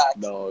is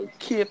dog.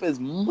 Cape is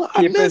madness.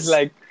 Cape is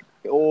like,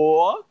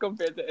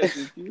 compared to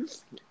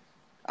SATs.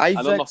 I'm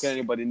not knocking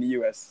anybody in the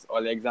US.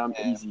 All the exams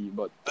easy,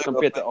 but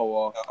compared to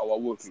our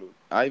workload.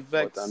 I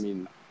vex. But, I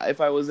mean,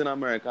 if I was in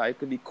America, I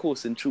could be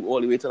coasting through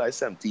all the way till I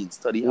 17,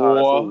 study hard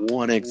for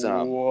one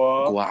exam,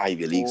 go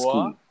Ivy League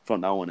school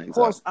from that one Of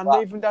exam. course, and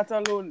not even that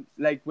alone.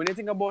 Like, when you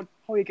think about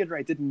how you could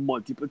write it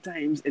multiple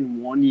times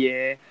in 1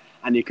 year,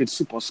 and you could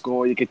super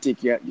score, you could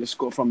take your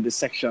score from this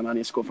section, and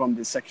you score from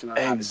this section, and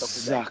add it up.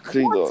 It's like,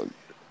 Exactly, what? dog.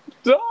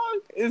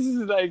 Dog, this is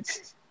like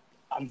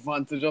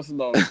advantageous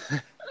long.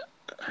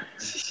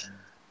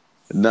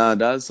 Nah,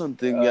 that's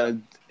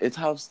something it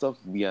has stuff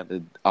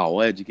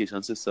our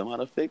education system had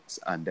to fix,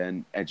 and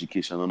then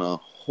education on a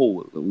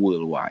whole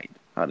worldwide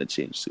had to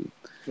change too.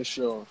 For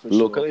sure.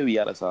 Locally, we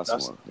had to start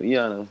small. We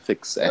had to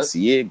fix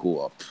SEA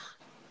go up.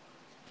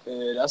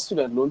 That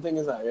student loan thing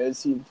is a real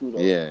scene too, though.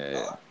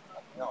 Yeah.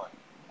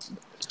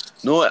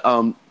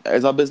 No,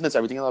 it's our business.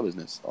 Everything is our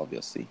business,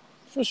 obviously.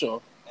 For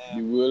sure.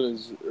 The world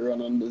is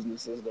run on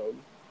businesses, dog.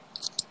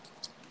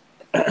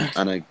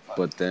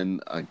 But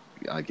then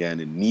again,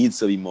 it needs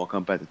to be more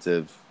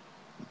competitive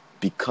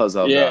because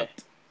of that.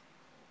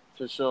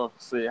 For sure.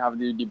 So you have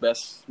the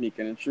best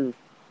making it true.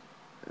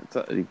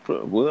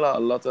 World are a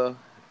lot of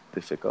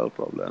difficult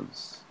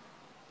problems,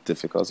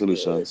 difficult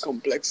solutions.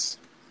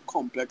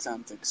 Complex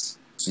antics.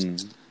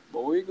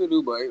 But what we could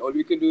do, boy? All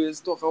we can do is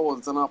talk about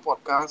it on our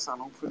podcast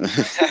and hopefully.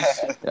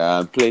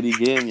 And play the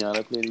game. You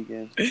gotta play the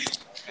game.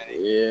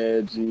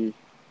 Yeah, G.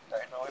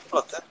 Right now we're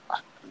flooded.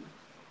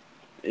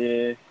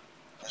 Yeah.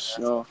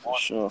 For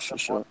sure.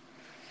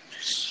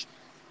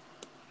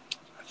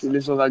 I feel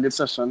this was a good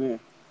session here.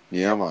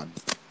 Yeah, man.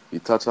 You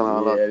touch on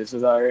all that. Yeah, this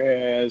is a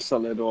real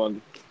solid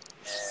one.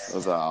 It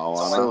was an hour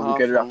and a So we half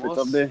can wrap it almost.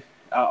 up there.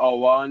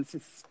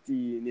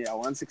 1:15. Yeah,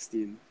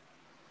 1:16.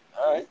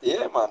 Alright,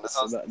 yeah, man. That's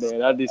decent. That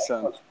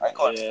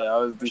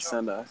was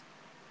decent.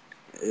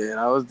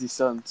 That was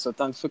decent. So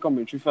thanks for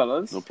coming through,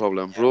 fellas. No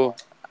problem, bro.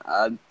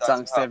 And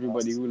thanks to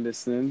everybody who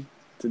listening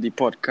to the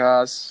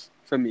podcast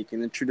for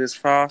making it through this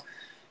far.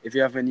 If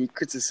you have any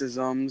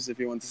criticisms, if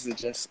you want to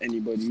suggest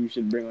anybody who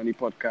should bring on the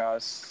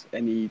podcast,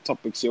 any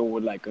topics you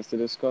would like us to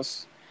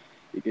discuss,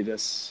 you could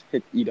just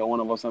hit either one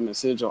of us a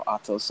message or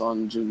at us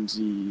on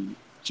JUNZI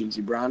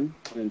brand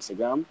on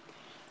Instagram.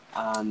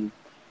 And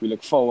we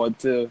look forward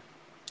to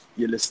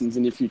your listens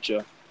in the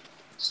future.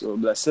 So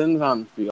blessings and